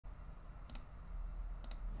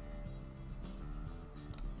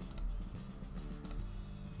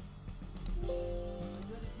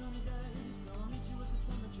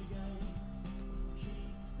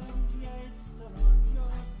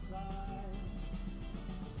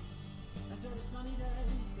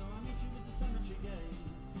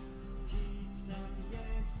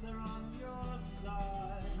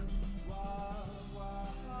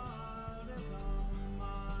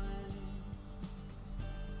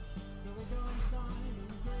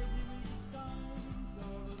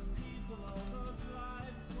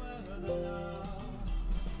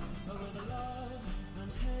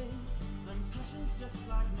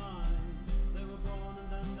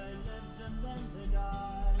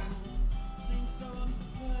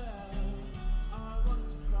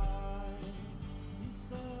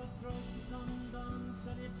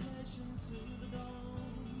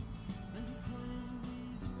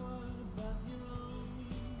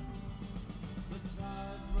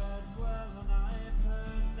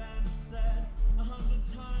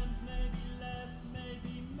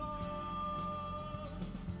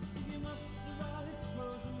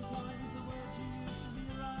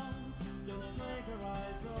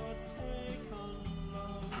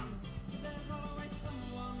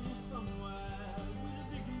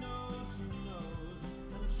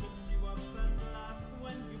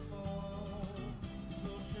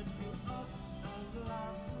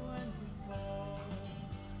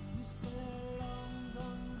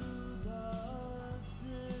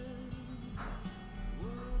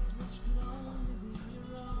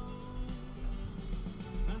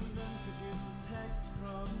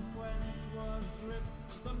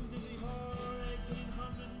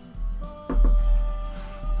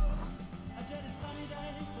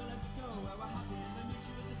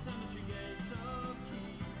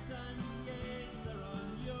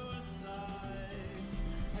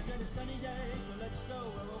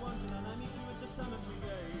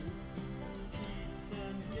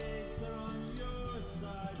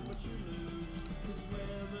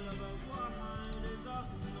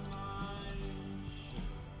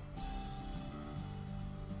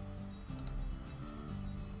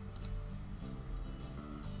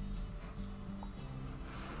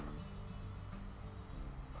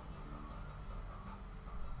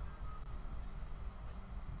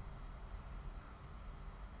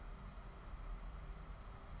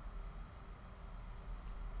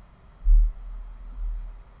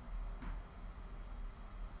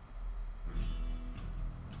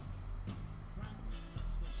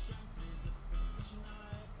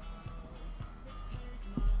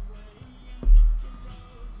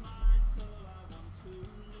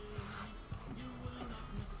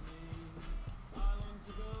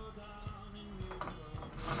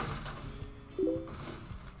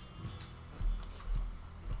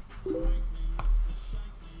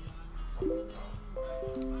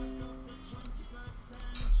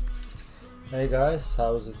Hey guys,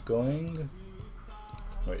 how's it going?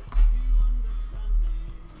 Wait.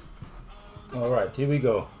 Alright, here we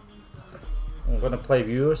go. I'm gonna play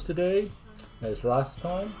viewers today, as last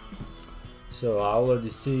time. So I already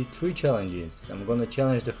see 3 challenges. I'm gonna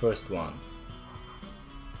challenge the first one.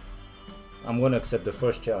 I'm gonna accept the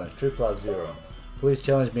first challenge, 3+0. Please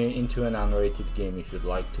challenge me into an unrated game if you'd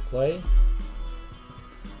like to play.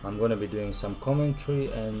 I'm gonna be doing some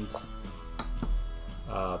commentary and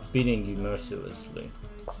beating you mercilessly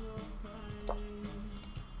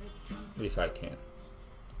if I can.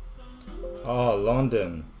 Oh,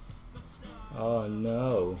 London. Oh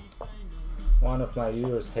no. One of my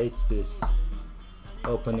viewers hates this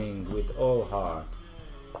opening with all heart.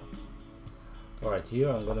 Alright, here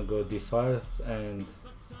I'm gonna go d5 and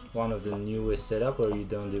one of the newest setup where you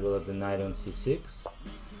don't develop the knight on c6.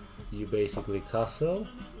 You basically castle.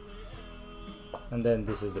 And then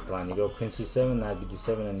this is the plan. You go queen c7, knight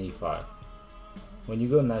d7 and e5. When you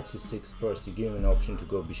go knight c6 first, you give him an option to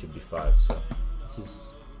go bishop b5. So this is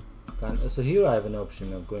kind of, so here I have an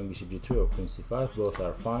option of going bishop g3 or queen c5. Both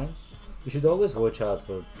are fine. You should always watch out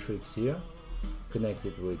for tricks here.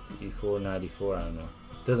 Connected with e4, knight e4, I don't know.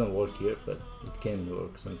 It doesn't work here, but it can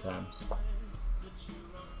work sometimes.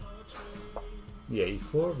 Yeah,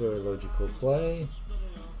 e4, very logical play.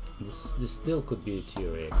 This still could be a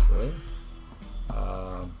theory actually.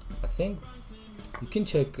 I think you can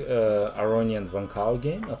check Aronian Vancao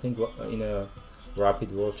game. I think in a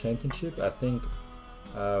Rapid World Championship, I think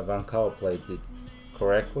Vancao played it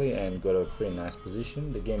correctly and got a pretty nice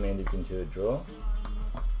position. The game ended into a draw.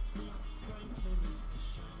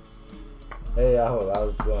 Hey Owl,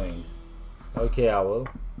 how's it going? Okay Owl,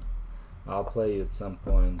 I'll play you at some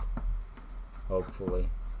point, hopefully.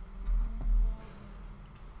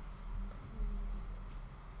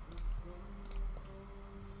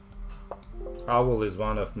 Owl is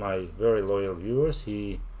one of my very loyal viewers.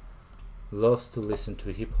 He loves to listen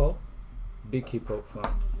to hip hop. Big hip hop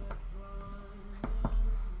fan.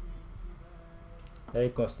 Hey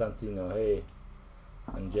Constantino, hey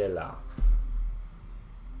Angela.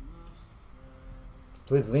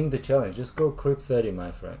 Please link the challenge. Just go creep 30,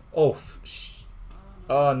 my friend. Oh,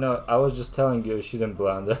 oh no, I was just telling you shouldn't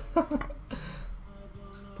blunder.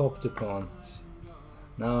 Pop the pawn.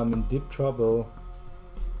 Now I'm in deep trouble.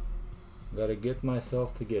 Gotta get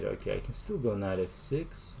myself together. Okay, I can still go knight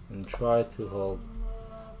f6 and try to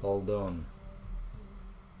hold on.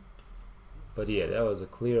 But yeah, that was a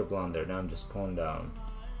clear blunder. Now I'm just pawn down.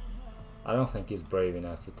 I don't think he's brave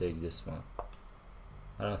enough to take this one.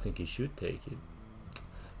 I don't think he should take it.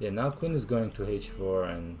 Yeah, now queen is going to h4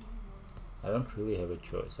 and I don't really have a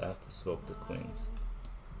choice. I have to swap the queens,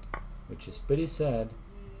 which is pretty sad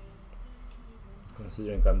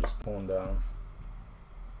considering I'm just pawn down.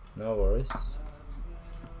 No worries.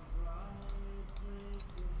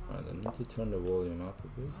 Alright, I need to turn the volume up a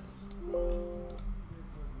bit.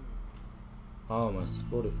 Oh, my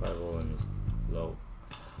Spotify volume is low.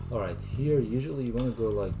 Alright, here usually you want to go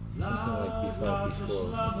like something like b5,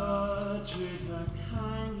 b4.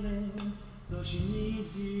 This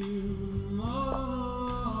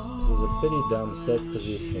is a pretty dumb set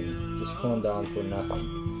position. Just pawn down for nothing.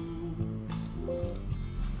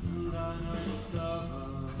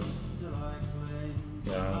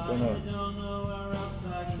 Yeah, I'm gonna...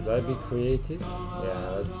 Should I be creative? Yeah,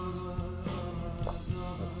 let's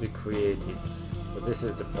be creative. But this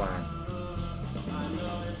is the plan.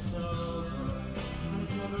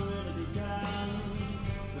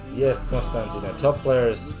 Yes, Constantino. Top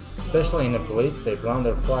players, especially in the blitz, they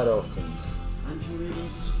blunder quite often.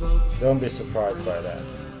 Don't be surprised by that.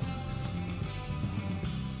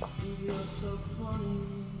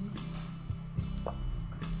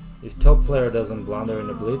 If top player doesn't blunder in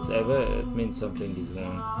a blitz ever, it means something is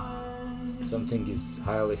wrong. Something is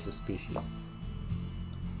highly suspicious.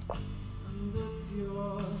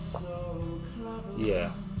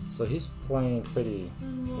 Yeah, so he's playing pretty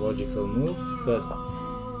logical moves, but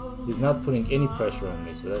he's not putting any pressure on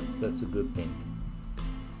me, so that's a good thing.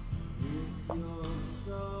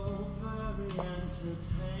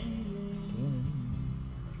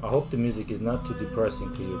 I hope the music is not too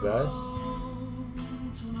depressing to you guys.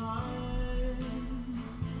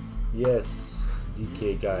 Yes,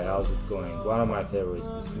 DK guy, how's it going? One of my favorites,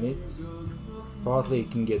 the Smiths. Partly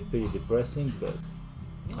it can get pretty depressing, but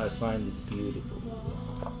I find it beautiful.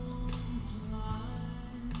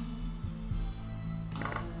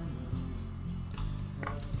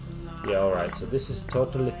 Yeah, alright, so this is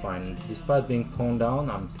totally fine. Despite being pawned down,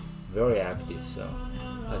 I'm very active, so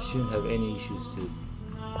I shouldn't have any issues to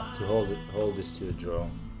hold this to a draw.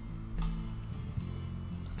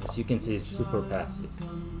 As you can see, it's super passive.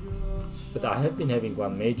 But I have been having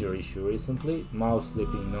one major issue recently, mouse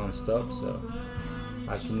slipping non-stop, so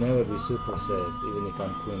I can never be super safe, even if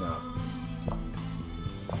I'm queen up.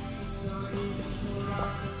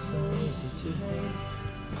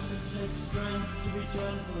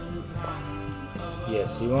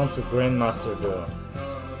 Yes, he wants a grandmaster girl.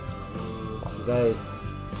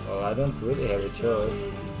 Well, I don't really have a choice.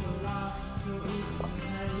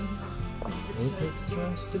 It takes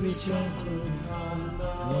strength to be gentle.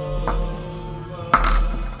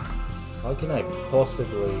 How can I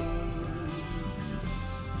possibly...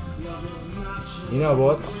 You know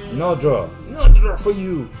what? No draw. No draw for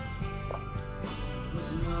you.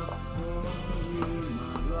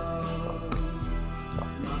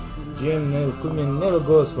 Hrant Melkumyan never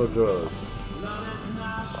goes for draws.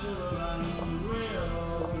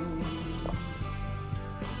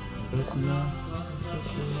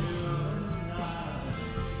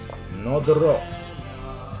 No draw.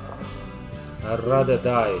 I'd rather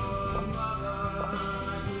die.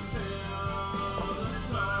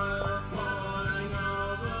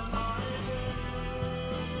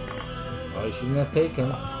 Oh, you shouldn't have taken.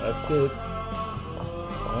 That's good.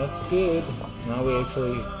 That's good. Now we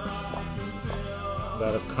actually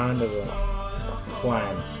got a kind of a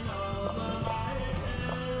plan.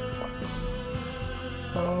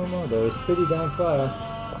 Oh no, that was pretty damn fast.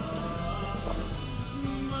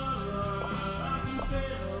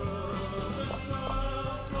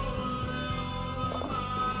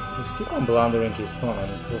 Just keep on blundering his pawn,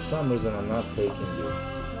 and for some reason I'm not taking you.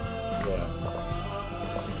 Yeah.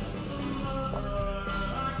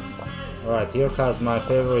 Alright, here comes my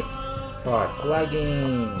favorite part,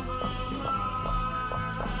 flagging!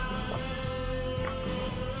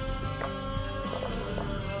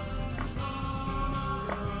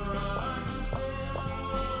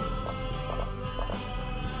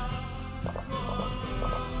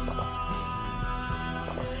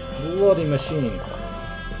 Bloody machine!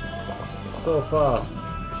 So fast!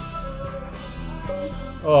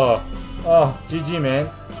 Oh, GG man!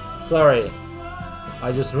 Sorry!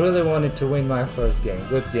 I just really wanted to win my first game.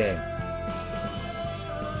 Good game.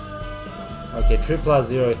 Okay,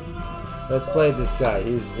 3+0. Let's play this guy.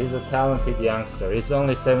 He's a talented youngster. He's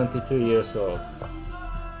only 72 years old.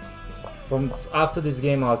 After this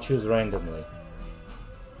game, I'll choose randomly.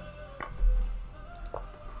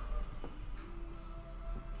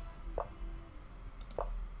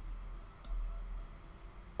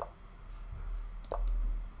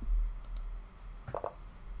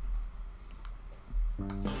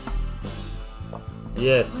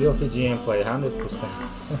 Yes, filthy GM play, 100%.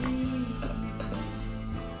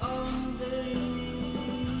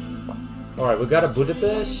 Alright, we got a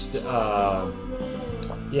Budapest.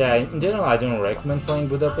 Yeah, in general I don't recommend playing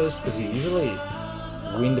Budapest because you usually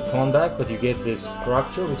win the pawn back, but you get this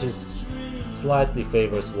structure which is slightly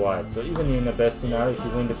favors white. So even in the best scenario, if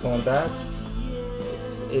you win the pawn back,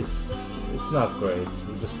 it's not great.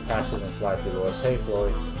 You just pass it and slightly worse. Hey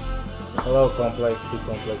Floyd. Hello Complex, C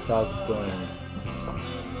Complex, how's it going?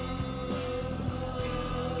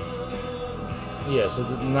 Yeah, so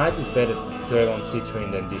the knight is better to have on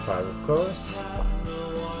c3 than d5, of course.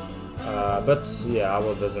 But yeah,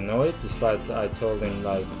 Awal doesn't know it, despite I told him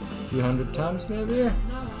like a few hundred times maybe.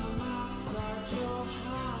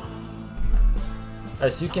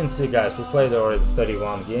 As you can see guys, we played already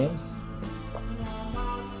 31 games.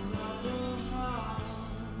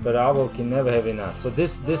 But Awal can never have enough. So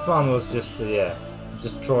this one was just, yeah,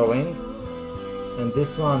 just trolling. And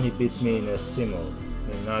this one he beat me in a simul.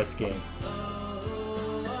 In a nice game.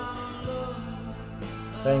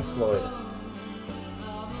 Thanks, Floyd.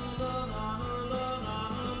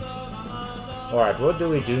 Alright, what do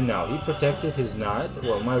we do now? He protected his knight.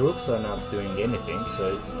 Well, my rooks are not doing anything,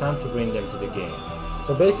 so it's time to bring them to the game.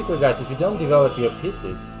 So basically, guys, if you don't develop your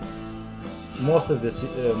pieces, most of the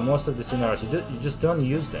scenarios, you just don't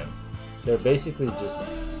use them. They're basically just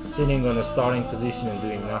sitting on a starting position and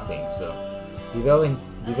doing nothing. So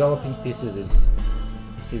developing pieces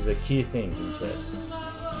is a key thing in chess.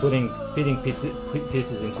 Fitting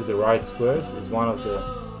pieces into the right squares is one of the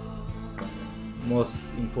most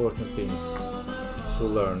important things to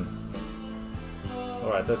learn.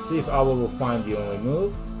 Alright, let's see if Owl will find the only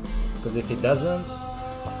move, because if he doesn't,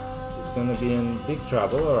 he's gonna be in big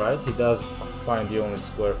trouble. Alright, he does find the only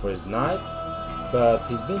square for his knight, but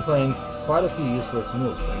he's been playing quite a few useless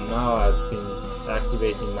moves, and now I've been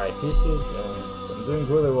activating my pieces and I'm doing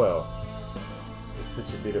really well. It's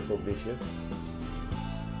such a beautiful bishop.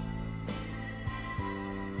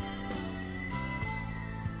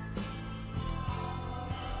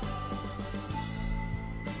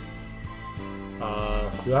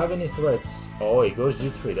 Do I have any threats? Oh, he goes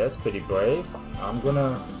g3. That's pretty brave. I'm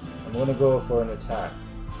gonna go for an attack.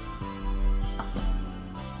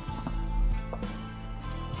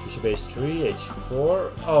 Bishop h3,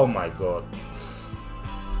 h4. Oh my god.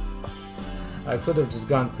 I could have just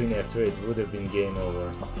gone queen f3. It would have been game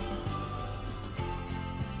over.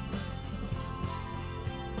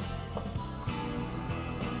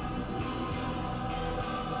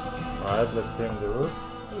 Alright, let's bring the rook.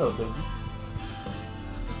 Hello, baby.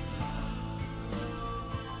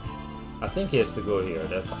 I think he has to go here.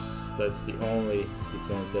 That's the only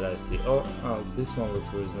defense that I see. Oh, this one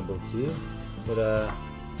looks reasonable too. But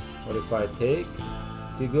what if I take?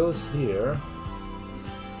 If he goes here,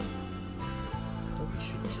 what we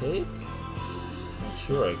should take? Not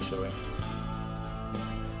sure actually.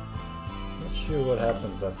 Not sure what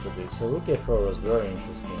happens after this. So rook f4 was very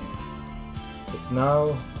interesting. But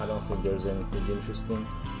now I don't think there's anything interesting.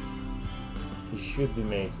 He should be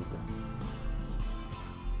mated.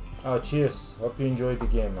 Oh, cheers. Hope you enjoyed the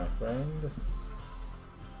game, my friend.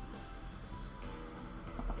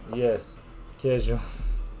 Yes, casual.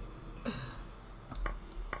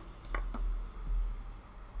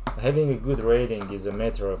 Having a good rating is a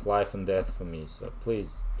matter of life and death for me, so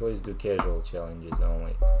please do casual challenges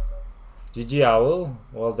only. GG Owl,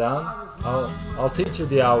 well done. I'll teach you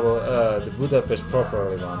the Owl, the Budapest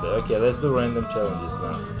properly one day. Okay, let's do random challenges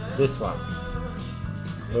now. This one.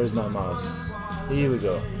 Where's my mouse? Here we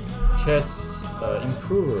go. Chess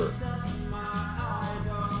improver.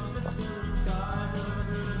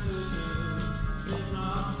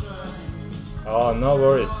 Oh, no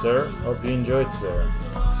worries, sir. Hope you enjoyed, sir.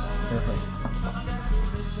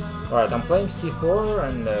 Alright, I'm playing c4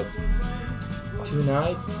 and 2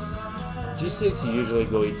 knights. g6, you usually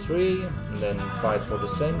go e3 and then fight for the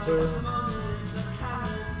center.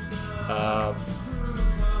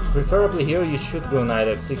 Preferably here you should go knight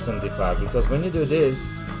f6 on d5, because when you do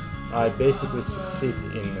this, I basically succeed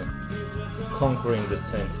in conquering the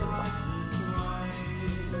center.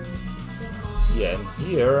 Yeah, and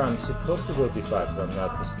here I'm supposed to go d5 if I'm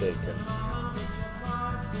not mistaken.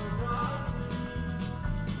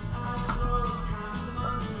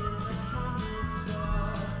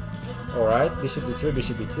 Alright, bishop d3,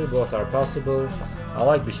 bishop e2, both are possible. I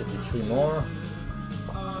like bishop d3 more.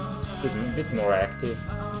 A bit more active.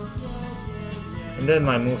 And then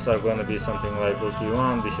my moves are gonna be something like rook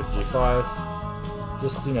e1, bishop g5.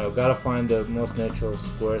 Just, you know, gotta find the most natural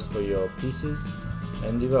squares for your pieces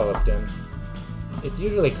and develop them. It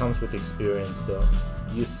usually comes with experience though.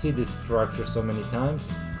 You see this structure so many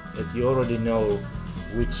times that you already know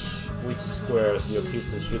which squares your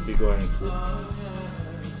pieces should be going to.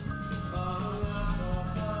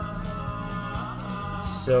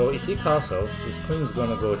 So if he castles, this queen is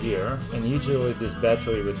gonna go here, and usually this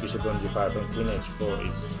battery with bishop on d5 and queen h4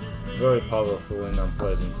 is very powerful and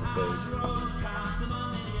unpleasant to face.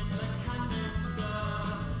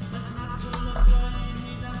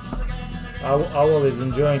 Owl is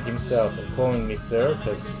enjoying himself and calling me sir,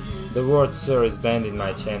 because the word sir is banned in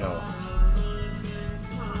my channel.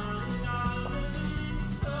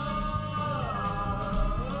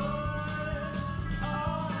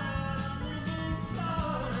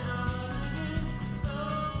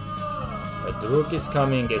 The rook is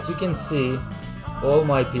coming. As you can see, all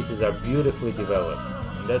my pieces are beautifully developed,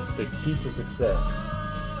 and that's the key to success.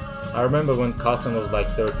 I remember when Carlsen was like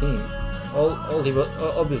 13, all he was,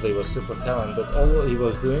 obviously was super talented, but all he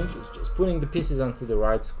was doing was just putting the pieces onto the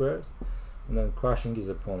right squares and then crushing his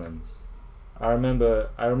opponents. I remember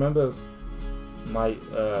my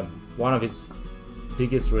one of his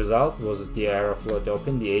biggest results was the Aeroflot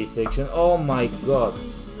Open, the A section. Oh my god,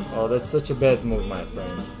 Oh, that's such a bad move, my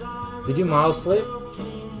friend. Did you mouse slip?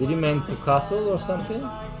 Did you mean to castle or something?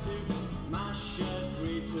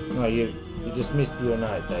 No, you just missed your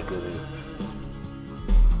knight, I believe.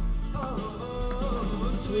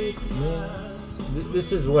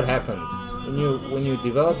 This is what happens when you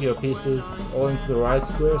develop your pieces all into the right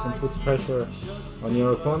squares and puts pressure on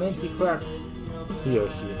your opponent. He cracks, he or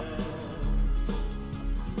she.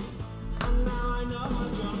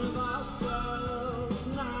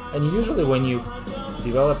 And usually when you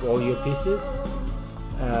develop all your pieces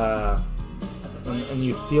and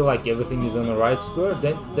you feel like everything is on the right square,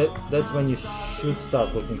 that's when you should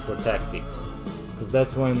start looking for tactics, because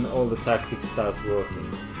that's when all the tactics start working.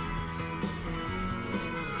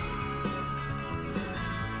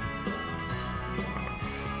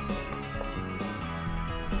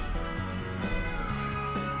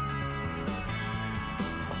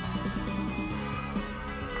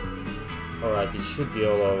 Alright, it should be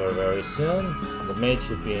all over very soon. The mate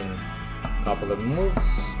should be in a couple of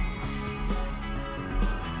moves.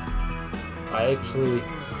 I actually...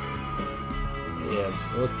 yeah,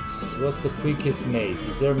 what's the quickest mate?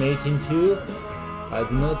 Is there mate in 2? I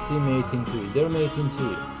do not see mate in 2. Is there mate in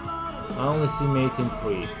 2? I only see mate in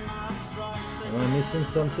 3. Am I missing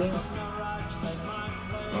something?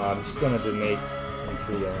 Oh, I'm just gonna do mate in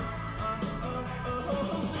 3 then.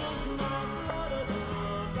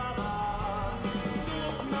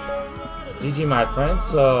 GG my friends,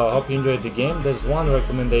 so hope you enjoyed the game. There's one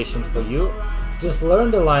recommendation for you. Just learn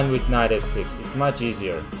the line with knight f6, it's much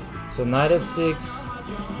easier. So knight f6,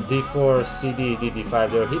 d4, cd, dd5,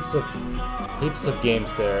 there are heaps of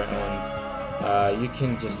games there, and you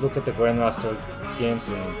can just look at the Grandmaster games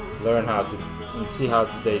and learn how to, and see how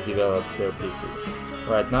they develop their pieces.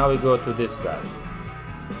 Right, now we go to this guy,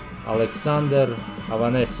 Alexander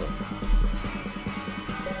Avanesov.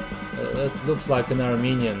 It looks like an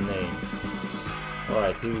Armenian name.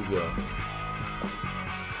 Alright, here we go.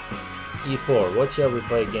 e4. What shall we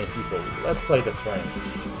play against e4? Let's play the French.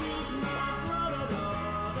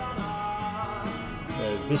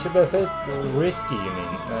 Bishop f8, risky, you mean?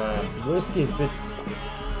 Risky is a bit...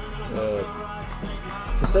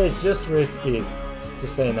 to say it's just risky is to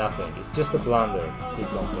say nothing. It's just a blunder,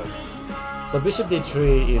 c-complex. So bishop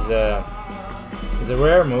d3 is a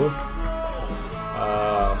rare move.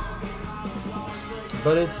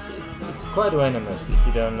 But it's quite venomous if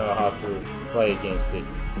you don't know how to play against it.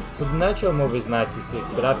 So the natural move is knight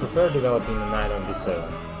c6, but I prefer developing the knight on d7.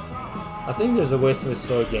 I think there's a Wesley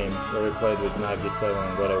Soy game where we played with knight d7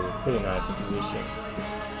 and got a pretty nice position.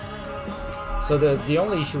 So the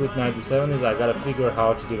only issue with knight d7 is I gotta figure out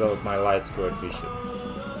how to develop my light squared bishop.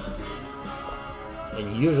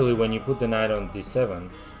 And usually when you put the knight on d7,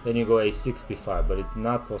 then you go a6, b5, but it's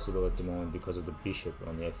not possible at the moment because of the bishop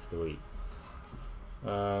on f3.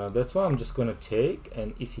 That's why I'm just gonna take,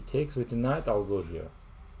 and if he takes with the knight, I'll go here.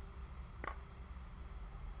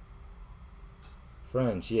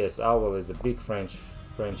 French, yes, Owl is a big French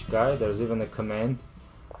guy. There's even a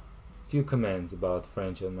few commands about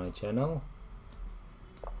French on my channel.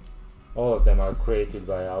 All of them are created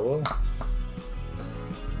by Owl.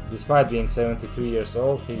 Despite being 73 years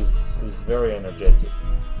old, he's very energetic.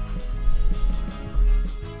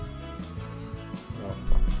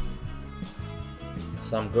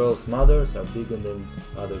 Some girls' mothers are bigger than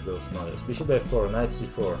other girls' mothers. Bishop f4, knight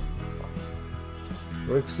c4.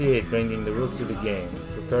 Rook c8, bringing the rook to the game.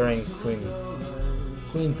 Preparing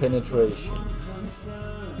queen penetration.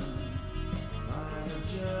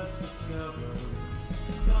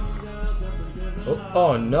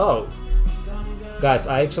 Oh no! Guys,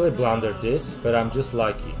 I actually blundered this, but I'm just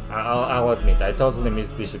lucky. I'll admit, I totally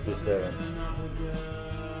missed bishop e7.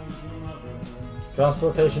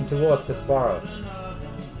 Transportation to what, Kasparov?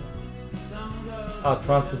 Ah,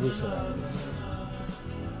 transposition.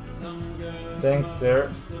 Thanks,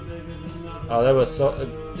 sir. Oh, that was so...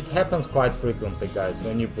 It happens quite frequently, guys.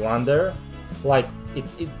 When you blunder, like,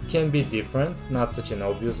 it can be different, not such an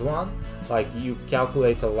obvious one. Like, you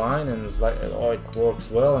calculate a line and it's like, oh, it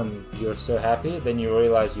works well and you're so happy. Then you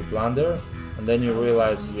realize you blunder, and then you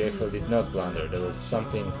realize you actually did not blunder. There was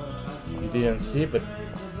something you didn't see, but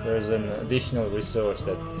there's an additional resource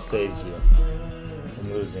that saves you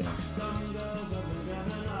from losing.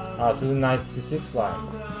 Ah, to the knight c6 line.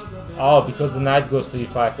 Oh, because the knight goes to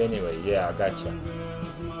e5 anyway. Yeah, I gotcha.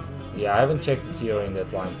 Yeah, I haven't checked the theory in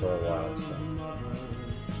that line for a while. So.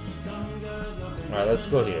 Alright, let's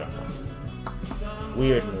go here.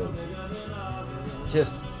 Weird move.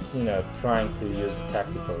 Just, you know, trying to use the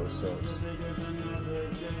tactical resource.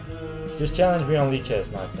 Just challenge me on Lichess,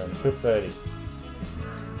 my friend. Crip 30.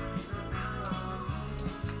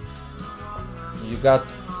 You got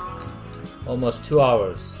Almost 2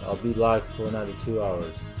 hours. I'll be live for another 2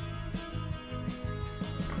 hours.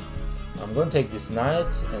 I'm gonna take this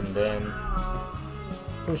knight and then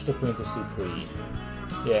push the queen to c3.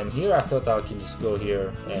 Yeah, and here I thought I can just go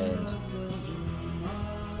here, and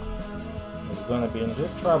I'm gonna be in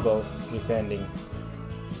good trouble defending.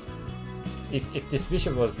 If this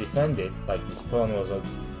bishop was defended, like this pawn was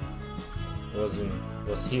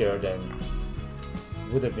here, then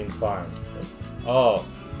would have been fine. But, oh,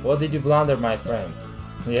 what did you blunder, my friend?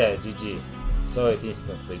 Yeah, GG. Saw it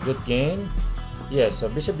instantly. Good game. Yeah, so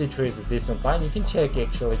bishop d3 is a decent line. You can check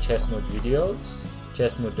actually chessmood videos,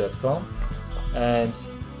 chessmood.com, and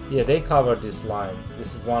yeah, they cover this line.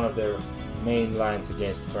 This is one of their main lines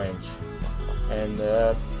against French, and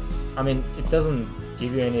I mean, it doesn't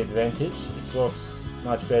give you any advantage. It works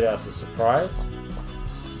much better as a surprise,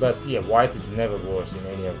 but yeah, white is never worse in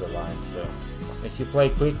any of the lines. So if you play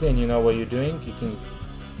quickly and you know what you're doing, you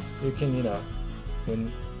can you know,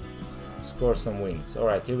 score some wins. All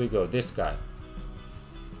right, here we go. This guy,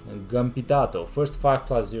 Gampitato, first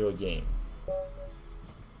 5+0 game.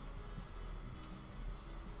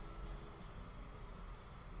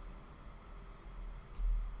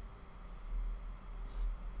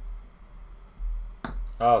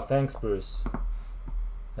 Oh, thanks, Bruce.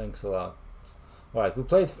 Thanks a lot. Alright, we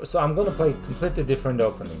played. So I'm gonna play completely different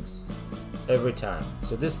openings every time.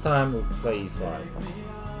 So this time we'll play e5.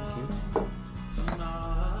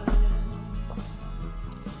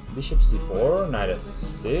 Bishop c4, knight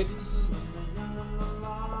f6,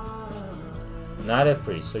 knight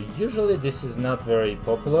f3. So usually this is not very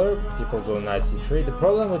popular. People go knight c3. The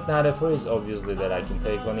problem with knight f3 is obviously that I can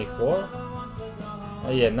take on e4.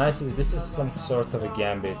 Oh yeah, knight c3. This is some sort of a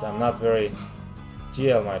gambit. I'm not very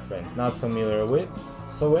GL, my friend, not familiar with.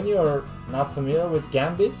 So when you're not familiar with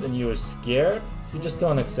gambits and you're scared, you just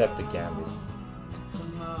don't accept the gambit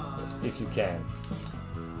if you can.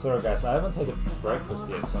 Sorry guys, I haven't had a breakfast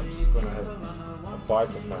yet, so I'm just gonna have a bite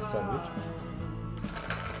of my sandwich.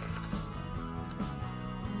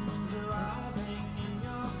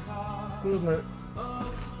 Excuse me.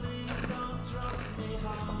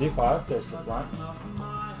 d5, there's the plan.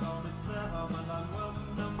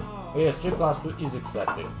 Oh yes, 3+2 is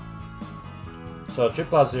accepted. So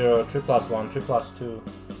 3+0, 3+1, 3+2,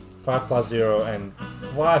 5+0, and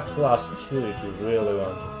 5+2 if you really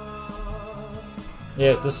want to.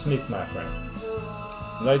 Yes, the Smiths, my friend.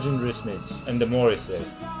 Legendary Smiths, and the Morrissey.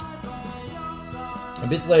 A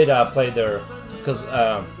bit later I played their, because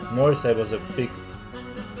Morrissey was a big,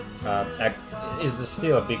 is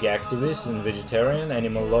still a big activist and vegetarian,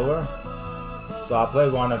 animal lover. So I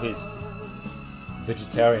played one of his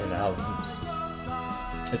vegetarian albums.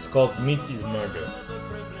 It's called Meat is Murder.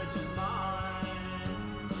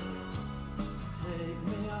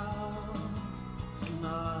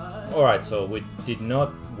 Alright, so we did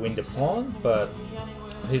not win the pawn, but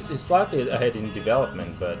he's slightly ahead in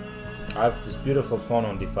development, but I have this beautiful pawn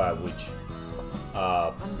on d5 which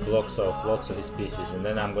blocks off lots of his pieces, and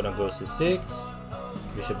then I'm gonna go c6,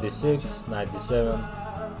 bishop d6, knight d7.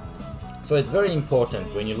 So it's very important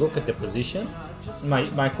when you look at the position.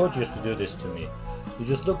 My coach used to do this to me. You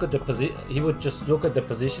just look at the position. He would just look at the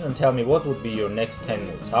position and tell me what would be your next 10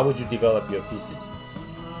 moves. How would you develop your pieces?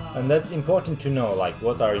 And that's important to know. Like,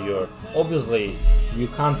 what are your? Obviously, you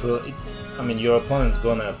can't really. I mean, your opponent's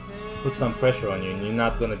gonna put some pressure on you, and you're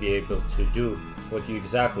not gonna be able to do what you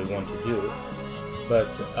exactly want to do. But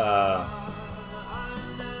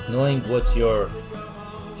knowing what's your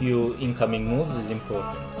few incoming moves is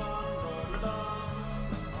important.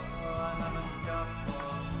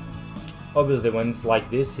 Obviously, when it's like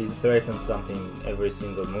this, he threatens something every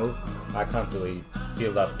single move. I can't really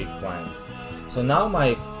build up big plans. So now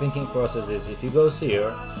my thinking process is, if he goes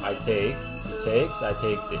here, I take, he takes, I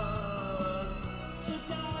take this.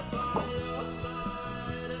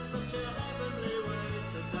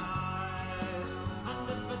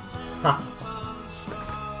 Ha!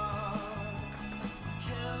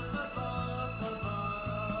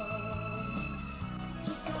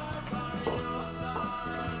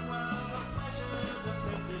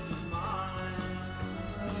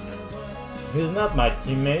 He's not my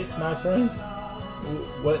teammate, my friend.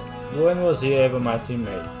 When was he ever my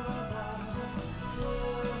teammate?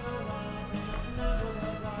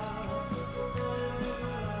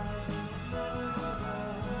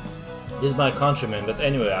 He's my countryman, but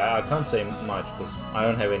anyway, I can't say much because I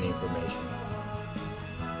don't have any information.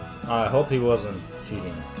 I hope he wasn't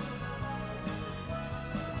cheating.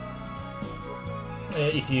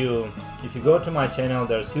 If you go to my channel,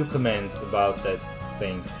 there's few comments about that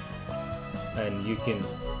thing, and you can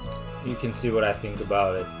see what I think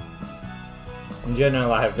about it. In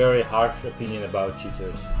general, I have very harsh opinion about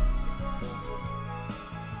cheaters.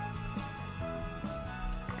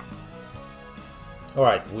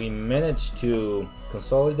 Alright, we managed to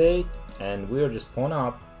consolidate and we are just pawn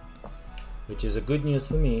up, which is a good news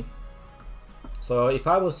for me. So if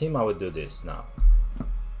I was him, I would do this now.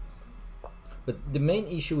 But the main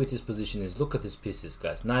issue with this position is, look at these pieces,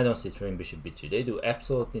 guys. Knight on c3 and bishop b2. They do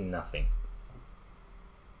absolutely nothing.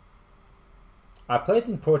 I played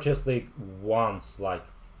in Pro Chess League once, like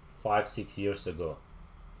 5-6 years ago.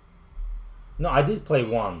 No, I did play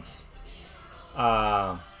once.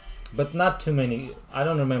 But not too many. I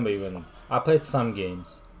don't remember even. I played some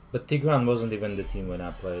games. But Tigran wasn't even the team when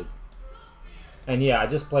I played. And yeah, I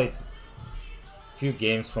just played a few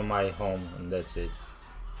games from my home and that's it.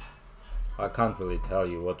 I can't really tell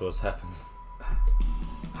you what was happening.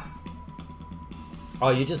 Oh,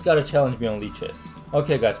 you just gotta challenge me on Lichess.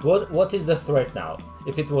 Okay guys, what is the threat now?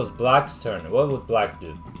 If it was black's turn, what would black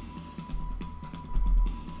do?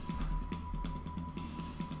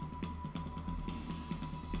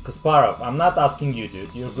 Kasparov, I'm not asking you,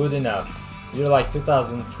 dude. You're good enough. You're like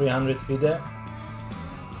 2,300 FIDE.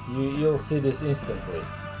 You'll see this instantly.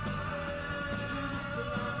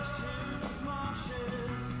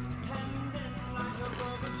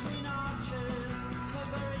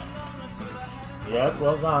 Yep,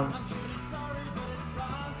 well done.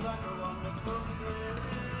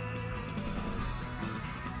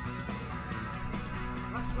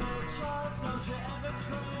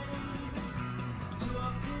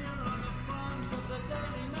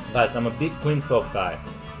 Guys, I'm a big queen swap guy.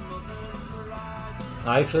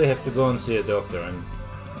 I actually have to go and see a doctor and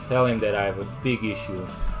tell him that I have a big issue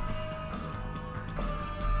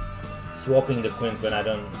swapping the queens when I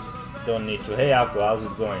don't need to. Hey Akko, how's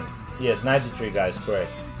it going? Yes, 93 guys,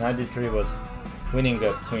 correct. 93 was winning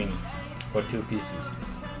a queen for 2 pieces,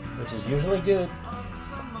 which is usually good.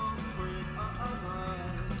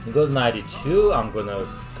 He goes 92, I'm gonna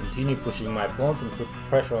continue pushing my pawns and put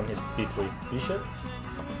pressure on his b3 bishop.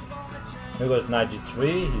 He goes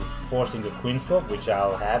 93, he's forcing a queen swap, which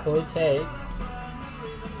I'll happily take.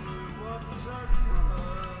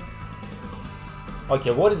 Okay,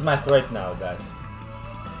 what is my threat now, guys?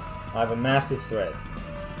 I have a massive threat.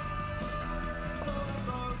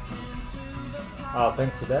 Oh,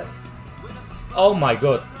 thanks for that. Oh my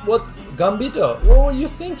god, what? Gambito, what were you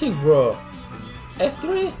thinking, bro?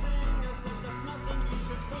 F3?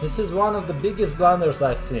 This is one of the biggest blunders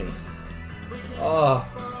I've seen. Oh.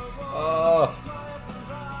 Oh.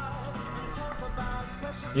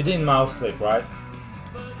 You didn't mouse sleep, right?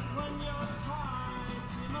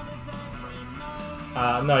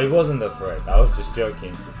 No, it wasn't a threat. I was just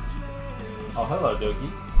joking. Oh, hello,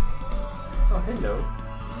 doggy. Oh, hello.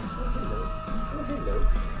 Oh, hello. Oh, hello.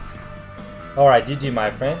 Alright, GG, my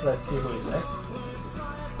friend. Let's see who is next.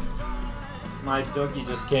 My doggy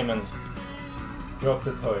just came and dropped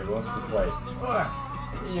the toy. Wants to play.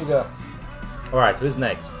 Here you go. Alright, who's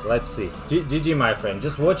next? Let's see. GG, my friend.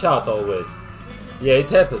 Just watch out always. Yeah, it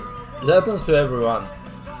happens. It happens to everyone.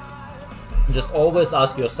 Just always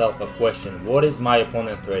ask yourself a question. What is my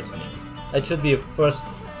opponent threatening? That should be a first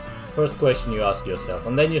question you ask yourself.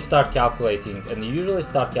 And then you start calculating. And you usually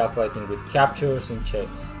start calculating with captures and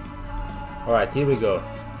checks. Alright, here we go.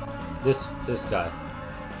 This guy.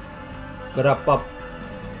 Grapapara.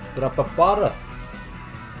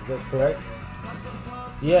 Is that correct?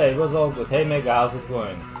 Yeah, it was all good. Hey Mega, how's it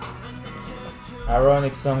going?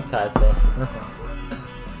 Ironic song title.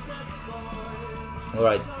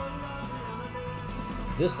 Alright.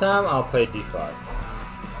 This time I'll play d5.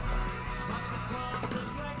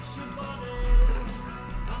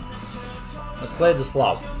 Let's play the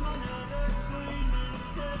flop.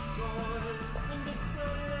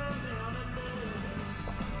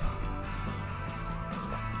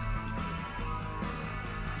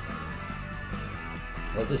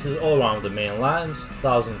 Well, this is all around the main lines.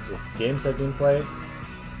 Thousands of games have been played.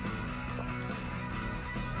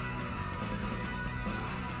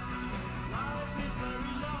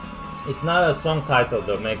 It's not a song title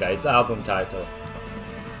though, Mega, it's album title.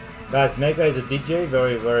 Guys, Mega is a DJ,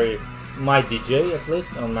 very my DJ at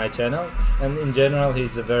least on my channel, and in general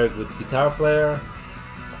he's a very good guitar player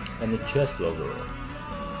and a chess lover.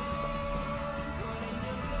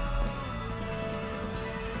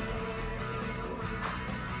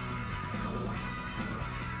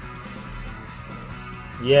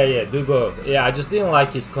 Yeah, do both. Yeah, I just didn't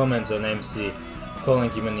like his comments on MC, calling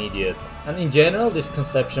him an idiot. And in general, this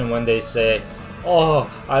conception when they say, oh,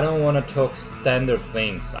 I don't want to talk standard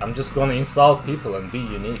things, I'm just gonna insult people and be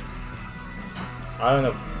unique. I don't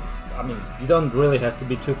know, I mean, you don't really have to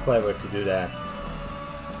be too clever to do that.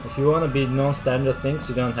 If you want to be non-standard things,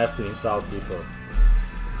 you don't have to insult people.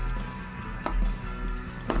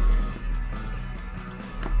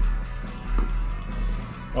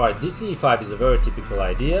 Alright, this e5 is a very typical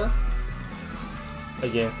idea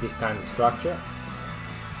against this kind of structure.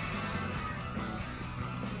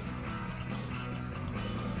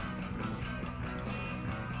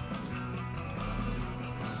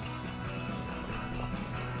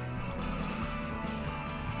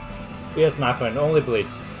 Yes, my friend, only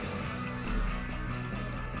blitz.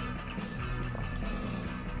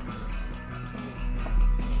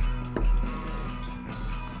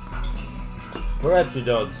 Perhaps you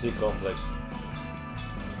don't see conflict.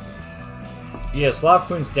 Yes, Love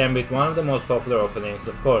Queen's Gambit, one of the most popular openings,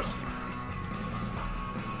 of course.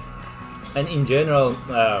 And in general,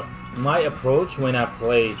 my approach when I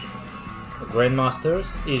play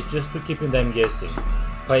Grandmasters is just to keeping them guessing.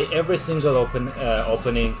 Play every single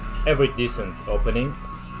opening, every decent opening,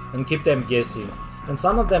 and keep them guessing. And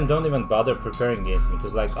some of them don't even bother preparing against me,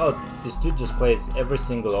 because like, oh, this dude just plays every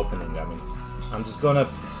single opening. I mean, I'm just gonna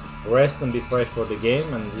rest and be fresh for the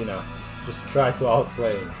game, and you know, just try to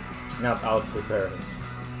outplay him, not out-prepare him.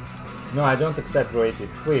 No, I don't accept rated.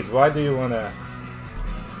 Please, why do you wanna...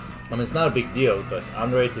 I mean, it's not a big deal, but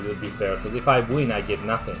unrated would be fair, because if I win, I get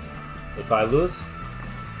nothing. If I lose,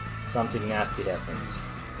 something nasty happens.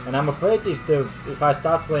 And I'm afraid if I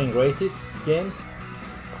start playing rated games,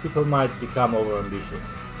 people might become over-ambitious.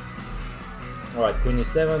 Alright, Queen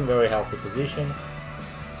e7, very healthy position.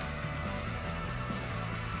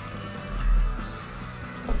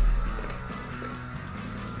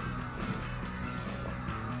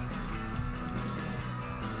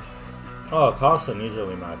 Oh, Carlson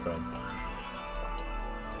easily, my friend.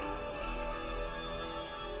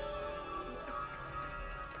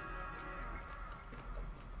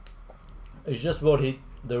 It's just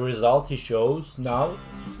the result he shows now,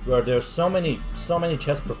 where there's so many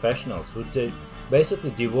chess professionals who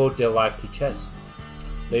basically devote their life to chess.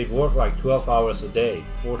 They work like 12 hours a day,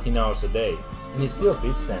 14 hours a day, and he still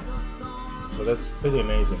beats them. So that's pretty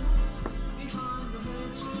amazing.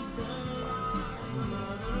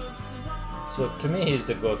 So to me, he's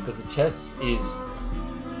the GOAT, because the chess is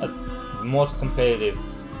the most competitive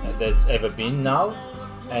that's ever been now,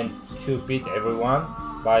 and to beat everyone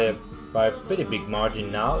by a pretty big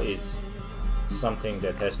margin now is something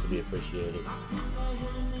that has to be appreciated.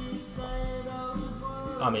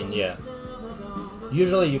 I mean, yeah.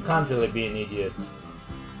 Usually you can't really be an idiot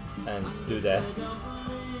and do that.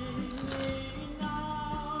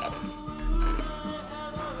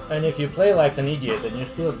 And if you play like an idiot and you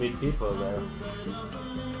still beat people there,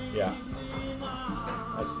 yeah,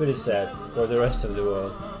 that's pretty sad for the rest of the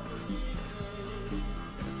world.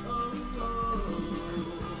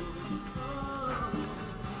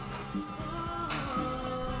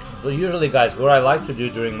 So usually, guys, what I like to do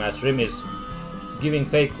during my stream is giving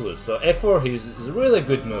fake clues. So f4 is a really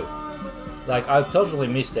good move. Like, I totally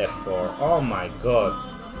missed f4. Oh my god.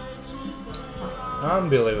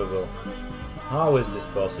 Unbelievable. How is this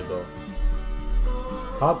possible?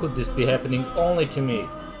 How could this be happening only to me?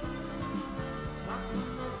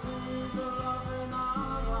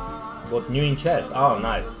 What, new in chess? Oh,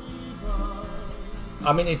 nice.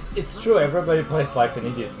 I mean, it's true, everybody plays like an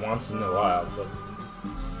idiot once in a while, but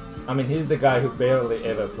I mean, he's the guy who barely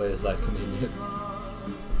ever plays like an idiot.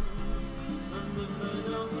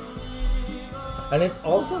 And it's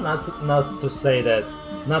also not to say that,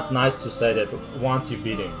 not nice to say that once you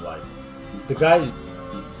beat him, like, the guy,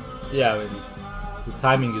 yeah, I mean, the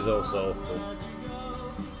timing is also awful.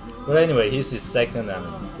 But anyway, he's his second, I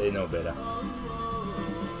mean, they know better.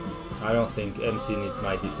 I don't think MC needs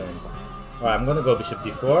my defense. Alright, I'm gonna go bishop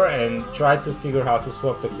d4 and try to figure how to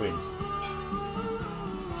swap the queens.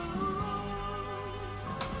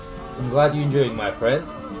 I'm glad you enjoyed, my friend.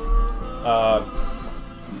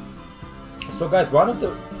 So guys, one of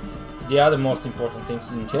the other most important things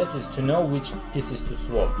in chess is to know which pieces to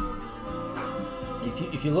swap.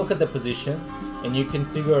 If you look at the position and you can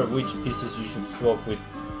figure which pieces you should swap with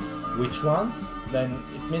which ones, then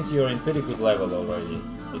it means you're in pretty good level already.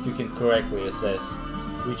 If you can correctly assess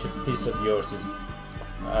which piece of yours is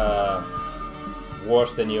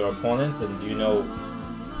worse than your opponent's, and you know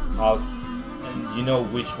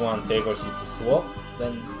which one favors you to swap,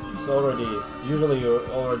 then it's already, usually you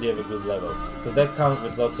already have a good level, because that comes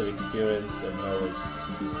with lots of experience and knowledge.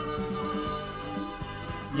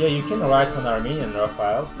 Yeah, you can write on Armenian,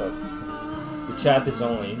 Raphael, but the chat is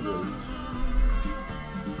only English.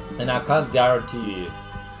 And I can't guarantee you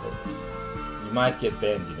that you might get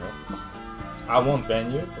banned, you know. I won't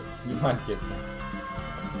ban you, but you might get banned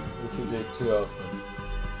if you do it too often.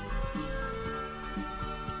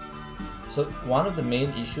 So one of the main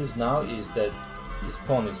issues now is that this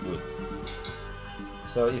pawn is weak.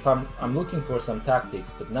 So if I'm looking for some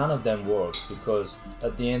tactics, but none of them work because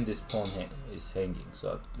at the end this pawn is hanging.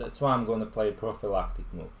 So that's why I'm going to play a prophylactic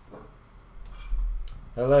move.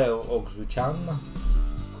 Hello, Ogzu-chan.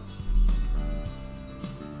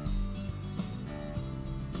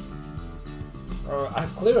 I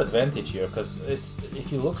have clear advantage here because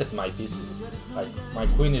if you look at my pieces, like my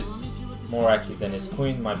queen is more active than his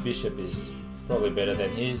queen, my bishop is probably better than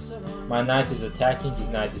his, my knight is attacking, his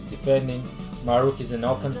knight is defending, my rook is in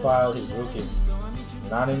open file, his rook is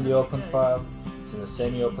not in the open file, it's in a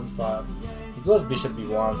semi-open file. He goes bishop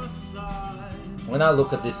b1. When I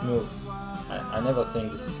look at this move, I never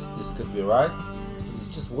think this could be right. It's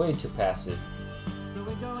just way too passive.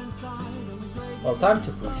 Well, time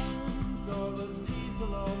to push.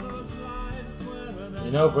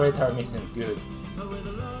 You know, Great Armenian, good.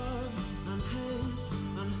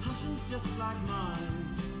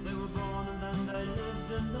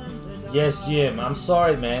 Yes, GM, I'm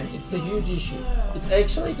sorry, man. It's a huge issue. It's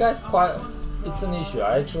actually, guys, it's an issue.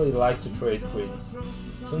 I actually like to trade queens.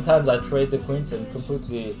 Sometimes I trade the queens and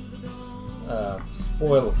completely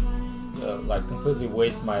spoil, like completely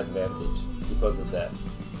waste my advantage because of that.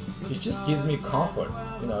 It just gives me comfort,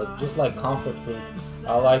 you know, just like comfort food.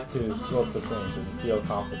 I like to swap the queens and feel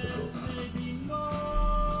comfortable.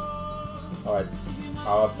 Alright,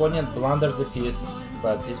 our opponent blunders a piece,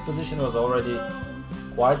 but his position was already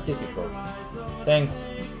quite difficult. Thanks,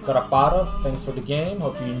 Karaparov, thanks for the game,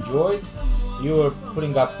 hope you enjoyed. You were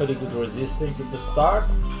putting up pretty good resistance at the start.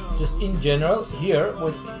 Just in general, here,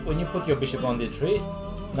 when you put your bishop on d3,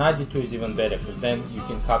 knight d2 is even better, because then you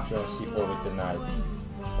can capture on c4 with the knight.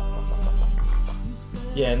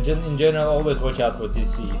 Yeah, and in general, always watch out for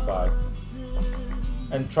this e5.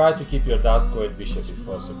 And try to keep your Dasgoid bishop if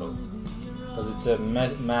possible, because it's a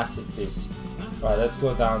massive piece. Right, let's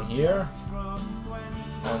go down here.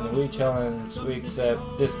 And we challenge, we accept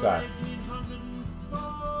this guy.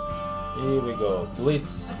 Here we go,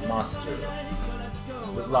 Blitz Master.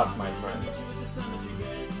 Good luck, my friends.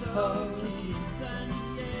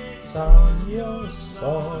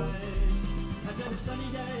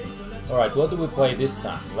 Alright, what do we play this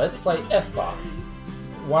time? Let's play f5.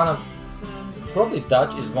 Probably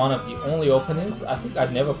Dutch is one of the only openings. I think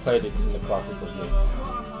I've never played it in the classical game.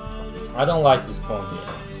 I don't like this pawn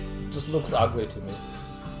here. It just looks ugly to me.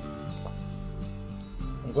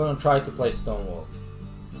 I'm gonna try to play Stonewall.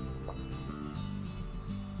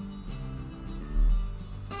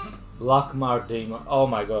 Lakmar Demon. Oh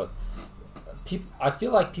my god. I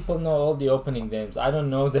feel like people know all the opening names. I don't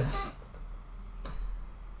know them.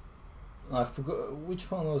 I forgot which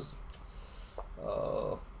one was.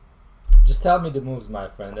 Just tell me the moves, my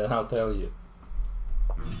friend, and I'll tell you.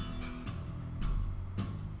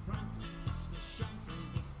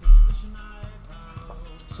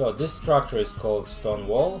 So this structure is called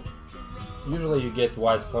Stonewall. Usually you get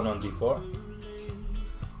white's pawn on d4.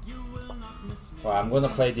 Well, I'm gonna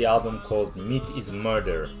play the album called Meat is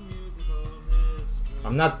Murder.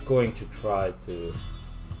 I'm not going to try to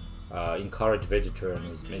encourage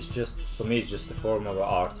vegetarianism. It's just, for me, it's just a form of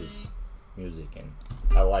artist music, and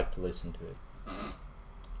I like to listen to it.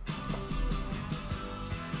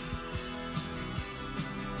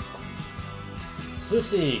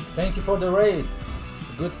 Susi, thank you for the raid.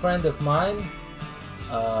 A good friend of mine,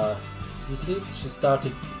 Sisi, she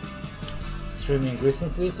started streaming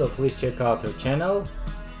recently, so please check out her channel.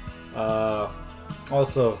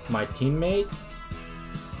 Also my teammate.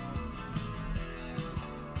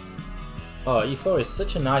 Oh, e4 is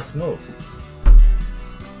such a nice move.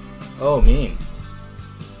 Oh, meme.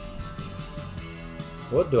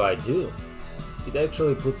 What do I do? It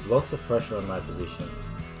actually puts lots of pressure on my position.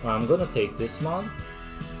 Well, I'm gonna take this one.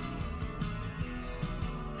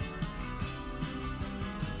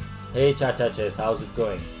 Hey Cha-Cha-Chess, how's it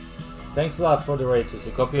going? Thanks a lot for the raid, Susie.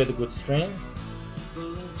 Hope you had a good stream.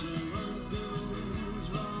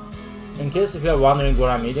 In case if you're wondering what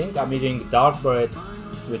I'm eating dark bread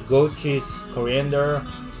with goat cheese, coriander,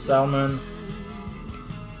 salmon,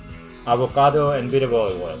 avocado, and bit of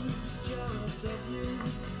olive oil.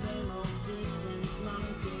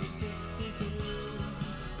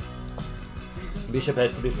 Bishop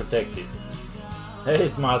has to be protected. Hey,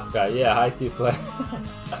 smart guy. Yeah, high T play.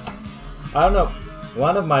 I don't know.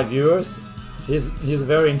 One of my viewers, he's a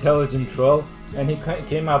very intelligent troll, and he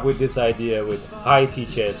came up with this idea with high T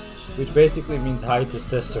chess, which basically means high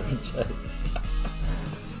testosterone chess.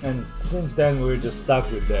 And since then we're just stuck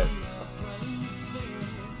with that.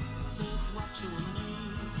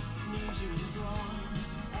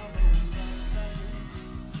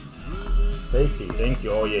 Tasty, thank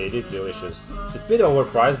you. Oh yeah, it is delicious. It's a bit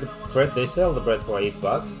overpriced. The bread, they sell the bread for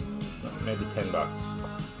 $8, maybe $10,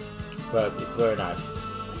 but it's very nice.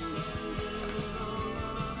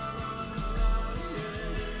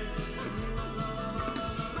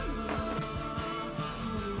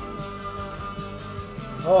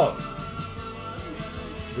 Oh,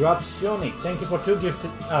 Grapsionic, thank you for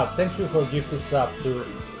thank you for gifted sub to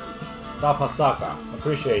Tafasaka.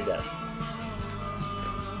 Appreciate that.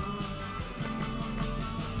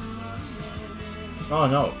 Oh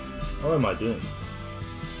no, what am I doing?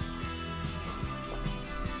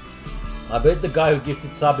 I bet the guy who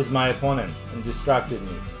gifted sub is my opponent and distracted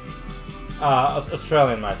me.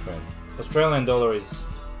 Australian, my friend. Australian dollar is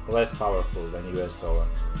less powerful than US dollar.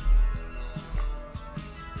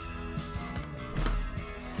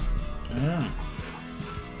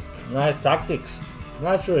 Nice tactics.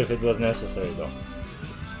 Not sure if it was necessary though.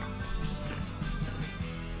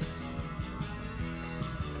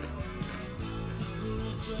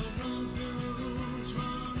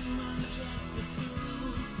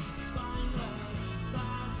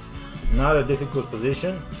 Not a difficult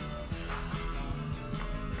position.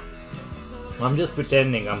 I'm just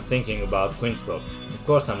pretending I'm thinking about queen swap. Of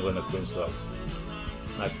course I'm gonna queen swap.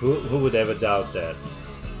 Like who would ever doubt that?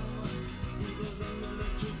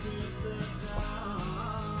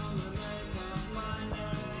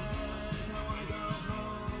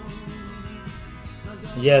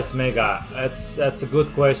 Yes, Mega, that's a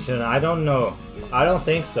good question. I don't know. I don't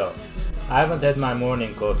think so. I haven't had my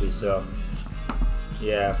morning coffee, so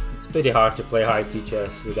yeah, it's pretty hard to play high T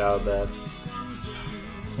chess without that.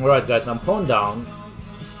 Alright guys, I'm pawn down,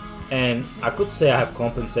 and I could say I have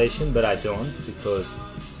compensation, but I don't, because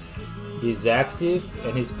he's active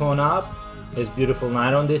and he's pawn up, his beautiful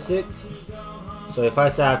knight on d6. So if I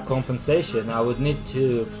say I have compensation, I would need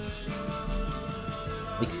to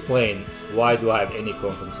explain why do I have any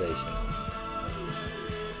compensation.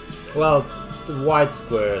 Well, the white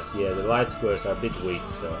squares, yeah, the light squares are a bit weak,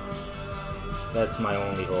 so that's my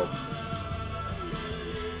only hope.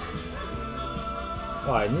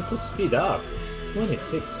 Oh, I need to speed up.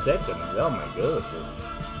 26 seconds, oh my god.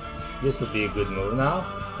 This would be a good move now.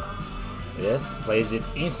 Yes, plays it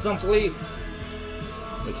instantly,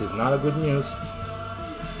 which is not a good news.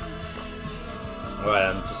 Alright,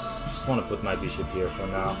 I'm just want to put my bishop here for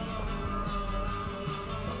now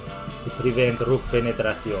to prevent rook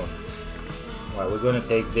penetration. Alright, we're gonna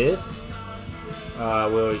take this.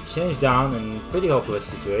 We'll change down in pretty hopeless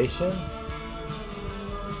situation.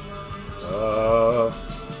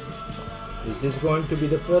 Is this going to be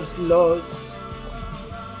the first loss?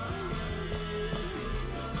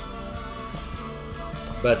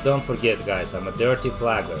 But don't forget guys, I'm a dirty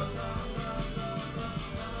flagger.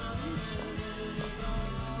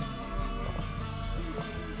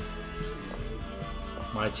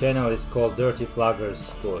 My channel is called Dirty Flaggers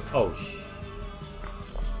Sport. Oh shh.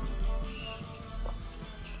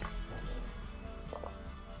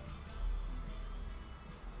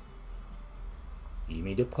 Give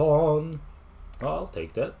me the pawn. Oh, I'll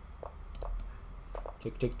take that.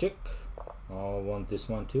 Check, check, check. I want this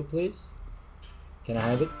one too, please. Can I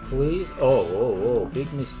have it, please? Oh, oh, oh,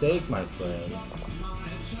 big mistake, my friend.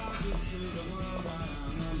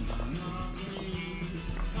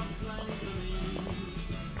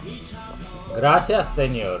 Gracias,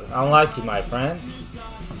 senor. Unlucky, my friend.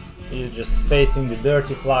 You're just facing the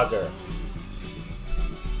dirty flagger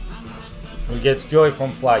who gets joy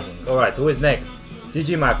from flagging. Alright, who is next?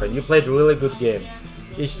 GG, my friend. You played a really good game.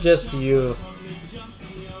 It's just you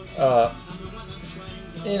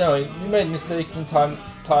know, you made mistakes in time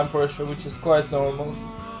pressure, which is quite normal.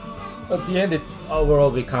 At the end, it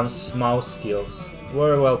overall becomes mouse skills.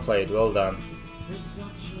 Very well played. Well done.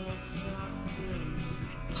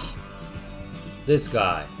 This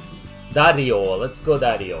guy, Dario. Let's go,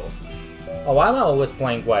 Dario. Oh, I'm always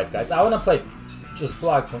playing white, guys. I wanna play just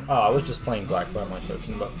black. Oh, I was just playing black. Why am I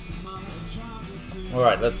searching? But all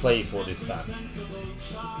right, let's play e4 this time.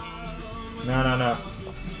 No, no, no.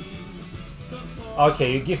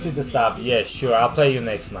 Okay, you gifted the sub. Yeah, sure. I'll play you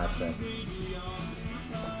next, my friend.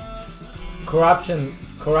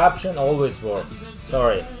 Corruption always works.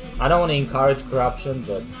 Sorry, I don't want to encourage corruption,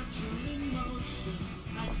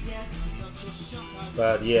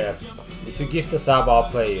 but yeah, if you gift a sub, I'll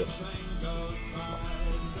play you.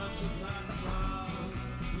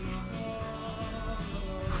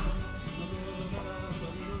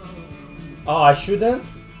 Oh, I shouldn't?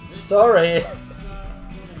 Sorry.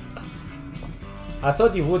 I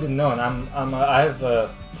thought you wouldn't know. I have a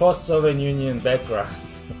post-Soviet Union background.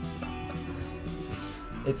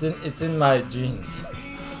 It's in my genes.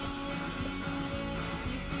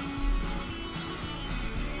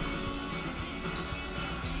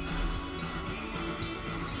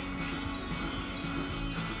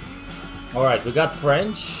 Alright, we got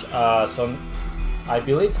French, so I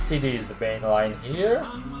believe CD is the main line here.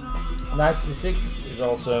 Knight c6 is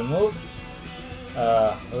also a move.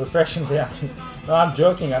 Refreshingly honest. No, I'm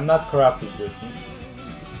joking, I'm not corrupted, dude.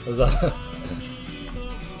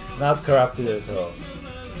 Not corrupted at all.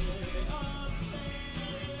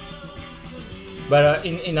 But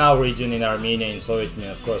in our region, in Armenia, in Soviet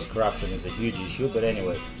Union, of course, corruption is a huge issue. But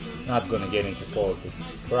anyway, not gonna get into politics.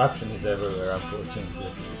 Corruption is everywhere,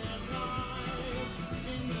 unfortunately.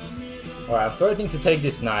 Alright, I'm threatening to take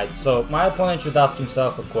this knight, so my opponent should ask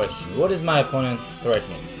himself a question. What is my opponent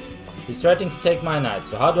threatening? He's threatening to take my knight,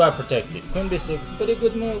 so how do I protect it? Queen b6, pretty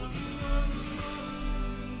good move.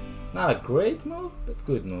 Not a great move, but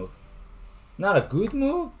good move. Not a good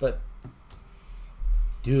move, but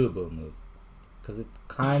doable move. Because it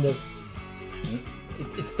kind of...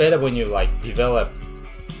 it's better when you like develop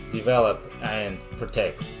and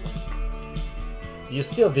protect. You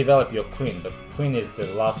still develop your queen, but queen is the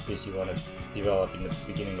last piece you want to develop in the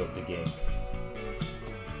beginning of the game.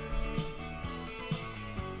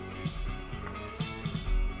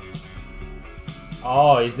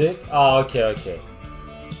 Oh, is it? Oh, okay, okay.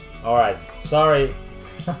 Alright, sorry.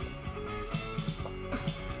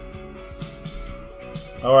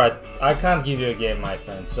 Alright, I can't give you a game, my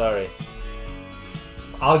friend, sorry.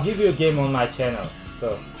 I'll give you a game on my channel.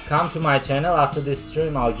 So, come to my channel after this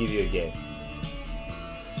stream, I'll give you a game.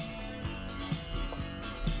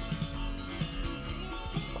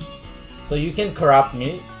 So you can corrupt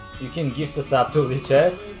me, you can gift the sub to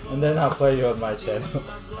Lichess, and then I'll play you on my channel.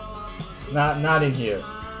 not in here.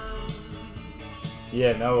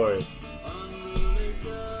 Yeah, no worries.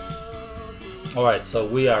 Alright, so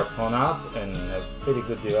we are pawn up and a pretty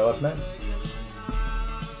good development.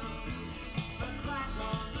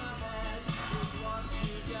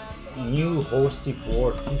 New horsey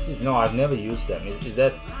board pieces. No, I've never used them. Is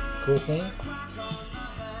that a cool thing?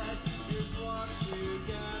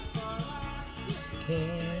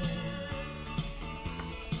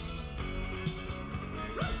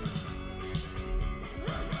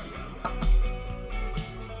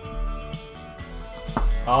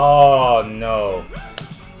 Oh no.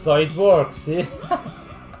 So it works, see?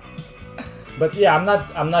 But yeah,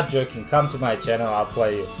 I'm not joking. Come to my channel, I'll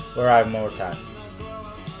play you where I have more time.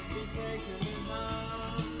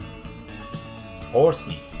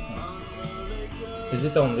 Horsey. Is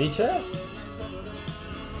it on Lichess?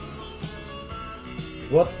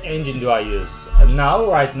 What engine do I use?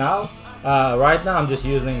 Right now I'm just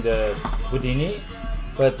using the Houdini,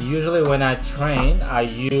 but usually when I train I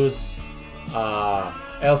use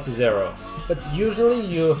LC0. But usually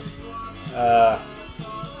you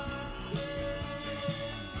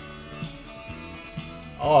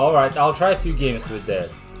alright, I'll try a few games with that.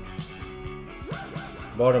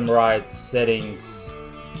 Bottom right settings.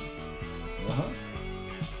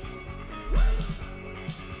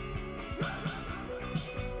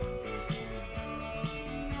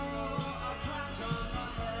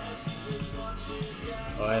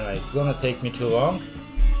 Anyway, it's gonna take me too long.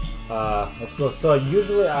 Let's go. So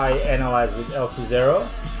usually I analyze with LC0.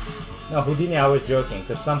 Now Houdini, I was joking,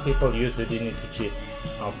 because some people use Houdini to cheat,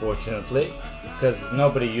 unfortunately, because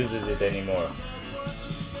nobody uses it anymore.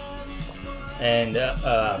 And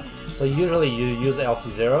so usually you use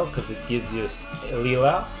LC0 because it gives you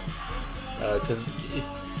Lila, because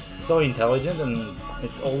it's so intelligent and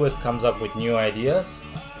it always comes up with new ideas.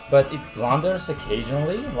 But it blunders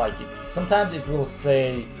occasionally, like sometimes it will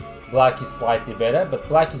say black is slightly better, but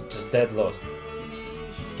black is just dead lost.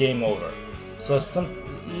 It's game over. So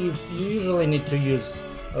you usually need to use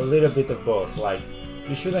a little bit of both. Like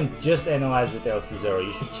you shouldn't just analyze with LC0.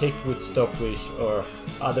 You should check with Stockfish or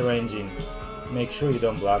other engine. Make sure you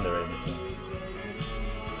don't blunder anything.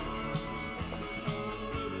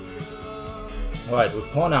 Alright, we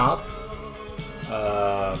pawn up.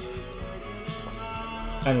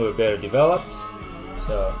 And we're better developed,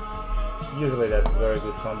 so usually that's a very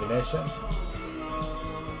good combination.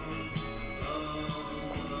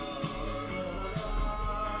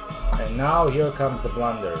 And now here comes the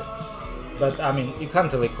blunder, but I mean you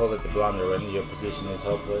can't really call it the blunder when your position is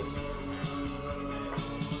hopeless.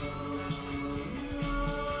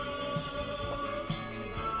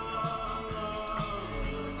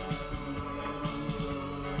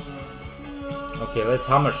 Okay, let's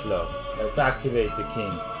Hammerschlag. Let's activate the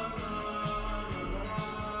king.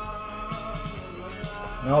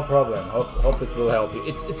 No problem. Hope it will help you.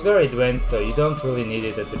 It's very advanced though. You don't really need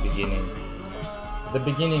it at the beginning. At the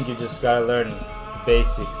beginning, you just gotta learn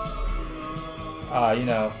basics. You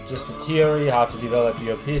know, just the theory, how to develop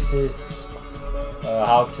your pieces,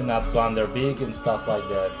 how to not blunder big and stuff like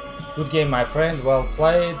that. Good game, my friend. Well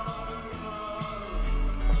played.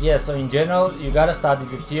 Yeah, so in general, you gotta study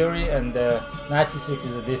the theory, and knight c6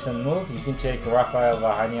 is a decent move. You can check Rafael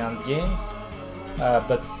Varanian games,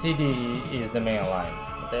 but CD is the main line.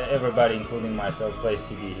 Everybody, including myself, plays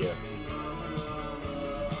CD here.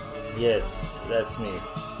 Yes, that's me.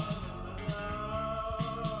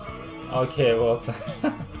 Okay, well,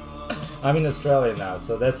 I'm in Australia now,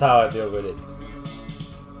 so that's how I deal with it.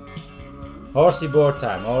 Horsey board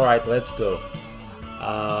time. Alright, let's go.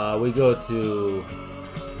 We go to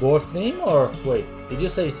board theme, or wait, did you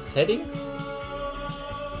say settings?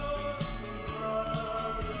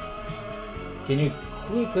 Can you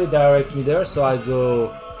quickly direct me there so I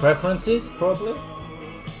go preferences probably?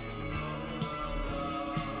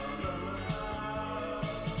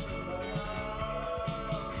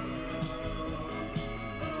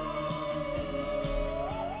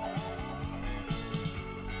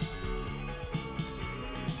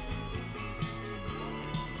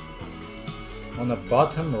 On the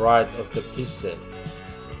bottom right of the piece set.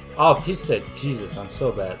 Oh, piece set. Jesus, I'm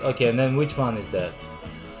so bad. Okay, and then which one is that?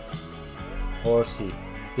 Horsey.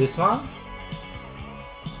 This one?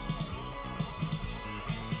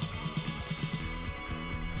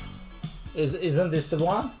 Isn't this the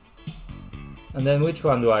one? And then which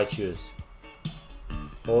one do I choose?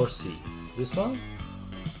 Horsey. This one?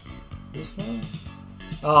 This one?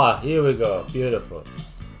 Ah, here we go. Beautiful.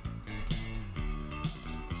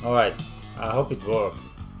 Alright. I hope it worked.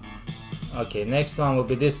 Okay, next one will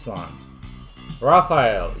be this one.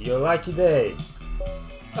 Raphael, your lucky day.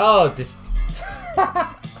 Oh, this.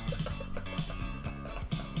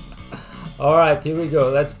 Alright, here we go.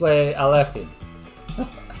 Let's play Alekhine.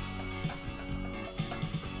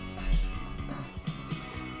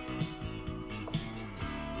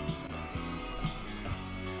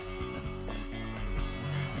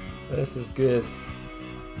 This is good.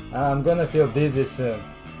 I'm gonna feel dizzy soon.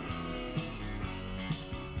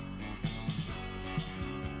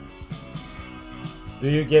 Do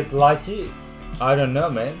you get lucky? I don't know,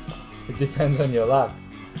 man. It depends on your luck.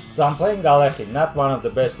 So I'm playing Alekhine, not one of the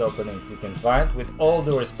best openings you can find. With all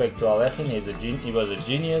due respect to Alekhine, he was a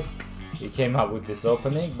genius. He came up with this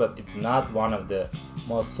opening, but it's not one of the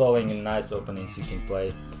most solid and nice openings you can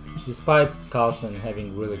play, despite Carlsen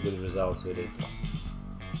having really good results with it.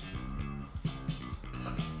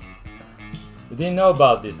 You didn't know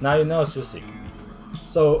about this, now you know, Susik.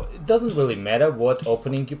 So it doesn't really matter what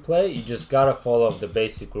opening you play, you just gotta follow the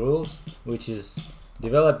basic rules, which is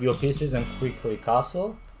develop your pieces and quickly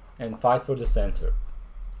castle and fight for the center.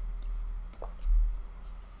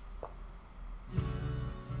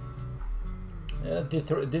 Yeah,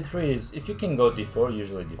 D3 is, if you can go D4,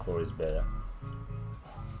 usually D4 is better.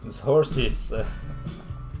 This horse is...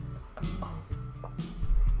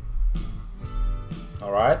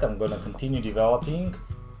 Alright, I'm gonna continue developing.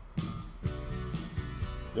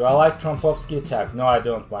 Do I like Trompovsky attack? No, I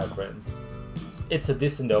don't, my friend. It's a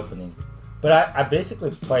decent opening. But I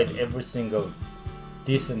basically played every single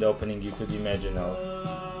decent opening you could imagine of.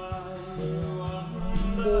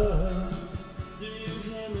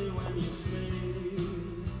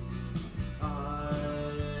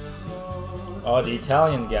 Oh, the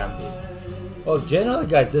Italian gambit. Well, generally,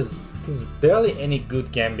 guys, there's barely any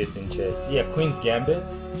good gambits in chess. Yeah, Queen's Gambit.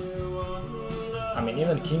 I mean,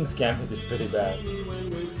 even King's Gambit is pretty bad.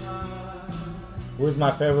 Who is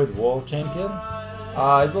my favorite world champion?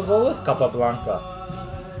 It was always Capablanca.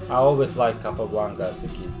 I always liked Capablanca as a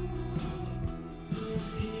kid.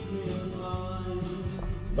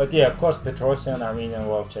 But yeah, of course, Petrosian, Armenian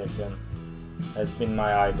world champion, has been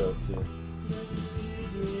my idol too.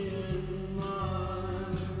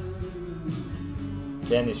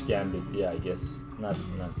 Danish Gambit, yeah, I guess. Not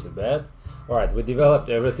too bad. Alright, we developed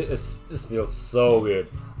everything. This feels so weird.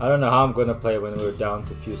 I don't know how I'm gonna play when we're down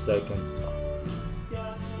to a few seconds.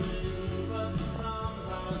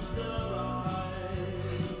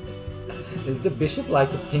 Is the bishop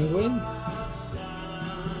like a penguin?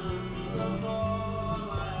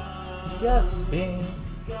 Gasping.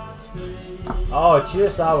 Oh,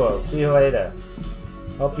 cheers, Owl. See you later.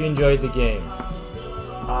 Hope you enjoyed the game.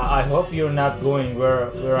 I hope you're not going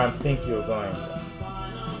where I think you're going.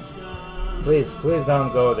 Please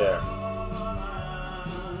don't go there.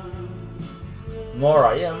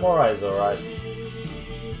 Mora, yeah, Mora is alright.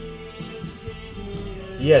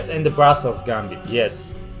 Yes, and the Brussels Gambit,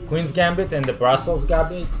 yes. Queen's Gambit and the Brussels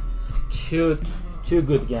Gambit, two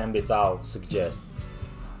good gambits I'll suggest.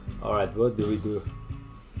 Alright, what do we do?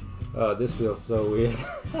 Oh, this feels so weird.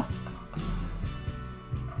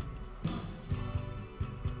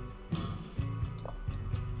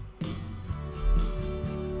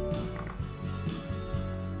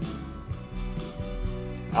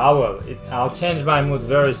 I will. I'll change my mood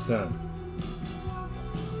very soon.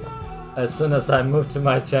 As soon as I move to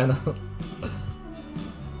my channel.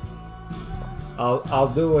 I'll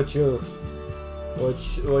do what you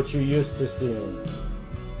used to see.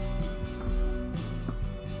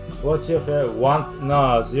 What's your favorite? One?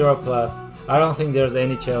 No, 0+. I don't think there's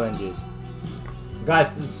any challenges.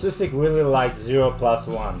 Guys, Susik really likes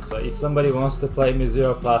 0+1. So if somebody wants to play me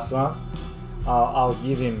 0+1, I'll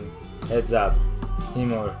give him heads up,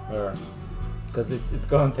 him or her, because it's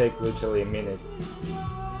gonna take literally a minute.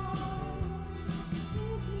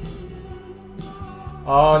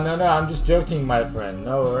 Oh no, I'm just joking, my friend.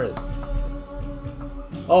 No worries.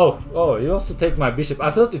 Oh, he wants to take my bishop.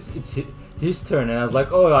 I thought it's his turn, and I was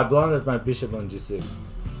like, oh, I blundered my bishop on g6.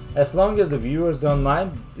 As long as the viewers don't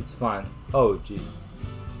mind, it's fine. Oh gee.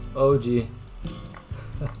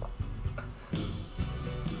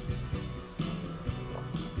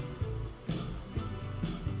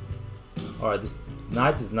 Alright, this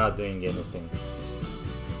knight is not doing anything.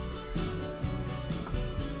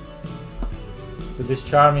 To this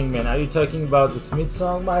charming man, are you talking about the Smith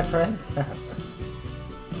song, my friend?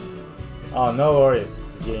 Oh, no worries,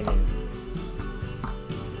 gaming.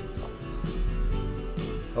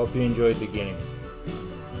 Hope you enjoyed the game.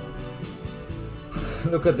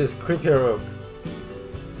 Look at this creepy rook.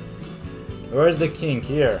 Where's the king?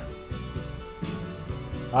 Here.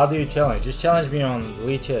 How do you challenge? Just challenge me on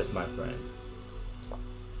lichess, my friend.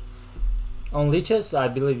 On lichess, I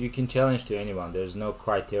believe you can challenge to anyone. There's no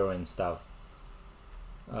criteria and stuff.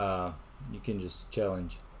 You can just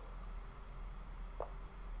challenge.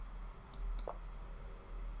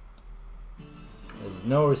 There's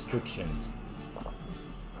no restrictions.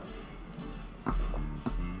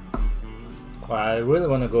 Well, I really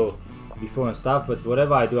want to go before and stuff, but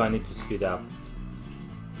whatever I do, I need to speed up.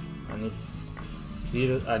 I need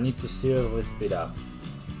to seriously speed up.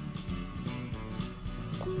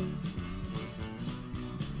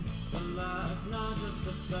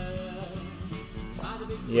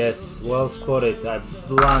 Yes, well spotted. I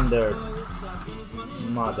blundered.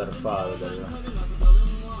 Mother father.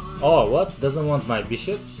 Oh, what? Doesn't want my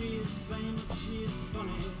bishop?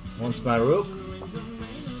 Wants my rook?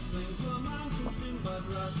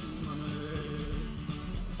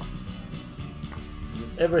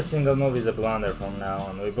 Every single move is a blunder from now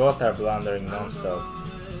on. We both are blundering non-stop.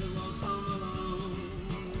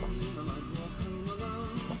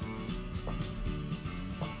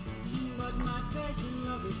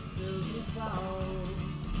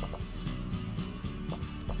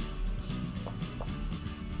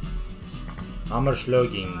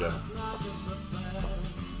 Hammerschlaging.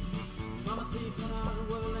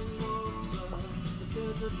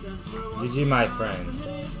 GG, my friend.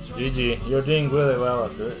 GG. You're doing really well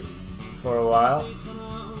at it for a while,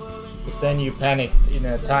 but then you panicked in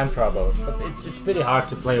a time trouble. But it's pretty hard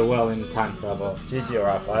to play well in time trouble. GG,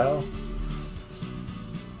 Rafael.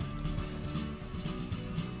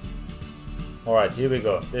 Alright, here we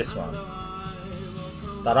go. This one.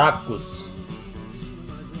 Tarakus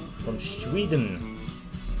from Sweden.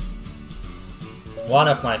 One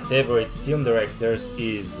of my favorite film directors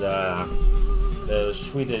is the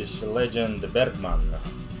Swedish legend Bergman.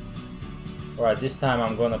 Alright, this time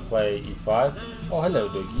I'm gonna play e5. Oh, hello,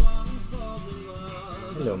 doggy.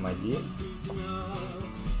 Hello, my dear.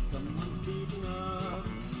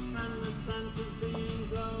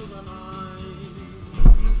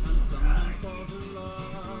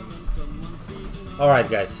 Alright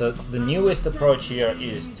guys, so the newest approach here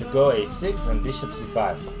is to go a6 and bishop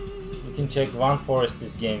c5. You can check Van Forest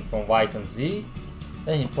this game from White and Z.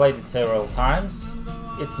 Then he played it several times.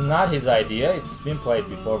 It's not his idea, it's been played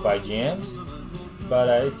before by GMs, but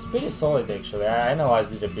it's pretty solid actually. I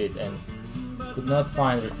analyzed it a bit and could not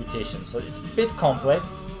find refutation, so it's a bit complex.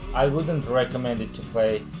 I wouldn't recommend it to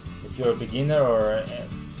play if you're a beginner, or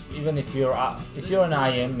even if you're an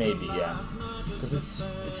IM, maybe, yeah, because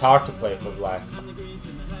it's hard to play for black.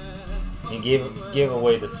 He gave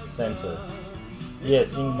away the center.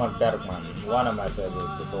 Yes, Ingmar Bergman, one of my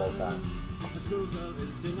favorites of all time.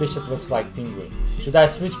 Bishop looks like penguin. Should I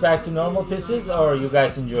switch back to normal pieces, or are you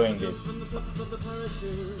guys enjoying this?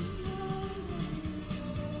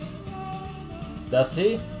 Does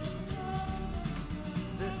he?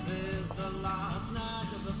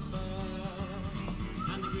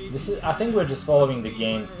 This is, I think we're just following the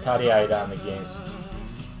game. Tari Aidan against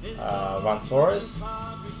Van Forest.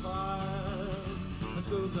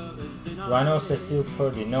 Do I know Cecile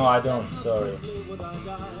Purdy? No, I don't, sorry.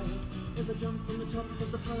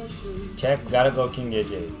 Check, gotta go King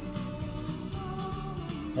AJ.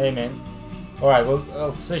 Hey man. Alright,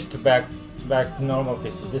 I'll switch to back to normal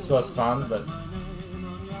pieces. This was fun, but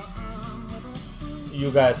you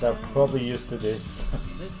guys are probably used to this.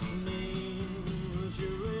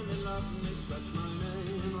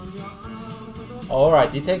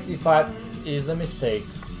 Alright, d takes e5 is a mistake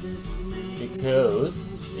because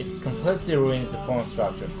it completely ruins the pawn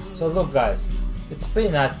structure. So look guys, it's a pretty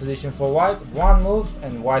nice position for white. One move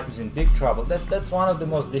and white is in big trouble. That's one of the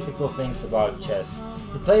most difficult things about chess.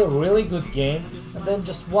 You play a really good game and then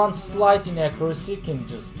just one slight inaccuracy can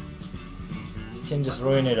just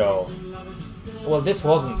ruin it all. Well, this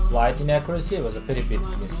wasn't slight inaccuracy, it was a pretty big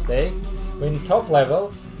mistake. But in top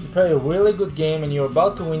level, you play a really good game and you're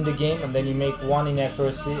about to win the game and then you make one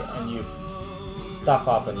inaccuracy and you stuff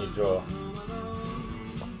up and you draw.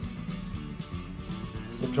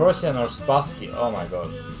 Petrosian or Spassky? Oh my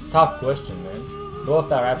god. Tough question, man.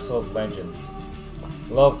 Both are absolute legends.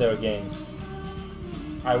 Love their games.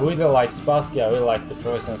 I really like Spassky, I really like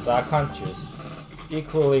Petrosian, so I can't choose.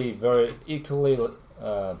 Equally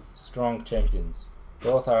strong champions.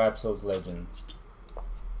 Both are absolute legends.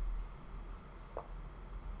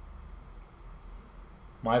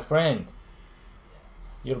 My friend,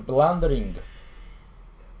 you're blundering.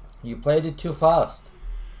 You played it too fast.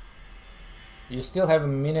 You still have a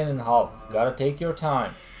minute and a half. Gotta take your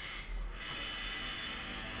time.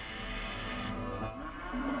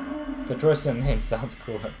 Petrosian name sounds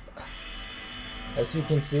cool. As you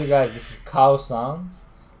can see guys, this is Cow Sounds.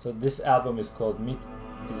 So this album is called Meat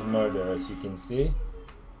is Murder, as you can see.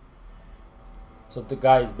 So the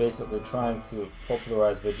guy is basically trying to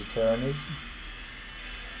popularize vegetarianism.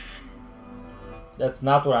 That's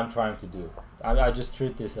not what I'm trying to do. I just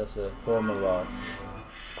treat this as a form of art.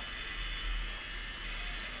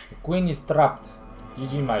 The queen is trapped.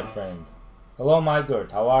 GG my friend. Hello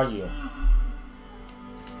Mygert, how are you?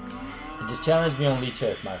 You just challenge me on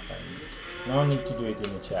Lichess my friend. No need to do it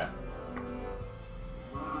in the chat.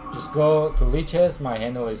 Just go to Lichess, my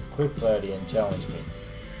handle is QuickReady and challenge me.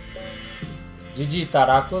 GG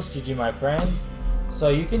Tarakos, GG my friend. So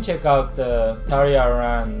you can check out the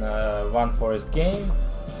Tariaran Van Forest game.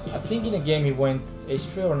 I think in the game he went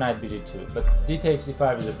h3 or knight bd2, but d takes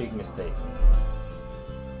e5 is a big mistake.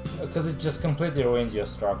 Because it just completely ruins your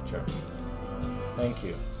structure. Thank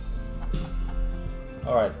you.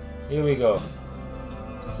 Alright, here we go.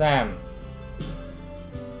 Sam.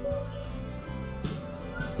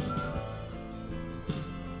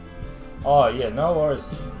 Oh yeah, no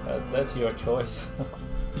worries. That's your choice.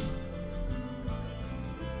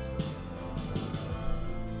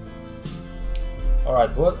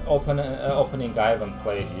 Alright, what opening I haven't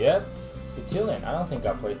played yet? Sicilian. I don't think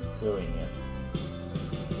I played Sicilian yet.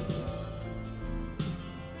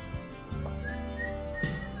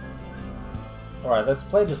 Alright, let's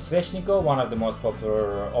play the Sveshnikov, one of the most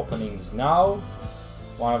popular openings now.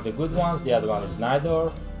 One of the good ones, the other one is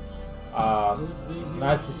Najdorf.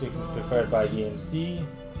 Knight c6 is preferred by DMC.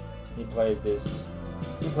 He plays this.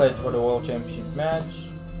 He played for the World Championship match.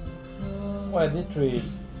 Well, d3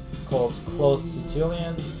 is called closed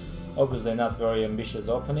Sicilian. Obviously not very ambitious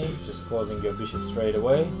opening, just closing your bishop straight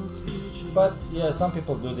away. But yeah, some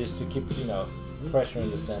people do this to keep, you know, pressure in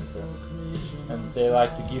the center. And they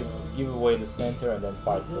like to give away the center and then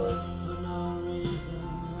fight for it.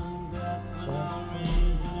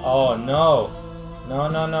 Oh no! No,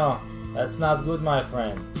 no, no. That's not good, my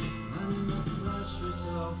friend.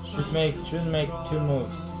 Shouldn't make two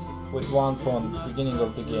moves with one pawn at the beginning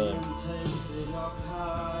of the game.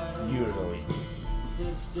 Usually.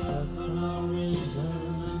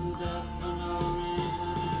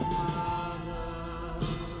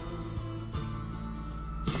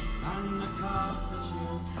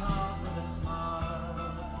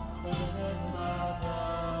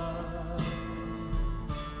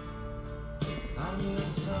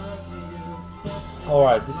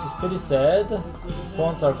 Alright, this is pretty sad.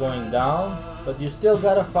 Pawns are going down, but you still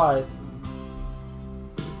gotta fight.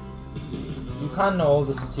 You can't know all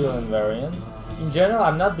the Sicilian variants. In general,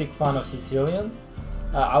 I'm not a big fan of Sicilian.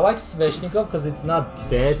 I like Sveshnikov because it's not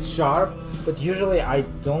that sharp, but usually I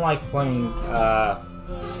don't like playing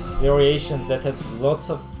variations that have lots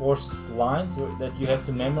of forced lines that you have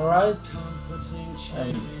to memorize,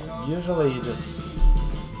 and usually you just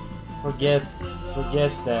forget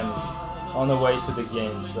them on the way to the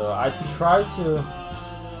game. So I try to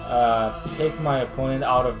take my opponent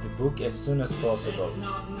out of the book as soon as possible.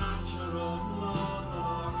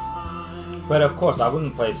 But of course I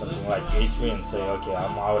wouldn't play something like h3 and say, okay,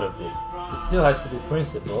 I'm out of it. It still has to be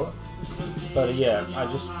principle. But yeah, I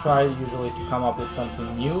just try usually to come up with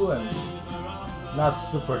something new and not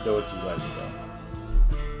super dodgy, let's say.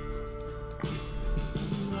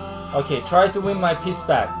 Okay, try to win my piece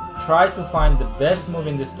back. Try to find the best move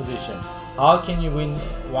in this position. How can you win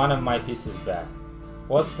one of my pieces back?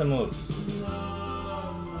 What's the move?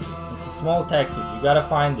 It's a small tactic. You gotta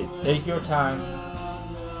find it. Take your time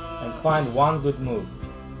and find one good move.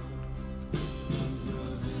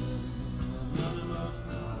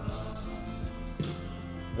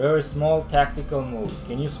 Very small tactical move.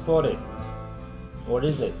 Can you spot it? What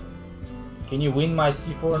is it? Can you win my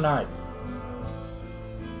c4 knight?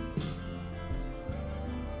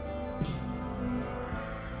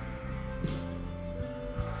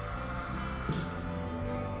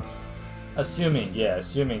 Assuming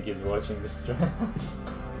he's watching the stream.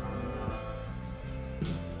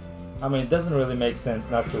 I mean, it doesn't really make sense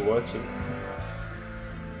not to watch it.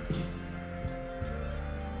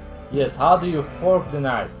 Yes, how do you fork the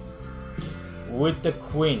knight? With the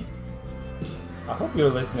queen. I hope you're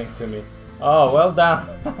listening to me. Oh, well done.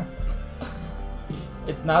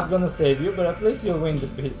 It's not gonna save you, but at least you'll win the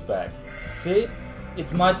piece back. See?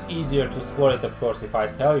 It's much easier to spot it, of course, if I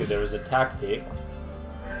tell you there is a tactic.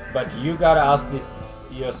 But you gotta ask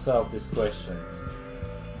yourself these questions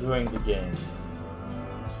during the game.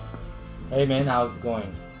 Hey man, how's it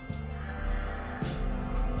going?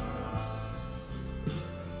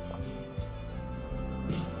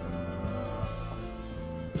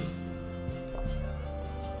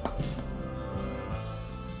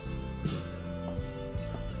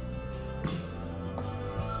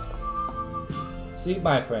 See,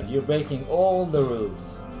 my friend, you're breaking all the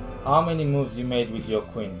rules. How many moves you made with your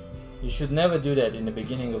queen? You should never do that in the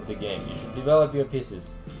beginning of the game. You should develop your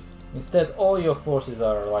pieces. Instead, all your forces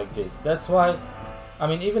are like this. That's why, I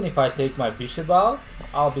mean, even if I take my bishop out,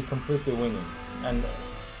 I'll be completely winning. And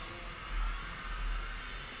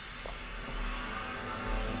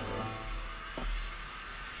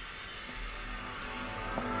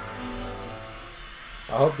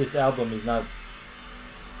I hope this album is not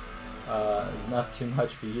too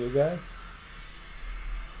much for you guys.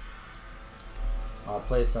 I'll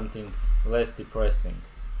play something less depressing.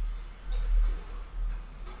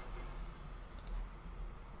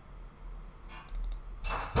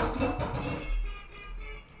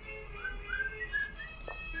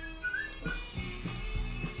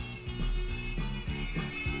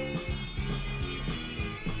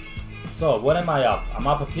 So, what am I up? I'm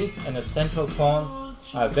up a piece and a central pawn.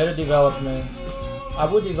 I have better development. I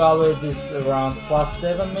would evaluate this around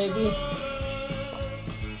 +7 maybe.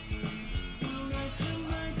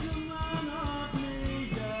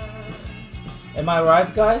 Am I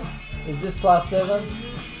right, guys? Is this +7?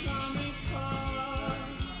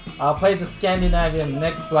 I'll play the Scandinavian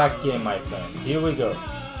next black game, my friend. Here we go.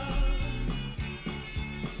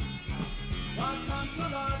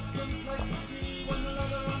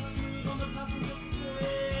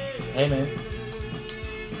 Hey man.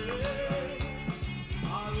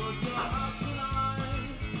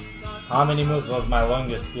 How many moves was my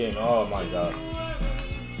longest game? Oh my god.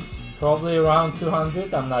 Probably around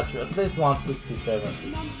 200, I'm not sure. At least 167.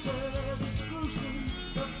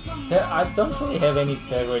 I don't really have any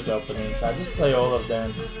favorite openings. I just play all of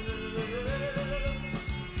them.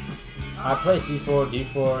 I play c4,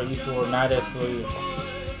 d4, e4, knight f3.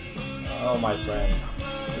 Oh my friend.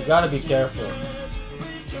 You gotta be careful.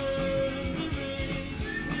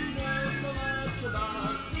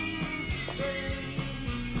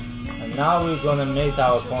 And now we're gonna mate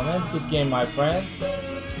our opponent. Good game, my friend.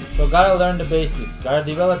 So gotta learn the basics. Gotta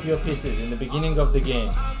develop your pieces in the beginning of the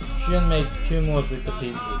game. Shouldn't make 2 moves with the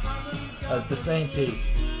pieces. The same piece.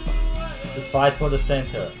 Should fight for the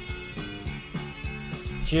center.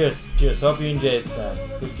 Cheers, cheers. Hope you enjoyed, Sam.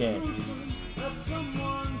 Good game.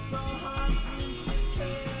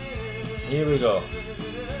 Here we go.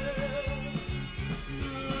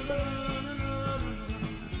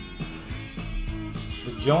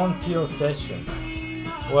 The John Peel session.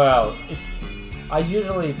 Well, I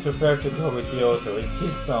usually prefer to go with the author. It's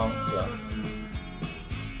his song, so.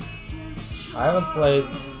 I haven't played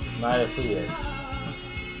Knight of yet.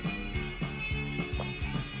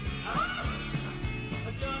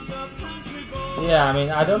 Yeah, I mean,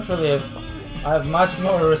 I don't really have. I have much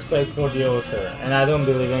more respect for the author, and I don't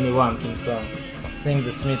believe anyone can sing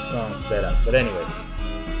the Smith songs better. But anyway,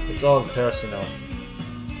 it's all personal,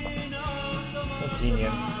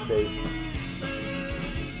 opinion based.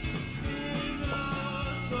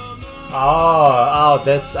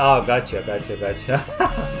 Gotcha.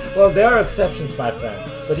 Well, there are exceptions, my friend.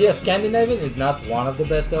 But yeah, Scandinavian is not one of the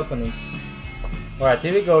best openings. Alright,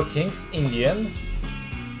 here we go, Kings, Indian.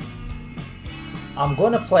 I'm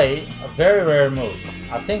gonna play a very rare move.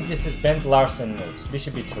 I think this is Bent Larsen moves,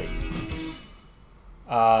 Bishop E3.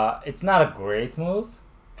 It's not a great move,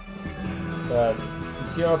 but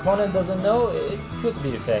if your opponent doesn't know, it could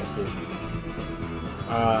be effective.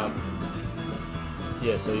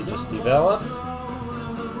 Yeah, so you just develop.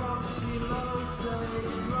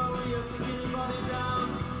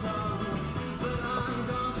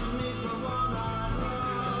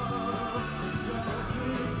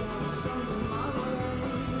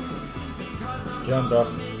 Jump up.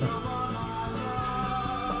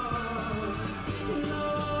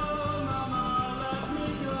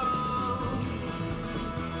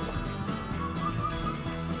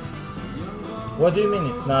 What do you mean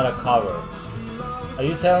it's not a cover? Are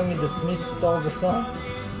you telling me the Smiths stole the song?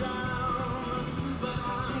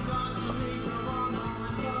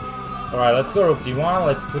 Alright, let's go rook d1,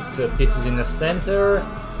 let's put the pieces in the center,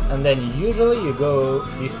 and then usually you go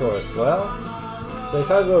d4 as well. So if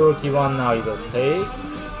I go rook e1 now, you will take.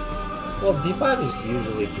 Well, d5 is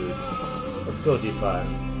usually good. Let's go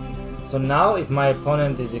d5. So now if my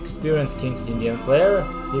opponent is experienced King's Indian player,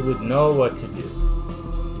 he would know what to do.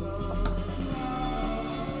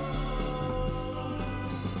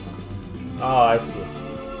 Oh, I see.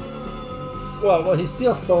 Well, he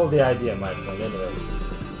still stole the idea, my friend. Anyway,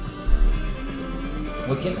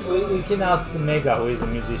 we can ask Mega, who is a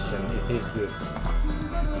musician, if he's good.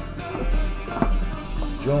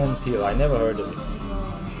 John Peel, I never heard of it.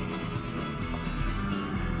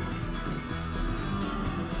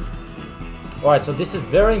 Alright, so this is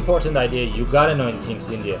very important idea you gotta know in King's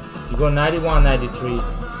India. You go 91, 93,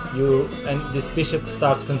 and this bishop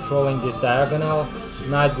starts controlling this diagonal.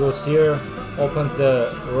 Knight goes here, opens the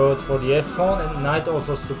road for the f-pawn, and knight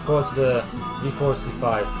also supports the b4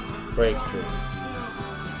 c5 breakthrough.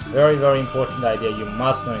 Very, very important idea you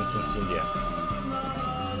must know in King's India.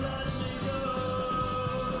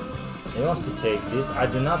 He wants to take this. I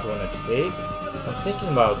do not want to take. I'm thinking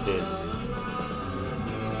about this.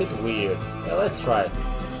 It's a bit weird. Yeah, let's try it.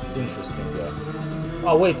 It's interesting though.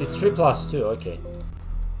 Oh wait, it's 3 plus 2. Okay.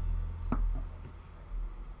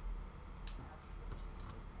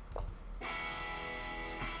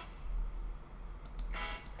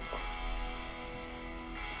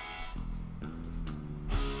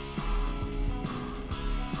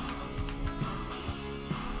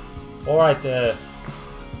 Alright,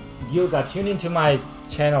 Gilga, tune into my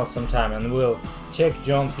channel sometime and we'll check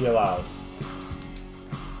John Peel out.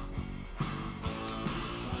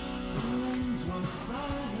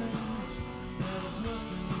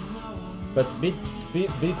 But be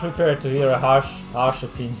prepared to hear a harsh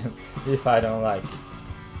opinion if I don't like it.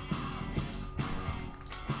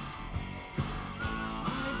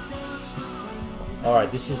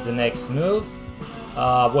 Alright, this is the next move.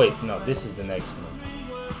 Wait, no, this is the next move.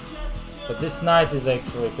 But this knight is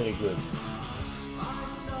actually pretty good.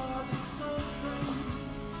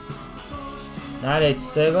 Knight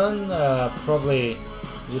h7, probably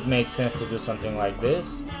would make sense to do something like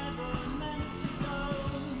this.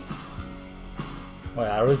 Oh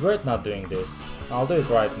yeah, I regret not doing this. I'll do it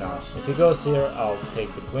right now. If he goes here, I'll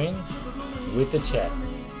take the queen with the check.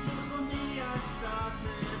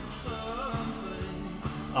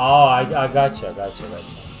 Oh, I gotcha.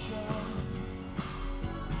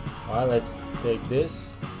 Alright, let's take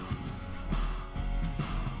this.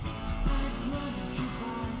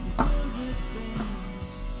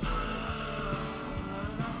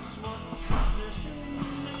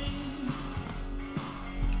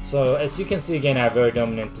 So as you can see again, I have a very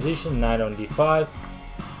dominant position. Knight on d5.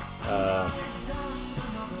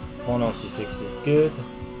 Pawn on c6 is good.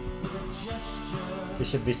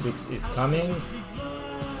 Bishop b6 is coming.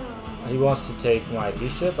 He wants to take my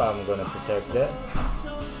bishop. I'm gonna protect that.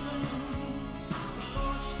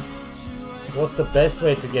 What's the best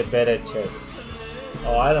way to get better at chess?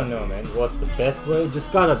 Oh, I don't know, man. What's the best way?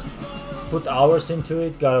 Just gotta put hours into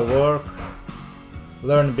it, gotta work,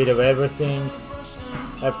 learn a bit of everything,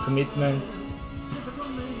 have commitment.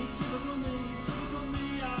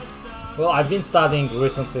 Well, I've been studying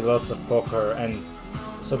recently lots of poker, and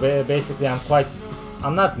so basically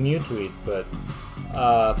I'm not new to it, but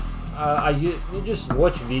you just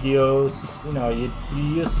watch videos, you know, you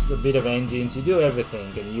use a bit of engines, you do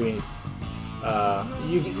everything, and you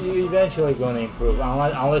eventually gonna improve,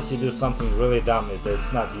 unless you do something really dumb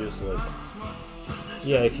that's not useless.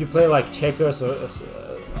 Yeah, if you play like checkers or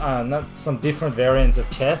not some different variants of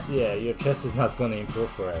chess, yeah, your chess is not gonna improve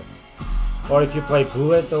for it. Or if you play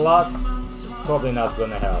bullet a lot, it's probably not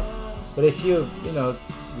gonna help. But if you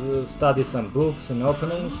study some books and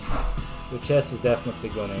openings, your chess is definitely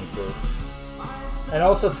gonna improve. And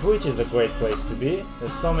also Twitch is a great place to be.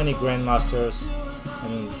 There's so many grandmasters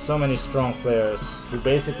and so many strong players who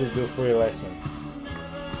basically do free lessons.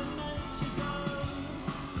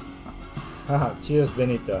 Haha, cheers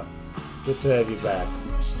Benito. Good to have you back.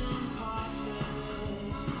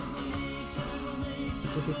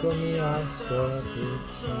 Typical me, I started.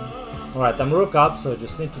 Alright, I'm rook up, so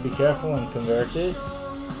just need to be careful and convert this.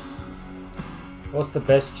 What's the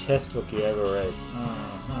best chess book you ever read?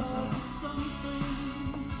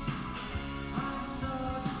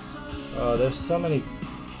 There's so many.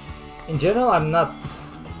 In general, I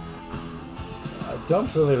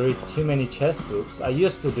don't really read too many chess books. I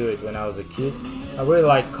used to do it when I was a kid. I really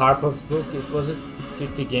like Karpov's book. It was it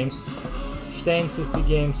 50 games. Stein's 50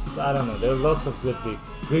 games. I don't know. There are lots of good books.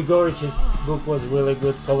 Grigorich's book was really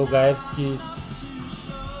good. Polugaevsky's.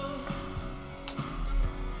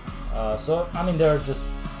 So I mean, there are just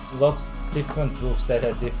lots of different books that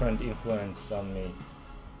had different influence on me,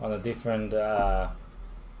 on a different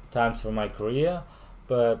times for my career.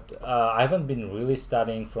 But I haven't been really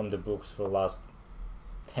studying from the books for the last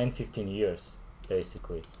 10-15 years,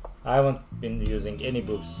 basically. I haven't been using any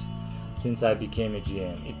books since I became a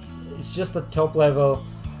GM. It's just the top level.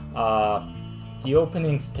 The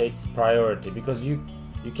openings takes priority because you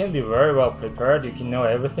can be very well prepared, you can know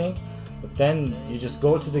everything, but then you just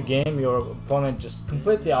go to the game, your opponent just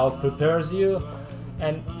completely out prepares you,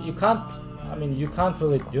 and you can't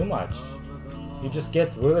really do much. You just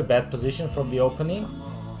get really bad position from the opening,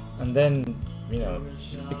 and then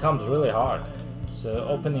it becomes really hard. So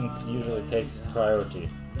opening usually takes priority.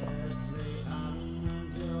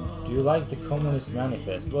 Do you like the Communist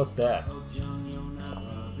Manifest? What's that?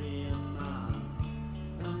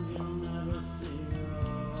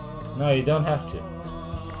 No, you don't have to.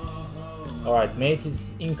 Alright, mate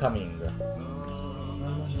is incoming.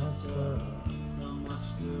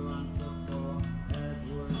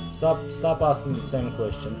 Stop asking the same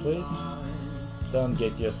question, please. Don't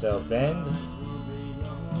get yourself banned.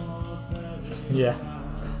 Yeah.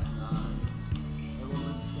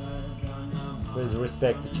 Please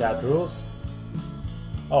respect the chat rules.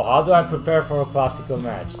 Oh, how do I prepare for a classical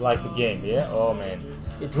match? Like a game, yeah? Oh man.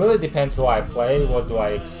 It really depends who I play, what do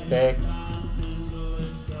I expect.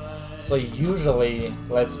 So usually,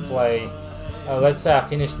 let's say I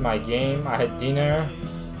finished my game, I had dinner,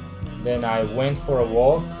 then I went for a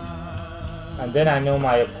walk, and then I know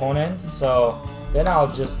my opponent, so then I'll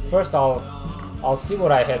see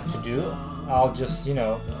what I have to do. I'll just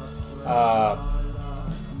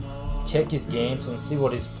check his games and see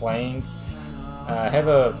what he's playing. Have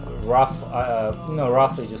a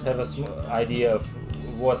roughly just have a idea of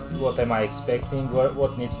what am I expecting,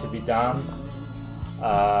 what needs to be done,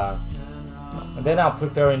 and then I'll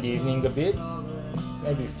prepare in the evening a bit,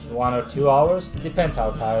 maybe 1 or 2 hours. It depends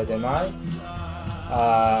how tired am I.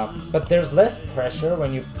 But there's less pressure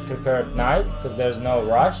when you prepare at night because there's no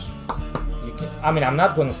rush. I'm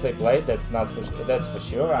not going to sleep late. That's for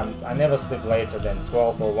sure. I never sleep later than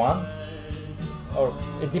 12 or 1. Or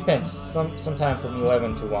it depends. Sometimes from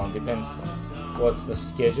 11 to 1 depends what's the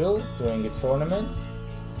schedule during the tournament.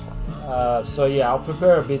 So yeah, I'll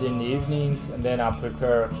prepare a bit in the evening, and then I'll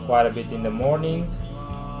prepare quite a bit in the morning.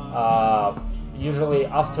 Usually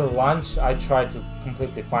after lunch, I try to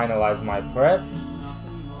completely finalize my prep,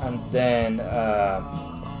 and then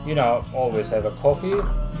always have a coffee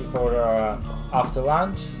before after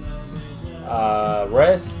lunch.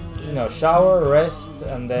 Rest, shower, rest,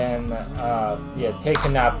 and then take a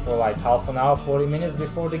nap for like half an hour, 40 minutes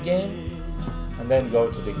before the game, and then go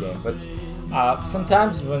to the game. But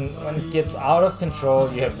sometimes when it gets out of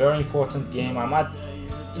control, you have very important game, I might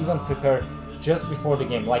even prepare just before the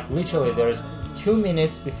game. Like literally there is 2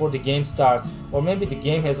 minutes before the game starts, or maybe the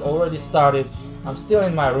game has already started, I'm still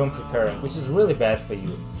in my room preparing, which is really bad for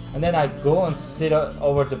you. And then I go and sit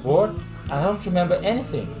over the board, I don't remember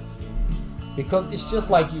anything, because it's just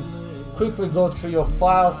like you quickly go through your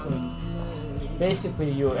files and basically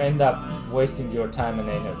you end up wasting your time and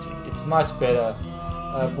energy. It's much better.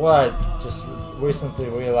 What I just recently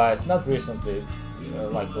realized, not recently,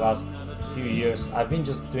 like last few years, I've been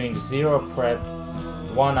just doing zero prep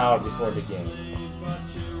 1 hour before the game.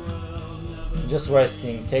 Just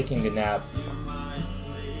resting, taking a nap,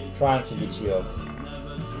 trying to be chill.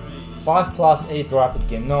 5+8 rapid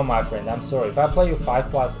game. No, my friend, I'm sorry. If I play you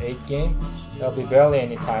 5+8 game, there'll be barely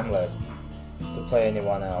any time left to play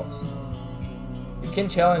anyone else. You can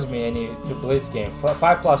challenge me to blitz game.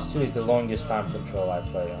 5+2 is the longest time control I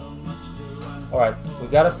play on. Alright, we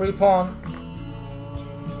got a free pawn.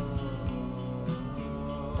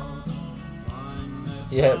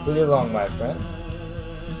 Yeah, pretty long, my friend.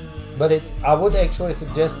 But I would actually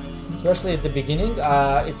suggest, especially at the beginning,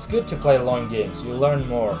 it's good to play long games. You learn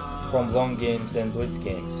more from long games than blitz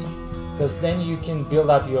games, because then you can build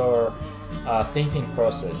up your thinking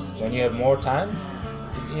process. When you have more time,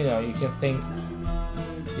 you can think.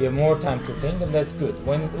 You have more time to think, and that's good.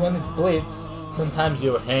 When it's blitz, sometimes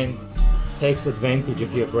your hand takes advantage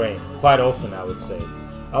of your brain quite often. I would say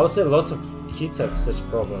lots of kids have such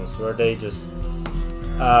problems where they just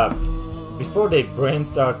before their brain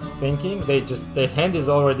starts thinking, their hand is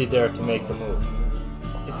already there to make a move.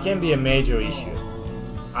 It can be a major issue.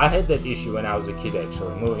 I had that issue when I was a kid,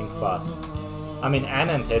 actually, moving fast. I mean,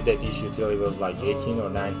 Anand had that issue till he was like 18 or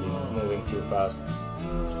 19, moving too fast.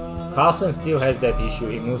 Carlsen still has that issue,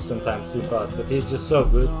 he moves sometimes too fast, but he's just so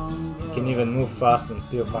good, he can even move fast and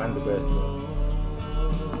still find the best move.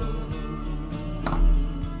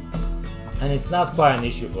 And it's not quite an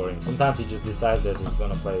issue for him, sometimes he just decides that he's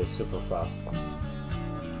gonna play super fast.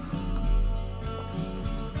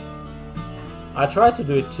 I tried to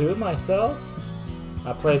do it too myself.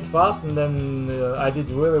 I played fast and then I did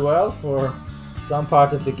really well for some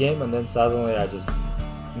part of the game, and then suddenly I just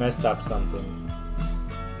messed up something.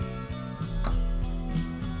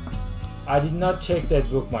 I did not check that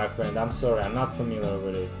book, my friend. I'm sorry, I'm not familiar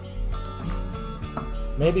with it.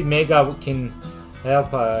 Maybe Mega can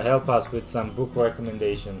help us with some book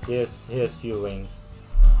recommendations. Here's few links.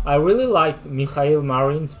 I really like Mikhail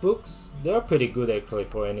Marin's books. They're pretty good actually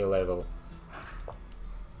for any level.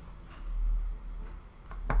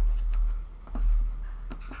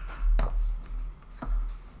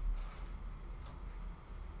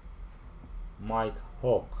 Mike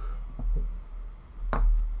Hawk.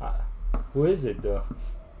 Who is it though?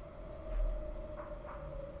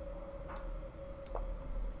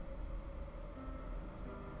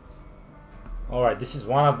 Alright, this is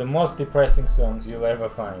one of the most depressing songs you'll ever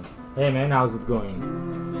find. Hey man, how's it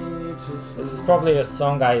going? This is probably a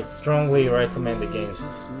song I strongly recommend against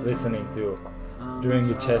listening to during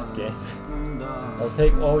the chess game. It'll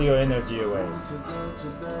take all your energy away.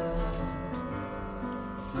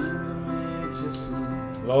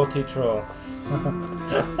 Low T troll.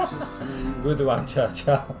 Good one, Cha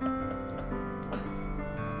Cha.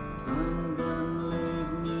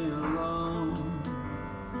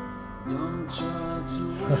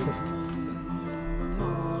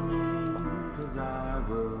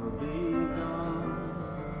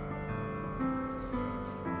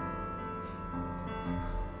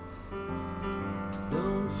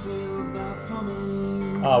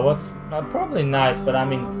 Oh, what's probably knight, but I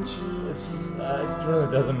mean, it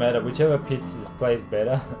really doesn't matter. Whichever piece plays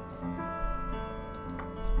better.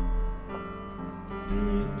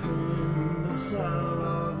 Deep in the cell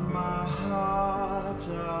of my heart,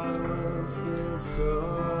 I will feel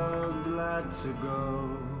so glad to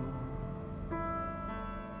go.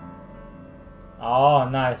 Oh,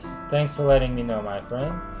 nice. Thanks for letting me know, my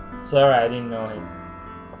friend. Sorry, I didn't know him.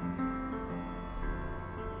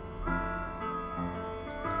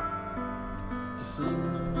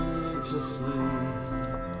 Sing me to sleep,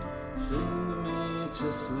 sing me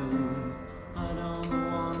to sleep. I don't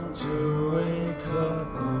want to wake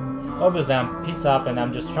up. Obviously, I'm pissed up and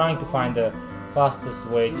I'm just trying to find the fastest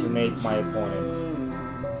way to make my opponent.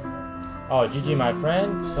 Oh, GG, my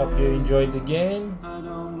friend. Hope you enjoyed the game.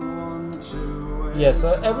 Yeah,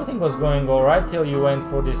 so everything was going alright till you went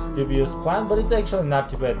for this dubious plan, but it's actually not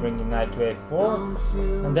too bad bringing knight to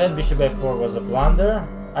f4, and then bishop f4 was a blunder.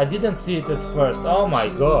 I didn't see it at first. Oh my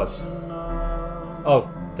god. Oh,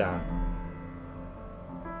 damn.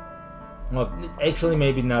 Well, it's actually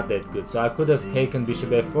maybe not that good. So I could have taken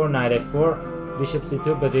bishop f4, knight f4, bishop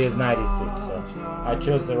c2, but it is knight e6. So I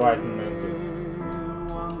chose the right momentum.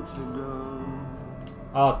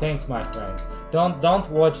 Oh, thanks, my friend. Don't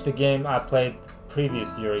watch the game I played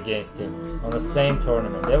previous year against him on the same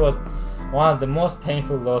tournament. That was one of the most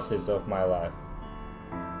painful losses of my life.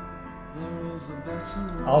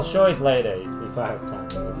 I'll show it later if I have time.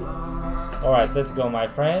 Alright, let's go, my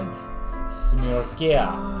friend.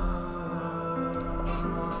 Smirkia.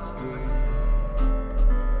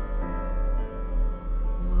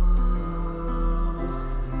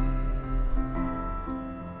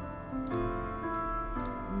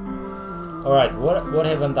 Alright, what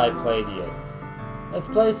haven't I played yet? Let's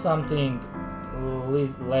play something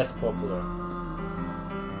less popular.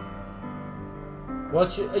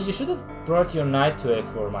 What you should have brought your knight to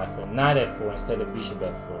f4, my friend. Knight f4 instead of bishop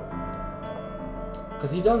f4.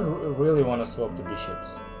 Because you don't really want to swap the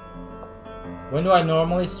bishops. When do I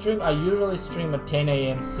normally stream? I usually stream at 10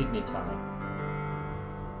 AM Sydney time.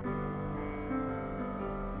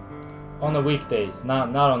 On the weekdays,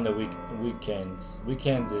 not on the weekends.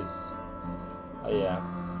 Weekends is, yeah,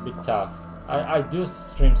 a bit tough. I do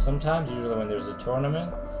stream sometimes, usually when there's a tournament.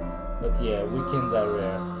 But yeah, weekends are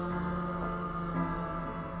rare.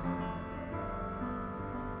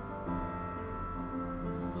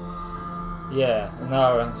 Yeah, an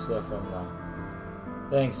hour and so from now.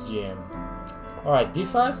 Thanks, GM. Alright,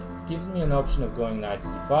 d5 gives me an option of going knight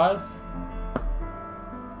c5.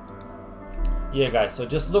 Yeah, guys, so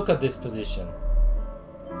just look at this position.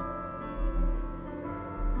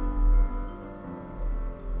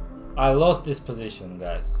 I lost this position,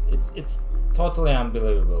 guys. It's totally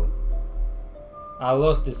unbelievable. I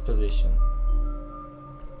lost this position.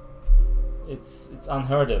 It's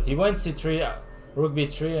unheard of. He went c3, rook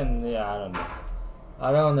b3, and yeah, I don't know.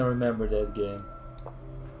 I don't remember that game.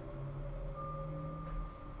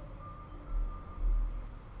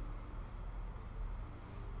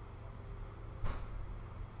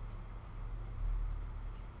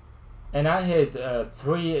 And I had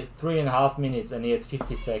 3.5 minutes, and he had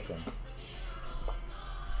 50 seconds.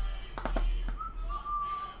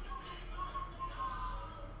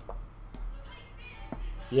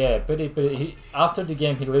 Yeah, but he, after the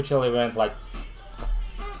game, he literally went like,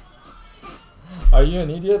 "Are you an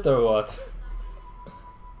idiot or what?"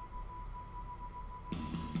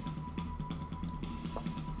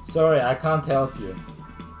 Sorry, I can't help you.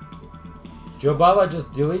 Joe Baba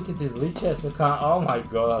just deleted his Lichess account. Oh my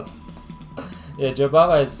god. Yeah, Joe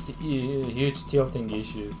Baba has huge tilting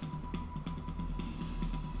issues.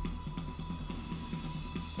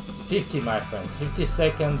 50, my friend. 50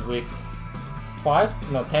 seconds with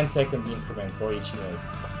 10 seconds increment for each move.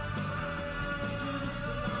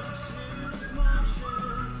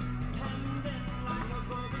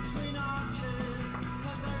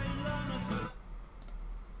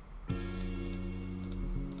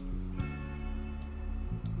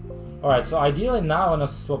 Alright, so ideally now I want to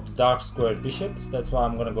swap the dark squared bishops. That's why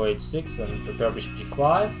I'm going to go h6 and prepare bishop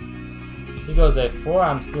g5. He goes f4.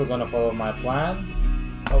 I'm still going to follow my plan.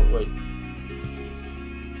 Oh, wait.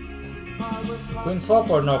 Queen swap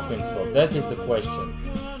or no queen swap? That is the question.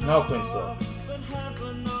 No queen swap.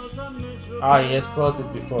 Ah, he has closed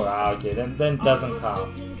it before. Ah, okay, then it doesn't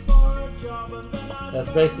count. That's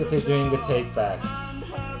basically doing a take back.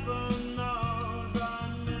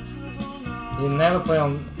 He never play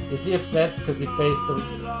on... Is he upset because he faced a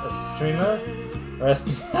streamer?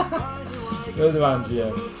 Good one,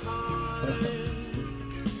 GM.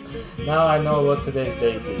 Now I know what today's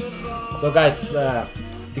date is. So guys,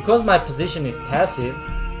 because my position is passive,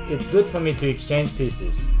 it's good for me to exchange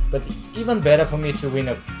pieces. But it's even better for me to win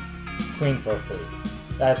a queen for free.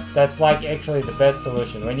 That's like actually the best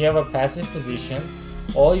solution. When you have a passive position,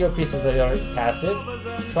 all your pieces are passive,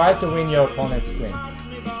 try to win your opponent's queen.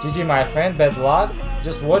 GG my friend, bad luck.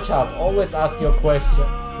 Just watch out, always ask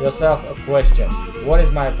yourself a question. What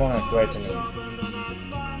is my opponent threatening?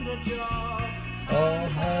 Oh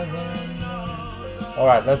heaven.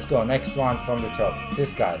 Alright, let's go. Next one from the top.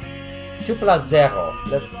 This guy. 2+0.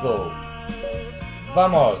 Let's go.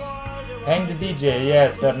 Vamos. Hang the DJ.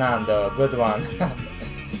 Yes, Fernando. Good one.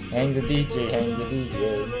 Hang the DJ. Hang the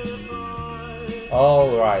DJ.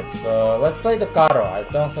 Alright, so let's play the Caro. I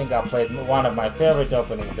don't think I played one of my favorite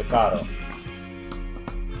openings, the Caro.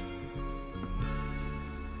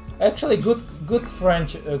 Actually, good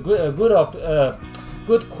French,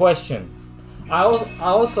 good question. I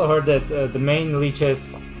also heard that the main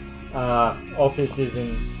Lichess office is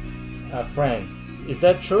in France. Is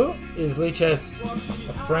that true? Is Lichess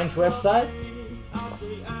a French website?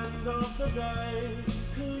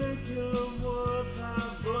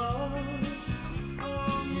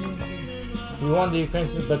 You won the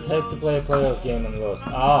Ukrainians but had to play a playoff game and lost.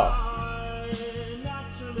 Ah.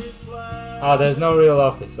 Oh, there's no real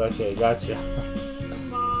office. Okay, gotcha.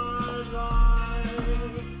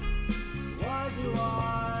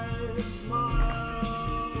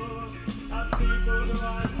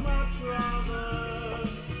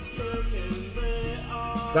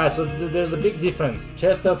 Guys, so there's a big difference.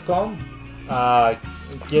 Chess.com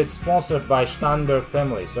gets sponsored by Steinberg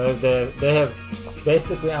family, so they have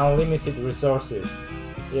basically unlimited resources.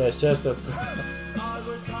 Yeah, Chess.com.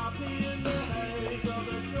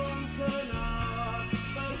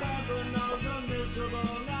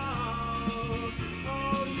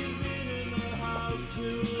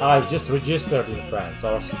 Ah, it's just registered in France.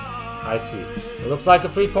 Awesome. I see. It looks like a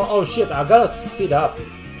free point. Oh shit, I gotta speed up.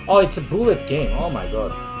 Oh, it's a bullet game. Oh my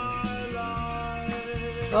god.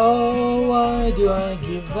 Oh, why do I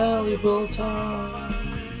give valuable time?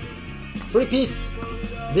 Free piece.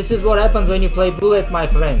 This is what happens when you play bullet, my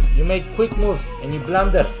friend. You make quick moves and you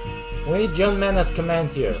blunder. We need John Mana's command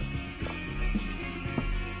here.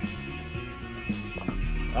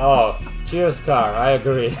 Oh, cheers, Car. I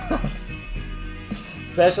agree.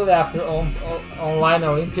 Especially after online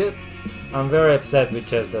Olympiad, I'm very upset with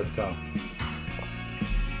chess.com.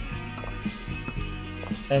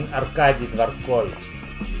 And Arkady Dvorkovich.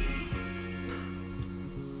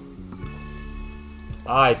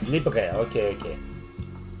 Ah, it's Libre. Okay, okay.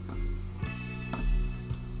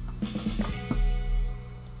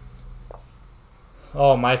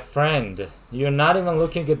 Oh, my friend, you're not even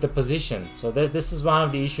looking at the position. So this is one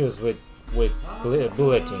of the issues with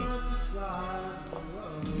bulleting.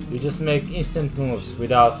 You just make instant moves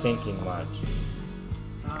without thinking much.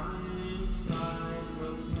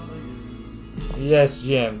 Yes,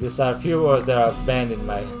 GM, these are few words that are banned in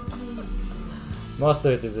my... Most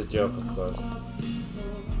of it is a joke, of course.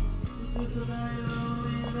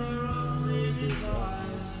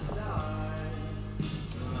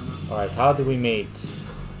 Alright, how do we mate?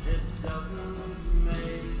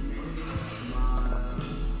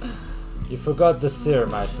 You forgot the sir,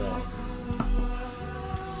 my friend.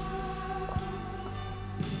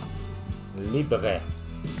 Libre.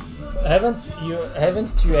 Haven't you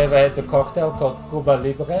ever had the cocktail called Cuba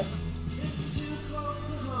Libre?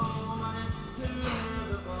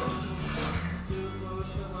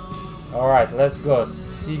 Alright, let's go.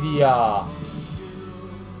 Sivia.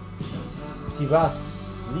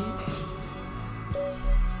 Sivasli?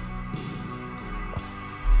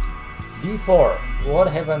 D4. What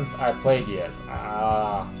haven't I played yet?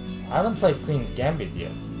 I haven't played Queen's Gambit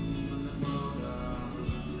yet.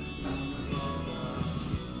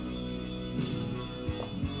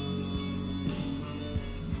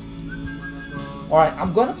 Alright,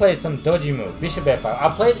 I'm gonna play some dodgy move, Bishop F5. I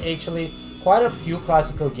played actually quite a few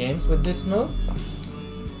classical games with this move.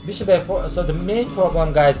 Bishop F4, so the main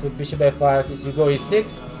problem, guys, with Bishop F5 is you go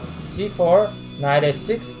E6, C4, Knight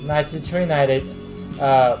F6, Knight C3, Knight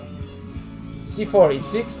C4,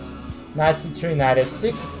 E6, Knight C3, Knight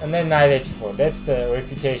F6, and then Knight H4. That's the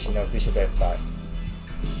refutation of Bishop F5.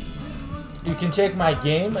 You can check my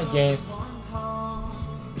game against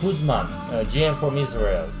Kuzman, GM from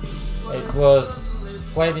Israel. It was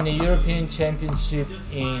played in a European Championship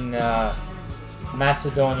in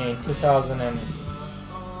Macedonia in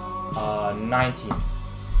 2019.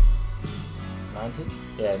 19?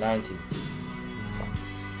 Yeah, 19.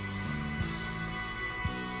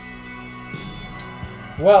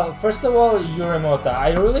 Well, first of all, Euromota,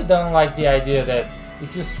 I really don't like the idea that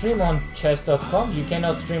if you stream on chess.com, you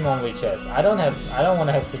cannot stream on Lichess. I don't want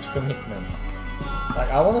to have such commitment. Like,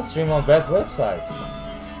 I want to stream on bad websites.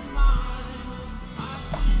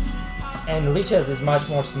 And Lichess is much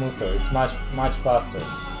more smoother. It's much faster.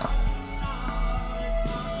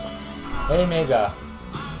 Hey Mega.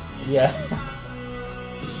 Yeah.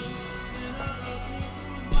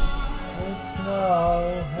 It's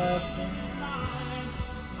now happening.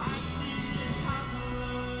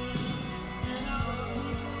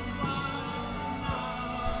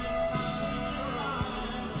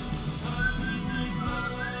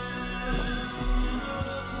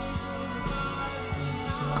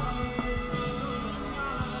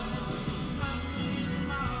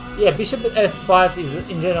 Yeah, Bishop F5 is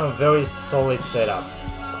in general a very solid setup.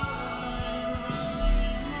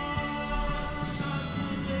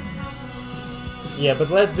 Yeah,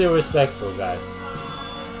 but let's be respectful, guys.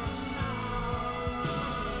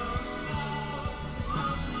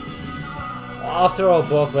 After all,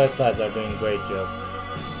 both websites are doing a great job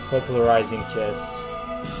popularizing chess.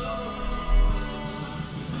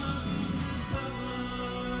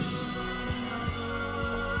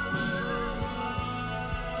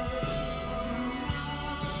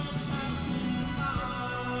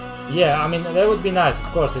 Yeah, I mean, that would be nice, of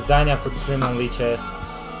course, if Dyna could stream on Lichess.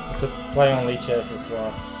 I could play on Lichess as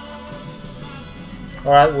well.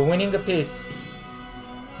 Alright, we're winning a piece.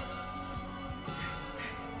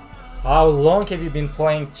 How long have you been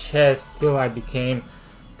playing chess till I became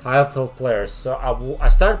title player? So I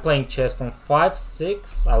started playing chess from 5,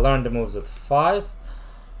 6. I learned the moves at 5.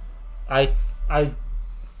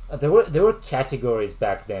 There were categories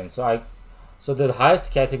back then, so the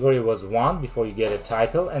highest category was 1 before you get a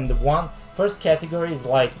title, and the first category is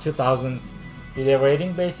like 2000 video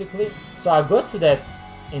rating basically. So I got to that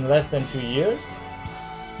in less than 2 years,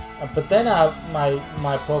 but then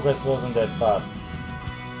my progress wasn't that fast.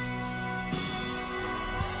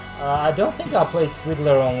 I don't think I played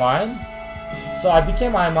Swidler online, so I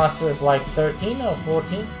became iMaster at like 13 or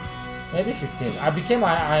 14, maybe 15. I became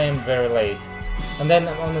IM very late, and then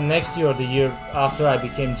on the next year or the year after I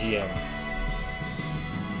became GM.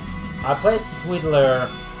 I played Swidler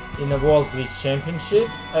in a World Blitz Championship.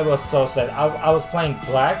 It was so sad. I was playing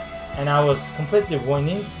black and I was completely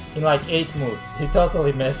winning in like 8 moves. He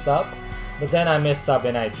totally messed up, but then I messed up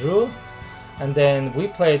and I drew. And then we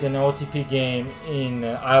played an OTP game in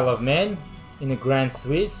Isle of Man in the Grand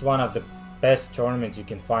Swiss, one of the best tournaments you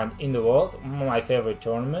can find in the world. My favorite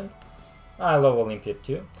tournament. I love Olympiad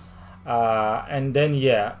too. And then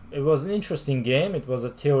yeah, it was an interesting game. It was a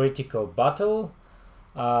theoretical battle.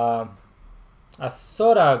 I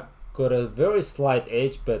thought I got a very slight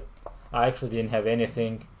edge, but I actually didn't have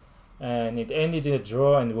anything, and it ended in a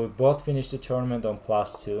draw, and we both finished the tournament on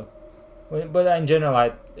 +2. But in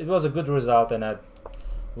general, it was a good result, and I had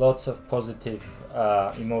lots of positive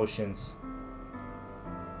emotions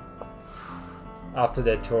after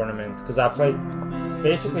that tournament, because I played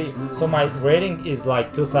basically, so my rating is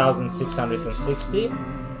like 2660,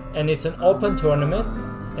 and it's an open tournament,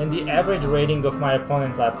 and the average rating of my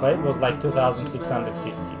opponents I played was like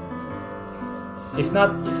 2650, if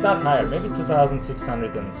not higher, maybe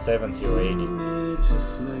 2670 or 80.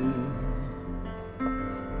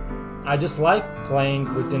 I just like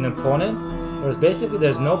playing with an opponent, whereas basically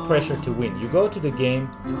there's no pressure to win. You go to the game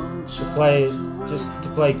to play, just to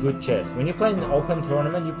play good chess. When you play in an open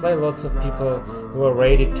tournament, you play lots of people who are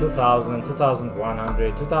rated 2000,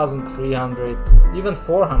 2100, 2300, even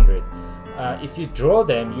 400. If you draw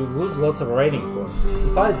them, you lose lots of rating points.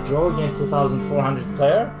 If I draw against 2400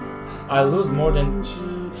 player, I lose more than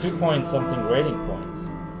 3 point something rating points,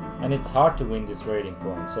 and it's hard to win this rating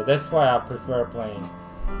points. So that's why I prefer playing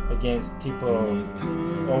against people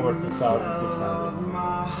over 2600.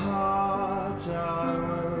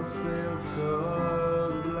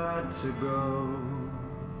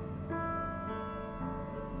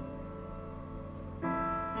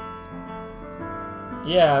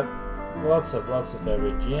 Yeah, lots of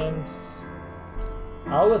favorite GMs.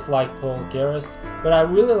 I always like Paul Keres, but I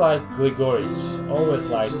really like Grigorich. Always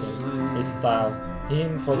liked him, his style.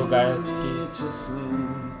 Him, Pologaevsky.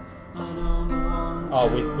 Oh,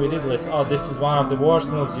 we did list. Oh, this is one of the worst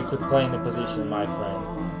moves you could play in the position, my friend.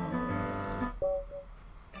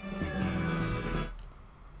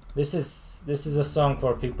 This is a song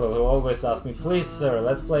for people who always ask me, please sir,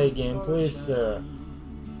 let's play a game, please sir.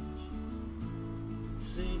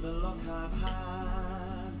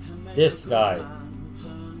 This guy.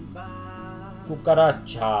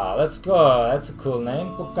 Cucaracha. Let's go. That's a cool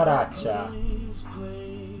name. Cucaracha.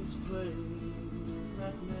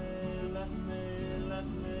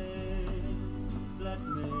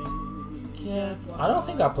 I don't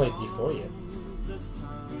think I played D4 yet.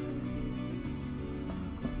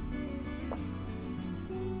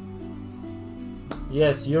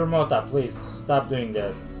 Yes, Yurmota, please stop doing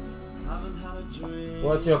that.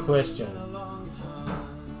 What's your question?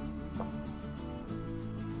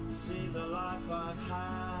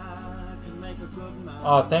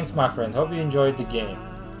 Oh, thanks my friend. Hope you enjoyed the game.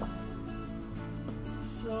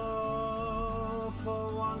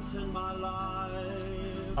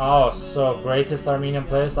 Oh, so greatest Armenian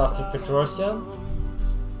players after Petrosyan?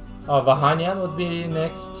 Oh, Vahanyan would be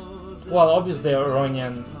next. Well, obviously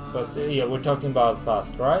Aronian, but yeah, we're talking about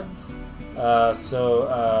past, right?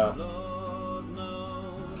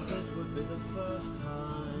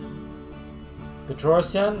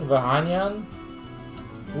 Petrosyan, Vahanyan.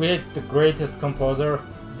 We had the greatest composer,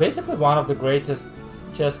 basically one of the greatest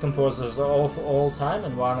chess composers of all time,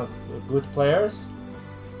 and one of the good players.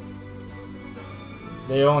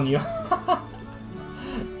 They own you.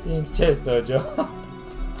 In chess dojo.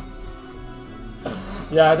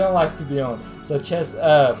 Yeah, I don't like to be owned. So chess,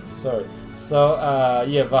 sorry. So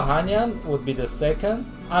yeah, Vahanyan would be the second.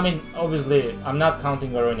 I mean, obviously, I'm not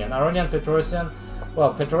counting Aronian. Aronian, Petrosyan.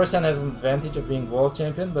 Well, Petrosyan has an advantage of being world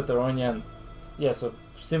champion, but Aronian, yeah, so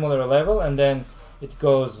similar level. And then it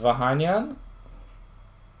goes Vahanyan.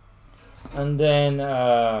 And then,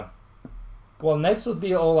 well, next would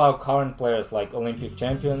be all our current players, like Olympic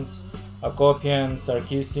champions, Akopian,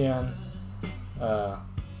 Sarkisian.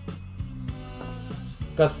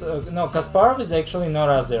 No, Kasparov is actually not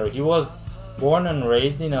Azeri. He was born and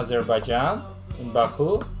raised in Azerbaijan, in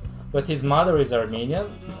Baku, but his mother is Armenian.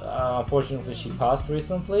 Unfortunately, she passed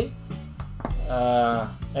recently,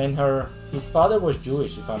 and his father was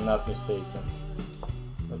Jewish, if I'm not mistaken,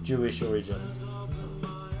 of Jewish origins.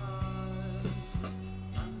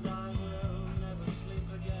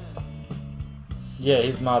 Yeah,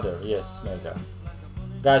 his mother, yes, Mega.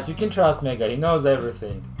 Guys, you can trust Mega, he knows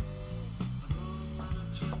everything.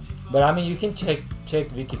 But I mean, you can check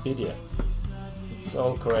Wikipedia. It's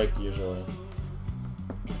all correct usually.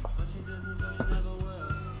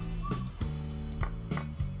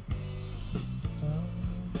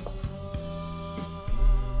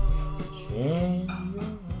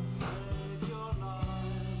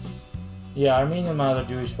 Yeah, Armenian mother,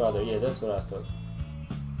 Jewish father. Yeah, that's what I thought.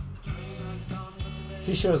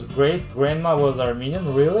 Fischer's great grandma was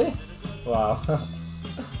Armenian, really? Wow.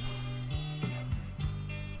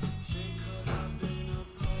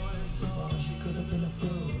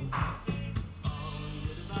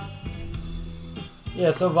 Yeah,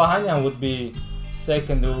 so Vahanyan would be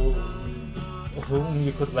second, whom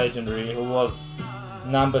you could legendary, who was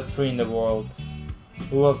number 3 in the world.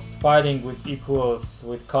 who was fighting with equals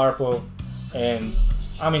with Karpov, and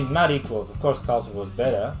I mean not equals, of course Karpov was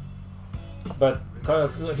better, but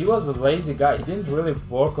he was a lazy guy. He didn't really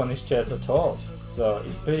work on his chess at all, so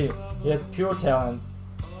it's pretty, he had pure talent,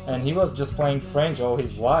 and he was just playing French all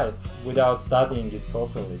his life without studying it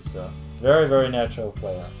properly, so very, very natural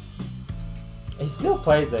player. He still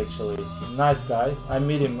plays actually, nice guy, I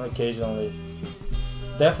meet him occasionally.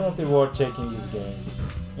 Definitely worth checking his games.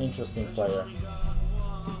 Interesting player.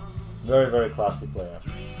 Very, very classy player.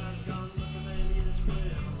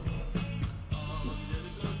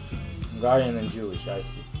 Hungarian and Jewish, I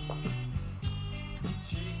see.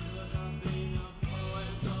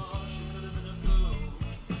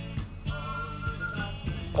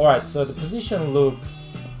 Alright, so the position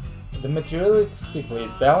looks, the materialistically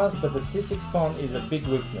is balanced, but the c6 pawn is a big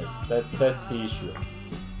weakness. That's the issue.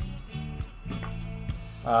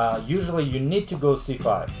 Usually you need to go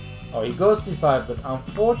c5. Oh, he goes c5, but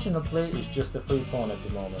unfortunately it's just a free pawn at the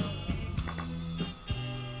moment.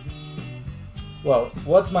 Well,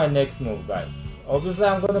 what's my next move, guys? Obviously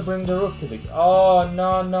I'm gonna bring the rook to the... Oh,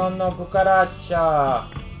 no, no, no, cucaracha!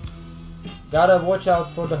 Gotta watch out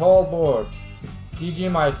for the whole board. GG,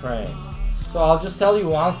 my friend. So I'll just tell you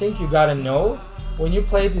one thing you gotta know. When you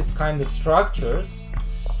play these kind of structures,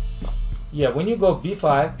 yeah, when you go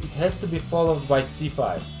b5, it has to be followed by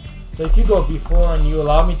c5. So if you go b4 and you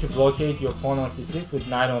allow me to blockade your pawn on c6 with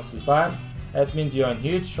knight on c5, that means you're in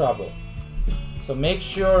huge trouble. So make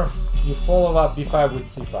sure you follow up b5 with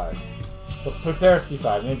c5. So prepare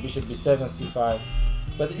c5, maybe bishop b7, c5.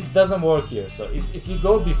 But it doesn't work here. So if you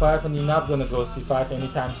go b5 and you're not gonna go c5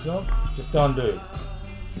 anytime soon, just don't do it.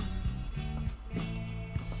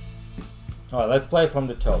 Alright, let's play from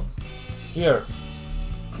the top. Here.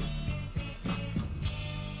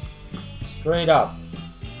 Straight up.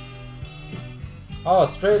 Oh,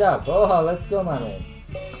 straight up. Oh, let's go, my man.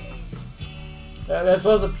 That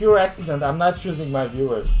was a pure accident. I'm not choosing my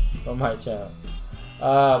viewers on my channel.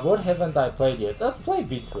 What haven't I played yet? Let's play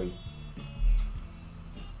b3.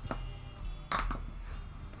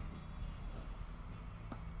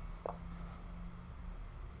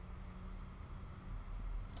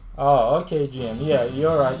 Oh, okay, GM. Yeah,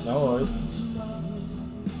 you're right. No worries.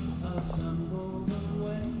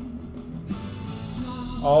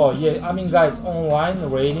 Oh, yeah. I mean, guys, online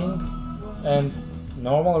rating and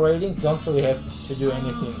normal ratings don't really have to do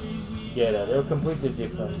anything together. They're completely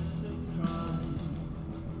different.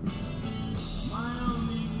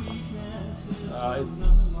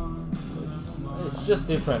 It's just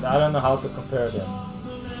different. I don't know how to compare them.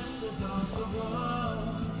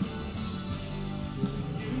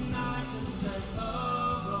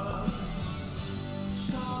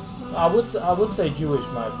 I would say Jewish,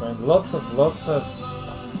 my friend. Lots of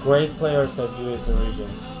great players of Jewish origin.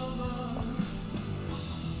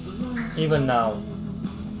 Even now.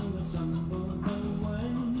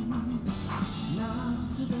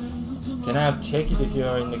 Can I check it if you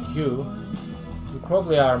are in the queue? You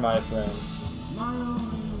probably are, my friend.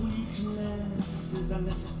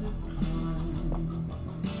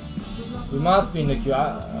 You must be in the queue.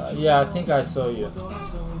 Yeah, I think I saw you.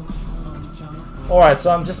 Alright,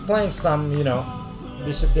 so I'm just playing some, you know,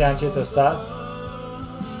 Bishop Bianchetto stuff.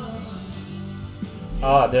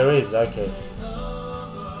 Ah, there is, okay.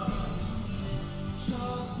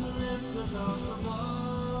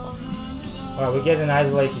 Alright, we get an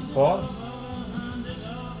isolated pawn.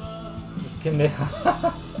 Can they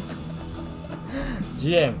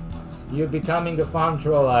GM, you're becoming a fun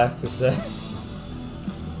troll, I have to say.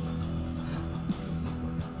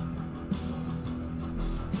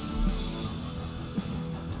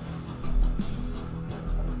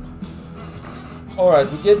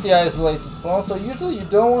 Alright, we get the isolated pawn, so usually you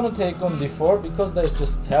don't want to take on d4 because that's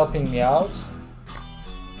just helping me out.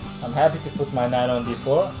 I'm happy to put my knight on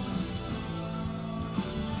d4.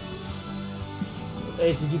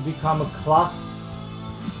 Hey, did you become a class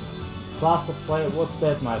of player? What's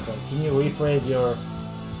that, my friend? Can you rephrase your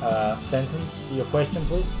sentence, your question,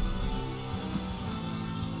 please?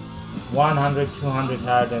 100, 200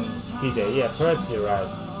 higher than FIDE. Yeah, perhaps you're right.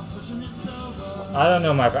 I don't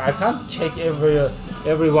know, my friend. I can't check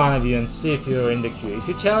every one of you and see if you're in the queue. If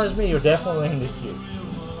you challenge me, you're definitely in the queue.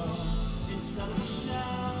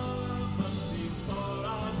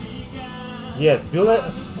 Yes, bullet,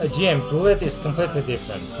 GM, bullet is completely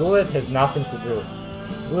different. Bullet has nothing to do.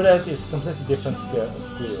 Bullet is completely different skill.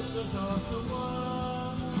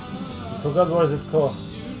 You forgot what is it called?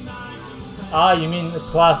 Ah, you mean the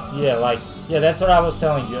class? Yeah, like, yeah, that's what I was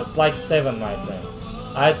telling you. It's like 7, my friend.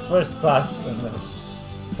 I had first class in the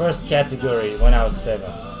first category when I was 7.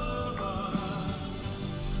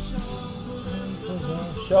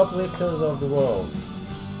 shoplifters of the world.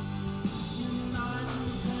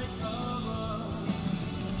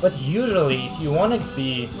 But usually, if you want to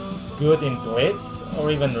be good in blitz or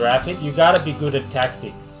even rapid, you gotta be good at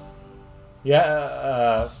tactics.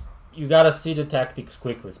 Yeah, you gotta see the tactics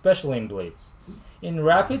quickly, especially in blitz. In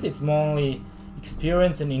rapid, it's more only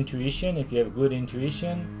experience and intuition. If you have good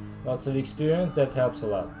intuition, lots of experience, that helps a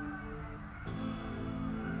lot.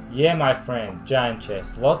 Yeah, my friend, giant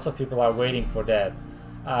chess. Lots of people are waiting for that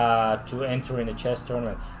to enter in a chess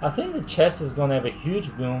tournament. I think the chess is gonna have a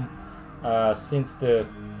huge boom since the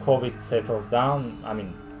COVID settles down. I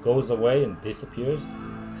mean, goes away and disappears.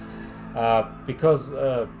 Because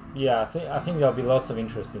yeah, I think there'll be lots of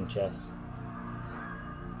interest in chess.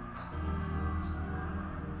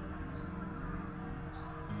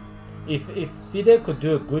 If FIDE could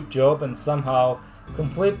do a good job and somehow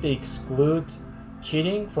completely exclude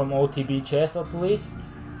cheating from OTB chess, at least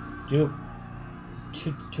to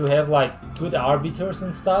have like good arbiters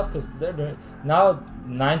and stuff, because now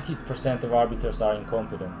 90% of arbiters are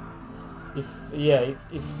incompetent. If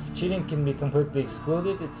cheating can be completely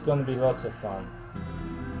excluded, it's gonna be lots of fun.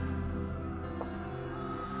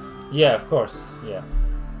 Yeah, of course, yeah.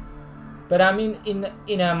 But I mean,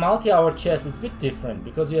 in a multi-hour chess, it's a bit different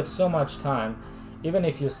because you have so much time. Even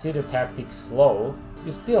if you see the tactics slow,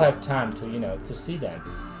 you still have time to, you know, to see them.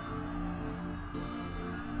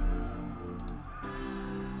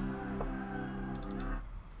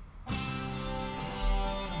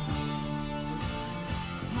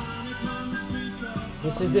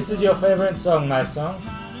 This is your favorite song, my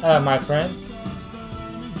friend,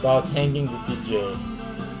 about hanging with DJ.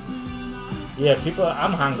 Yeah, people,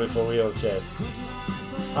 I'm hungry for real chess.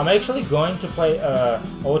 I'm actually going to play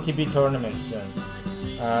OTB tournament soon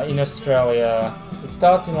in Australia. It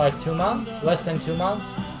starts in like 2 months, less than 2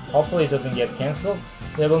 months. Hopefully it doesn't get cancelled.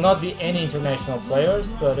 There will not be any international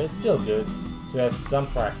players, but it's still good to have some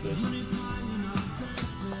practice.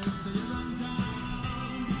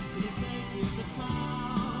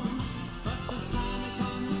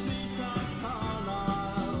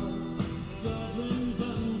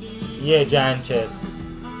 Yeah, giant chess.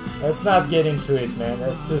 Let's not get into it, man.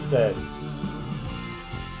 That's too sad.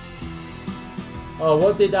 Oh,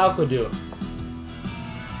 what did Alko do?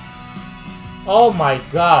 Oh my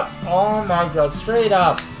god. Oh my god. Straight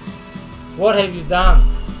up. What have you done?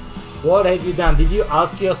 What have you done? Did you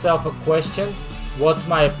ask yourself a question? What's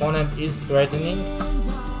my opponent is threatening?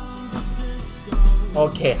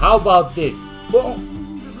 Okay, how about this? Boom.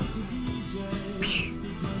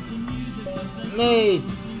 Mate.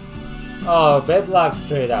 Oh, bad luck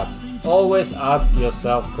straight up. Always ask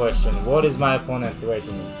yourself question. What is my opponent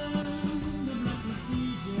threatening?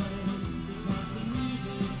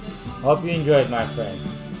 Hope you enjoyed, my friend.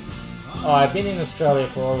 Oh, I've been in Australia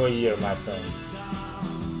for over a year, my friend.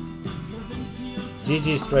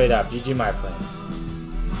 GG straight up. GG, my friend.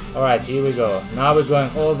 Alright, here we go. Now we're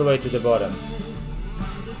going all the way to the bottom.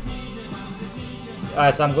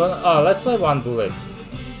 Alright, so I'm going... Oh, let's play one bullet.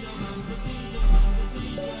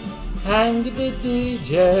 Hang the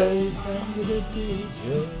DJ, hang the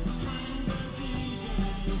DJ.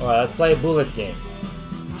 Alright, let's play a bullet game.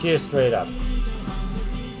 Cheers straight up.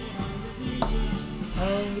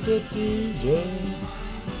 Hang the DJ.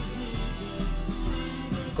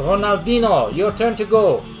 Ronaldinho, your turn to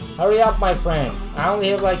go. Hurry up, my friend. I only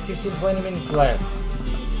have like 15-20 minutes left.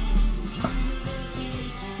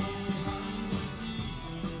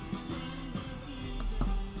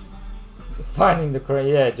 Finding the correct,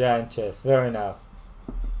 yeah, giant chess, fair enough.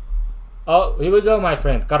 Oh, here we go, my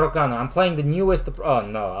friend, Karokano. I'm playing the newest, oh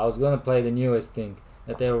no, I was gonna play the newest thing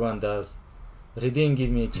that everyone does, but he didn't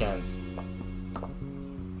give me a chance.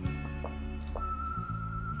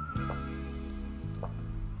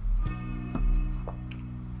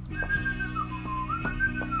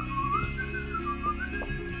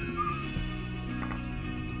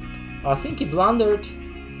 I think he blundered.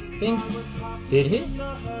 Did he?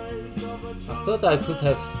 I thought I could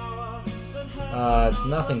have.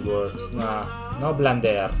 Nothing works. Nah, no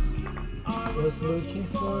blunder. Was looking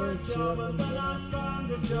for a job.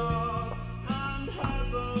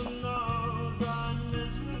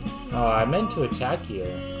 Oh, I meant to attack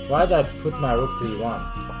here. Why did I put my rook to e1?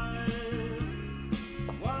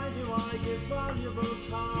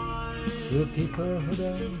 Two people who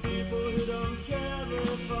don't care.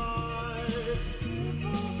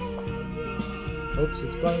 Oops,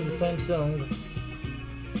 it's playing the same song.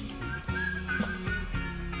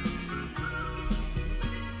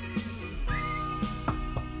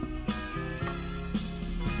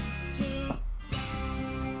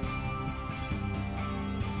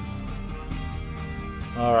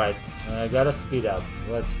 Alright, I gotta speed up.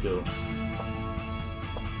 Let's do.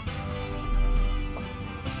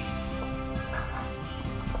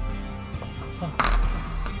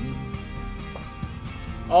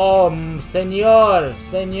 Oh, Senor!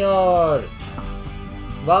 Senor!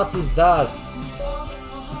 Was ist das?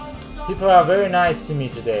 People are very nice to me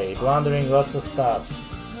today, blundering lots of stuff.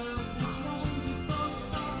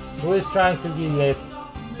 Who is trying to be late?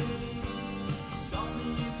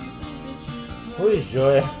 Who is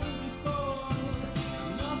Joy?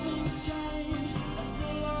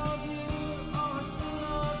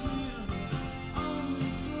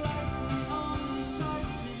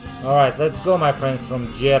 Alright, let's go, my friends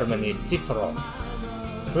from Germany. Cifro.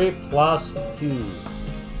 3 plus 2.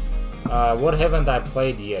 What haven't I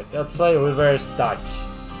played yet? I'll play Reverse Dutch.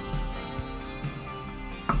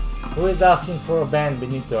 Who is asking for a ban,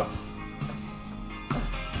 Benito?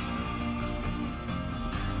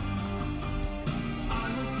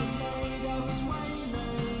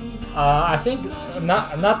 I think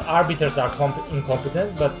not arbiters are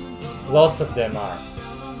incompetent, but lots of them are.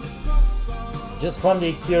 Just from the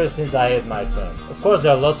experiences I had, my friend. Of course,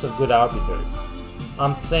 there are lots of good arbiters.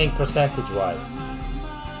 I'm saying percentage-wise.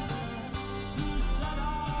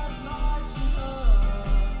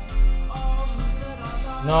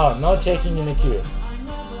 No, no checking in the queue.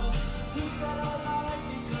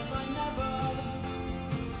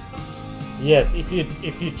 Yes,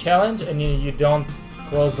 if you challenge and you don't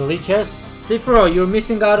close the leeches, Cifro, you're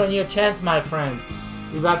missing out on your chance, my friend.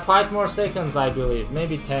 You got 5 more seconds, I believe,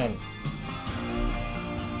 maybe 10.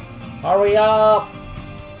 Hurry up!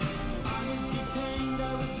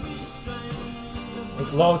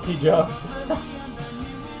 With low-key jokes.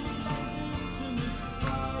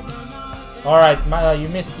 Alright, you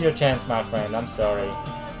missed your chance, my friend. I'm sorry.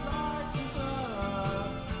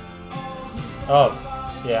 Oh,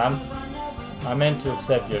 yeah, I meant to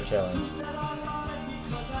accept your challenge.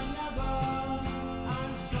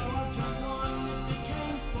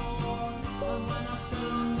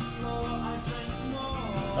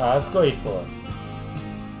 Let's go E4.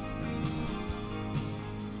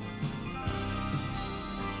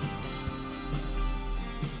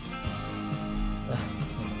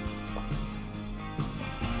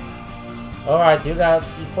 Alright, you got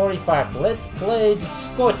E45. Let's play the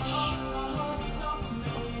Scotch.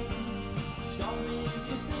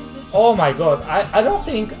 Oh my god, I don't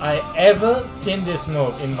think I ever seen this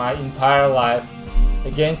move in my entire life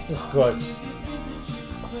against the Scotch.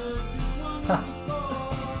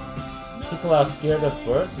 People are scared of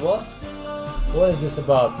birds? What? What is this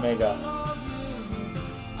about, Mega?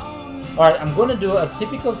 Alright, I'm gonna do a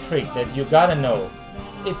typical trick that you gotta know.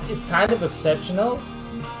 It's kind of exceptional.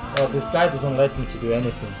 Well, this guy doesn't let me to do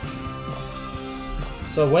anything.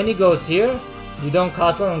 So when he goes here, you don't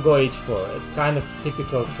castle and go h4. It's kind of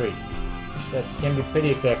typical trick that can be pretty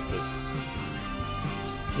effective.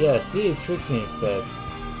 Yeah, see, it tricked me instead.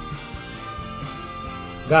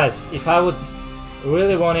 Guys, if I would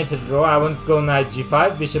really wanted to draw, I wouldn't go knight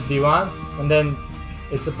g5, bishop d1, and then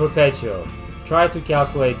it's a perpetual. Try to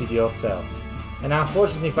calculate it yourself. And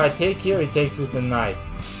unfortunately, if I take here, it takes with the knight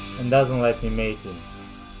and doesn't let me mate him.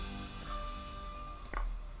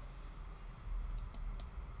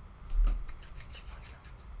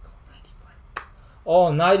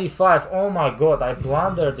 Oh, 95. Oh my god, I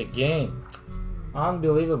blundered again.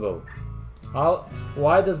 Unbelievable.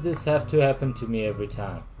 Why does this have to happen to me every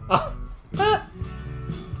time?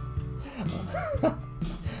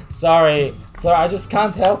 Sorry, I just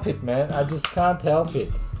can't help it, man. I just can't help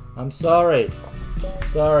it. I'm sorry.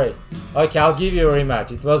 Sorry. Okay, I'll give you a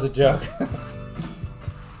rematch. It was a joke.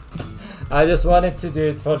 I just wanted to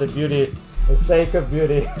do it for the beauty, the sake of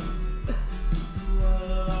beauty.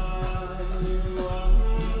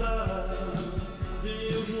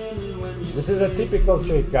 This is a typical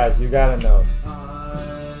trick, guys, you gotta know.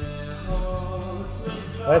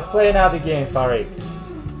 Let's play another game, Farid.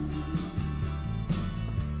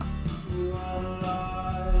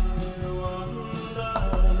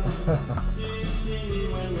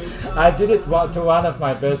 I did it to one of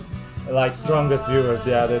my best, strongest viewers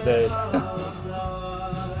the other day.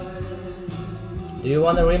 Do you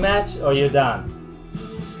want a rematch or you done?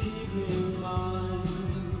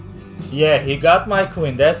 Yeah, he got my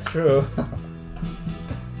queen, that's true.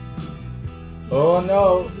 Oh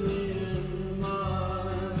no.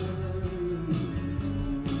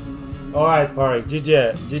 Alright, Farid,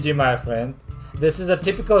 GG my friend. This is a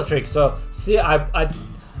typical trick. So see, I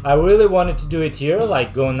really wanted to do it here,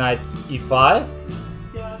 like go knight e5.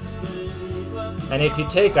 And if you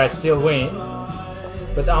take, I still win.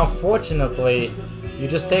 But unfortunately, you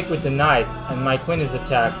just take with the knight and my queen is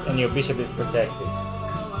attacked and your bishop is protected.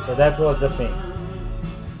 So that was the thing.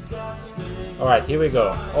 Alright, here we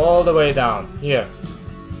go. All the way down. Here.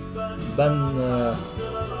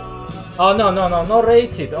 Oh no, not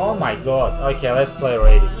rated. Oh my god. Okay, let's play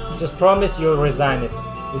rated. Just promise you'll resign if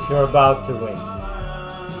you're about to win.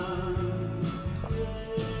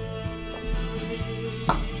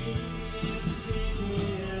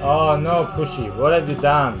 Oh no, Pushy, what have you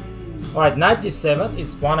done? Alright, knight d7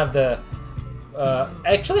 is one of the...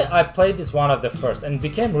 actually, I played this one of the first and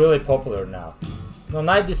became really popular now. No,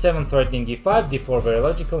 knight d7 threatening d5, d4 very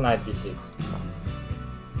logical, knight d6.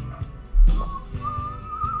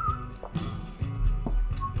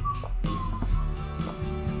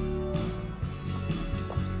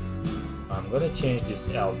 I'm gonna change this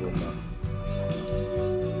album.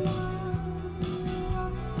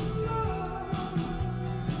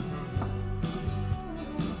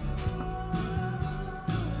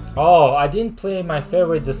 Oh, I didn't play my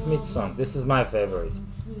favorite, the Smith song. This is my favorite.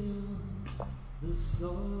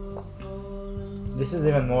 This is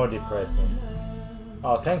even more depressing.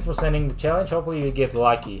 Oh, thanks for sending the challenge. Hopefully you get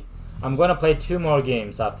lucky. I'm gonna play 2 more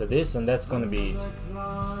games after this, and that's gonna be it.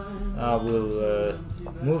 I will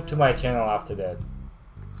move to my channel after that.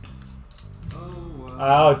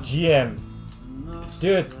 Oh, GM.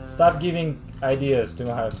 Dude, stop giving ideas to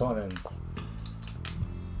my opponents.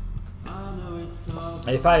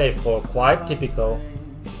 A5, A4, quite typical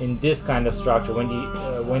in this kind of structure.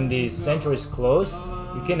 When the center is closed,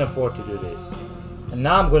 you can afford to do this. And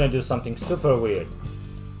now I'm gonna do something super weird.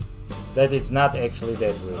 That it's not actually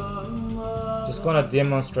that weird. Just gonna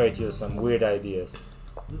demonstrate you some weird ideas.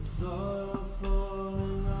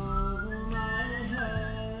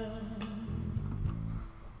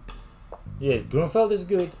 Yeah, Grunfeld is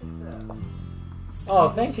good. Oh,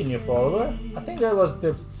 thank you, new follower. I think that was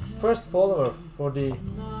the first follower for the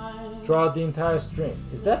throughout the entire stream.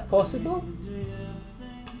 Is that possible?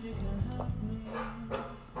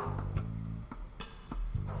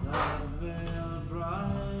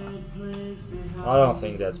 I don't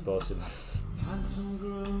think that's possible.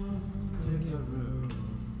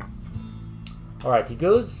 Alright, he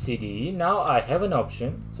goes CD. Now I have an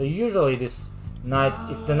option. So usually this knight,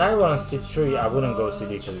 if the knight were on c3, I wouldn't go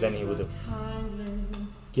CD because then he would have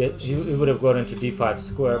gotten to d5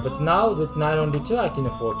 square. But now with knight on d2, I can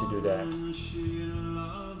afford to do that.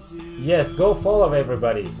 Yes, go follow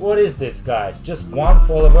everybody. What is this, guys? Just one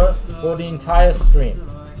follower for the entire stream.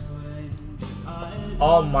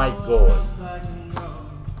 Oh my god.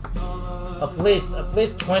 At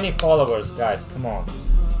least 20 followers, guys. Come on.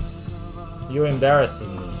 You're embarrassing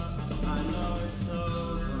me.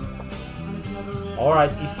 Alright,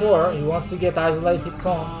 E4, he wants to get isolated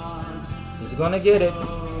pawn. He's gonna get it.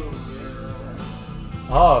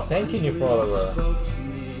 Oh, thank you, new follower.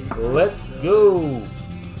 Let's go.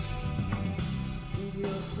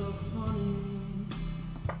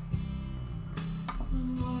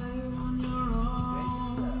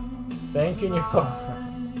 Thank you, new follower.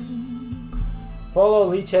 Follow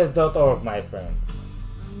leechess.org, my friend.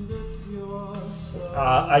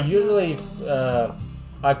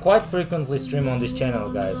 I quite frequently stream on this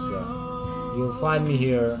channel, guys. So you'll find me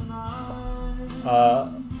here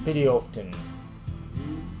pretty often.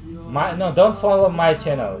 No, don't follow my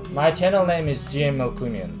channel. My channel name is GM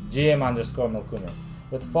Melkumyan, GM_Melkumyan.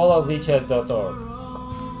 But follow leechess.org.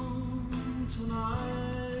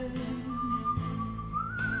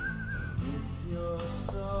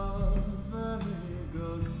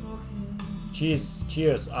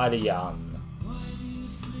 Cheers, Ariane.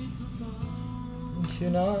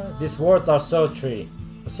 These words are so true.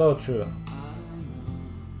 So true.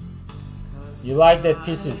 You like that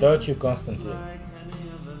pieces, don't you, Constantine?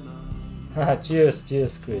 Cheers,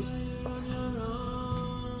 Chris.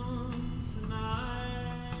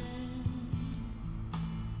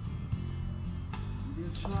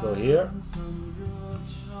 Let's go here.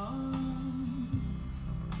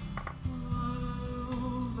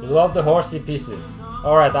 You love the horsey pieces.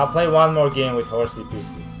 Alright, I'll play one more game with horsey pieces.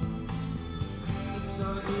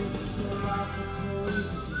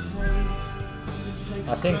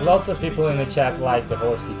 I think lots of people in the chat like the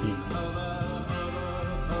horsey pieces.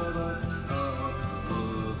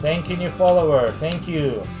 Thank you, new follower. Thank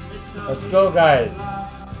you. Let's go, guys.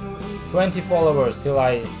 20 followers till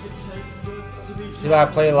I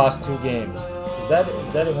play last 2 games. Is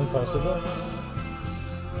that even possible?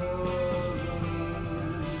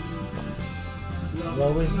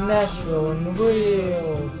 Love is natural and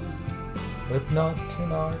real, but not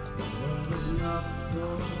tonight.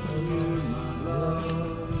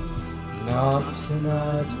 Not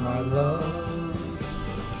tonight, my love.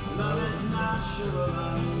 Love is natural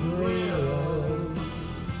and real,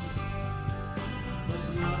 but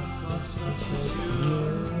not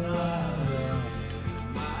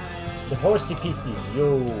The horsey pieces,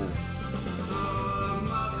 yo.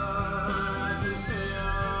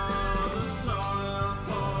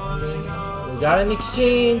 We got an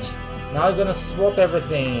exchange. Now we're gonna swap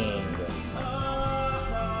everything.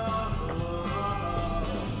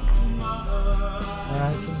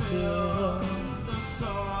 I can feel.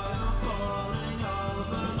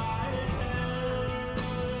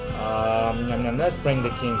 Let's bring the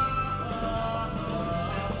king.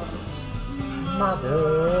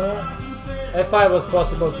 Mother. F5 was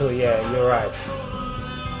possible too, yeah, you're right.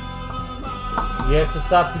 You have to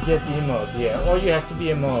sub to get the emote, yeah, or you have to be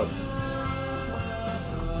emote.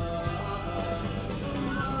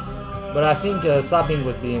 But I think subbing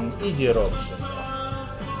would be an easier option.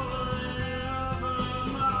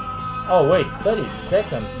 Oh wait, 30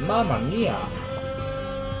 seconds, mamma mia!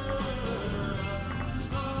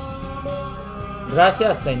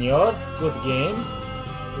 Gracias, senor. Good game.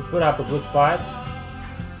 We put up a good fight.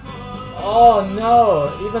 Oh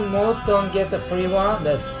no! Even modes don't get a free one?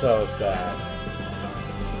 That's so sad.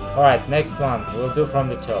 Alright, next one. We'll do from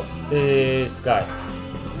the top. This guy.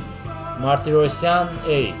 Martirosyan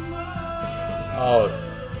A. Oh.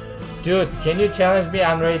 Dude, can you challenge me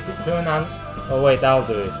unrated tune on... Oh wait, I'll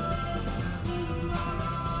do it.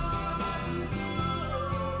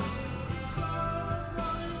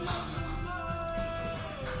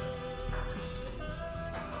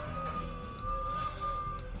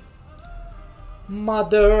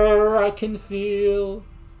 Mother, I can feel.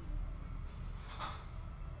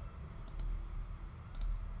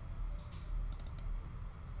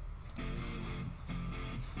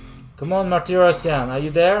 Come on, Martirosyan, are you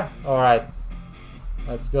there? Alright,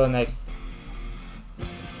 let's go next.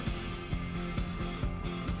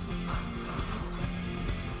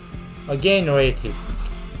 Again rated.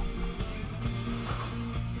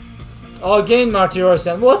 Oh, again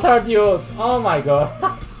Martirosyan. What are the odds? Oh my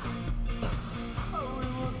god.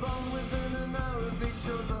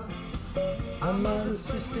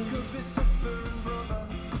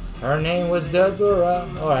 Her name was Deborah.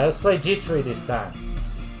 Alright, let's play G3 this time.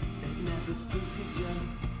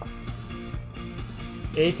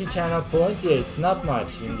 80 channel points? Yeah, it's not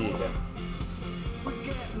much indeed.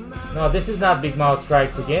 No, this is not Big Mouth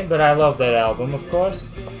Strikes Again, but I love that album, of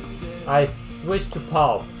course. I switched to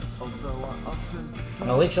Pulp.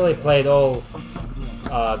 I literally played all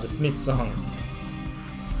the Smith songs.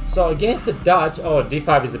 So against the Dutch, oh,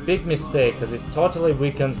 D5 is a big mistake because it totally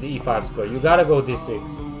weakens the E5 score. You gotta go D6.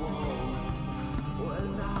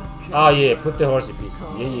 Oh yeah, put the horsey pieces.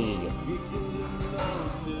 Yeah.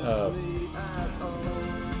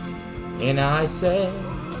 And I say,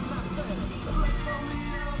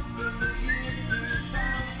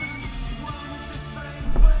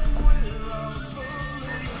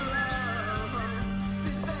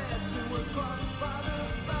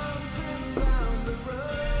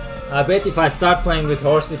 I bet if I start playing with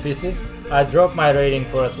horsey pieces, I drop my rating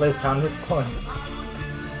for at least 100 points.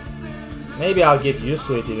 Maybe I'll get used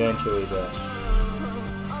to it eventually though.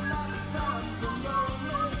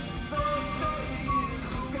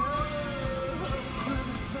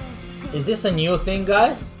 Is this a new thing,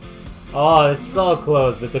 guys? Oh, it's so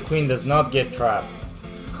close, but the queen does not get trapped.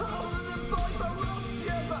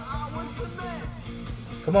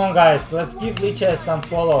 Come on guys, let's give Liches some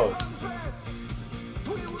follows.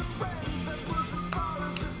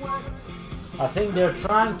 I think they're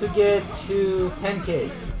trying to get to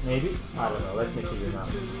 10k, maybe? I don't know, let me see the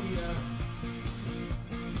number.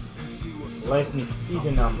 Let me see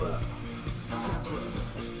the number.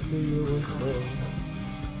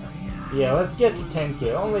 Yeah, let's get to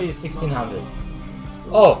 10k, only 1600.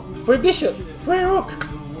 Oh, free bishop, free rook!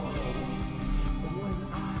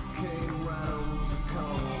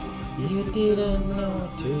 You didn't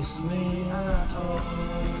notice me at all.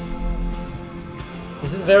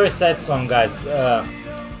 This is a very sad song, guys.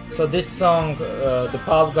 So this song, the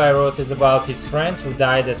pulp guy wrote, is about his friend who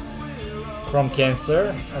died from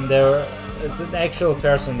cancer, and it's an actual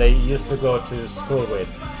person they used to go to school with.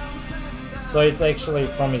 So it's actually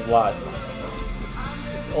from his life.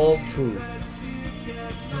 It's all true,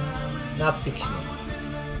 not fiction.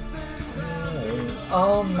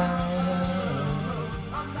 Oh my.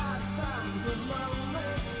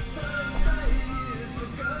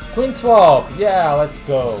 Queen swap! Yeah, let's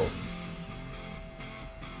go!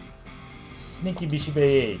 Sneaky bishop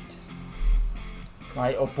a8. My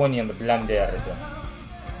opponent blundered.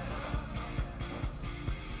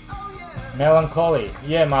 Melancholy.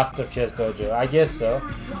 Yeah, Master Chess Dojo. I guess so.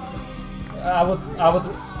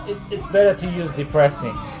 It's better to use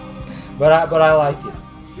depressing. but I like it.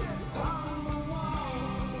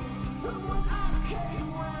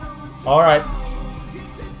 Alright.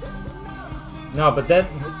 No, but that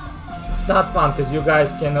it's not fun because you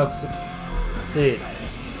guys cannot see it.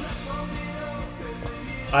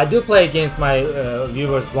 I do play against my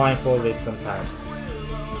viewers blindfolded sometimes.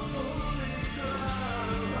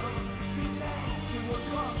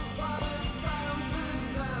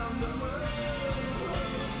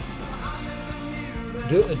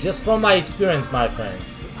 Just from my experience, my friend.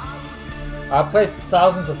 I've played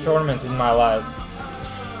thousands of tournaments in my life.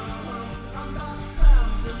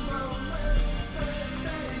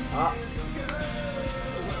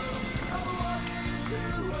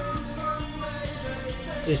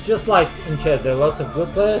 It's just like in chess, there are lots of good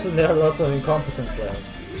players and there are lots of incompetent players.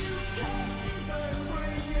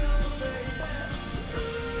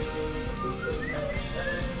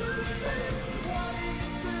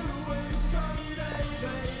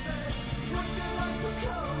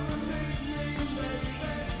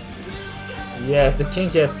 Yeah, the king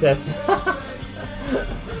has set.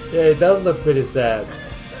 Yeah, it does look pretty sad.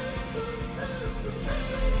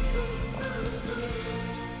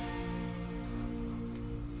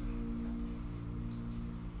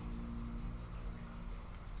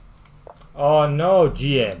 Oh no,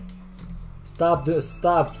 GM. Stop, dude.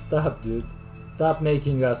 Stop, dude. Stop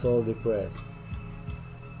making us all depressed.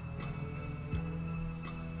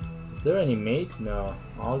 Is there any mate? No.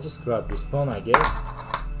 I'll just grab this pawn, I guess.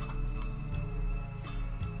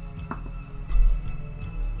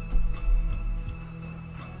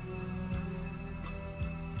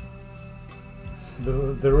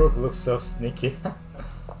 The rook looks so sneaky.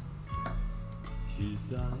 She's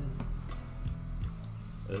dying.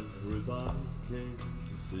 Everybody came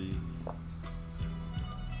to see.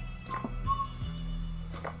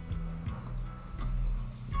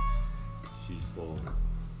 She's falling,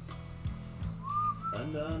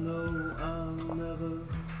 and I know I'll never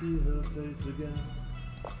see her face again.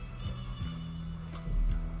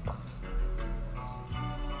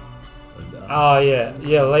 Oh yeah,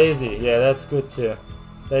 yeah, lazy. Yeah, that's good too.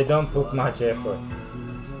 They don't put much effort.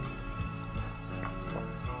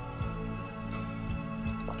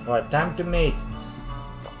 Alright, time to mate.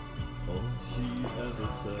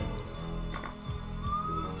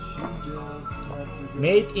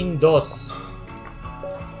 Mate in DOS.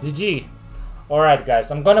 GG. Alright guys,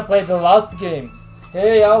 I'm gonna play the last game.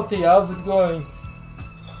 Hey Alti, how's it going?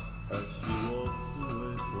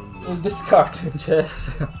 Is this cartoon chess?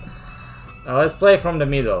 Now let's play from the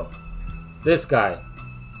middle. This guy.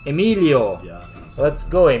 Emilio. Let's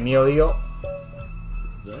go, Emilio.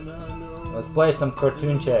 Let's play some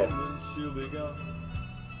cartoon chess.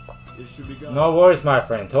 No worries, my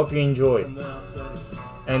friend. Hope you enjoy.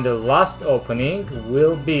 And the last opening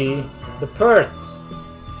will be the Perts.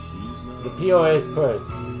 The POS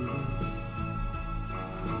Perts.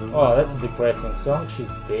 Oh, that's a depressing song. She's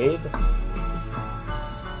dead.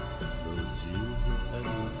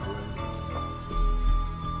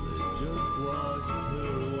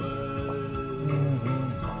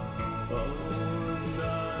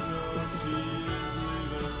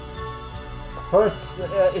 Perts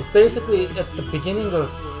is basically at the beginning of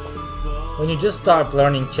when you just start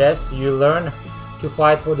learning chess. You learn to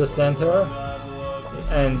fight for the center,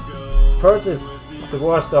 and Perts is the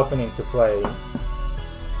worst opening to play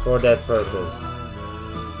for that purpose.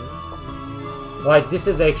 Like this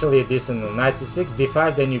is actually a decent move. Knight c6,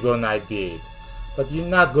 d5, then you go knight b8. But you're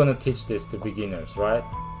not gonna teach this to beginners, right?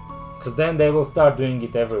 Because then they will start doing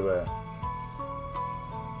it everywhere.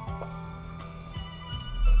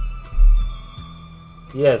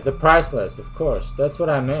 Yes, the priceless, of course. That's what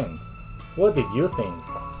I meant. What did you think?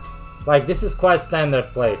 Like, this is quite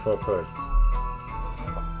standard play for Perts.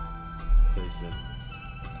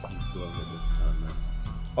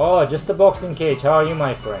 Oh, just a boxing cage. How are you,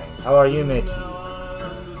 my friend? How are you, Mickey?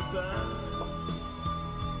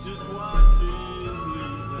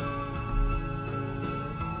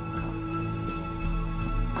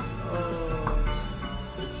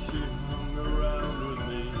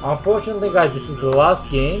 Unfortunately, guys, this is the last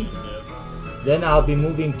game. Then I'll be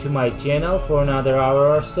moving to my channel for another hour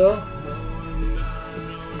or so.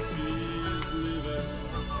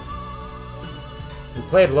 We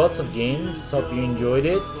played lots of games. Hope you enjoyed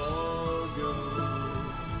it.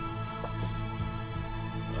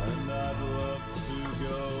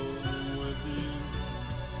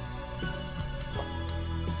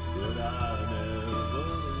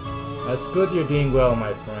 That's good, you're doing well,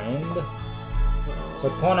 my friend. So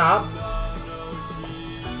pawn up.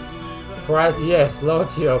 Price, yes, low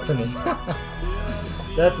T opening.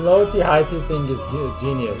 That low T high T thing is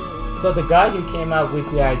genius. So the guy who came up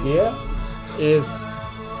with the idea is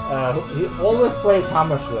He always plays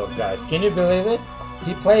Hammerschlag, guys. Can you believe it?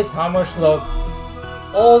 He plays Hammerschlag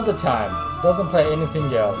all the time. Doesn't play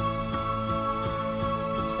anything else.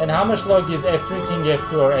 And Hammerschlag is F3 King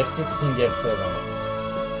F2 or F6 King F7.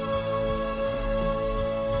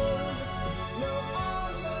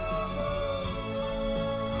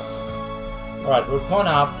 Alright, we're pawn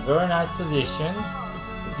up. Very nice position.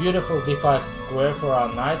 Beautiful d5 square for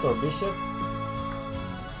our knight or bishop.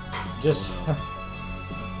 Just...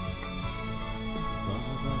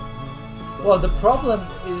 Well, the problem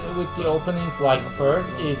with the openings like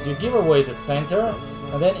first is you give away the center,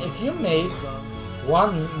 and then if you make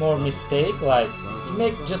one more mistake, like you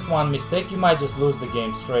make just one mistake, you might just lose the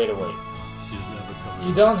game straight away.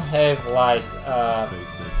 You don't have like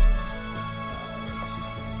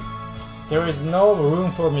there is no room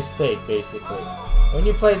for mistake basically. When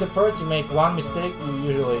you play the Perth, you make one mistake, you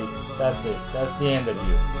usually, that's it, that's the end of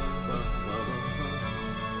you.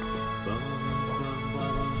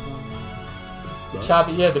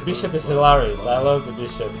 Yeah, the bishop is hilarious. I love the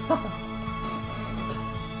bishop.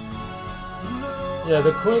 Yeah,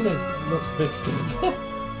 the queen looks a bit stupid.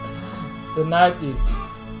 The knight is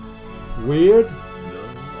weird.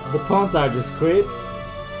 The pawns are just creeps.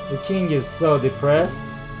 The king is so depressed.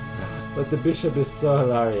 But the bishop is so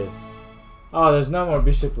hilarious. Oh, there's no more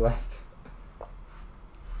bishop left.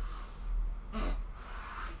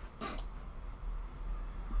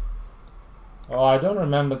 Oh, I don't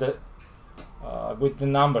remember the... with the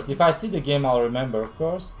numbers. If I see the game, I'll remember, of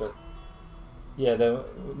course. But yeah, the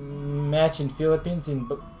match in Philippines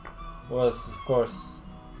was, of course,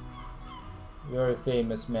 very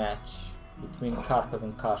famous match between Kharkov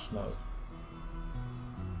and Kashmir.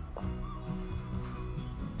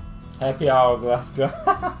 Happy hourglass girl.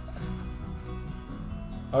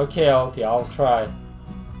 Okay, Alti, I'll try.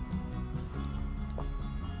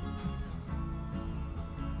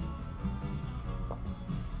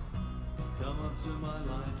 To my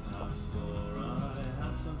lighthouse, for I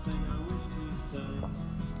have something I wish to say.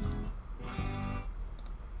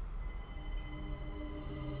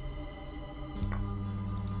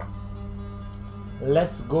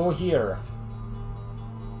 Let's go here.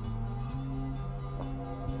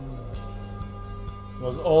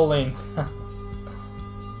 Was all in.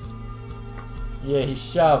 Yeah, he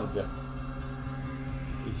shoved.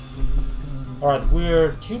 Alright,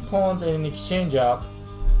 we're 2 pawns and an exchange up.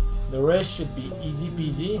 The rest should be easy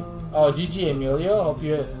peasy. Oh, GG Emilio, hope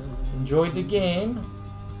you enjoyed the game.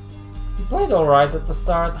 You played alright at the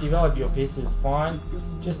start, develop your pieces fine.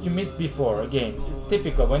 Just you missed before, again, it's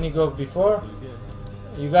typical, when you go before,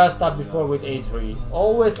 you gotta stop before with a3.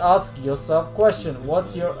 Always ask yourself question,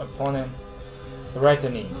 what's your opponent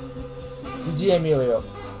threatening? GG Emilio.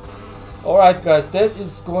 Alright guys, that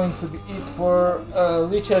is going to be it for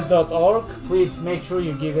lichess.org. Please make sure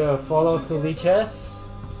you give a follow to Lichess.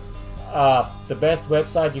 The best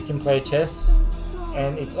website you can play chess,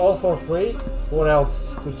 and it's all for free. What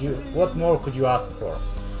else could you, what more could you ask for?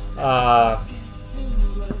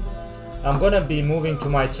 I'm gonna be moving to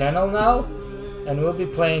my channel now, and we'll be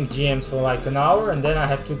playing GMs for like an hour, and then I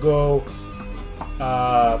have to go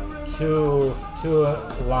to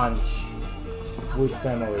lunch with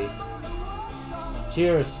family.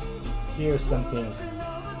 Cheers. Here's something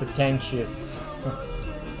pretentious.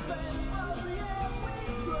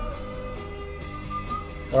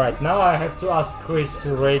 Alright, now I have to ask Chris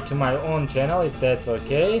to raid to my own channel, if that's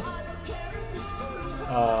okay.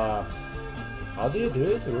 How do you do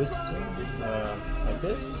it? Like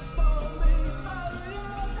this?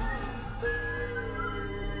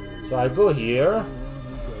 So I go here,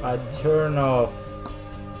 I turn off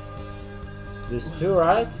this two,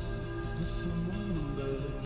 right?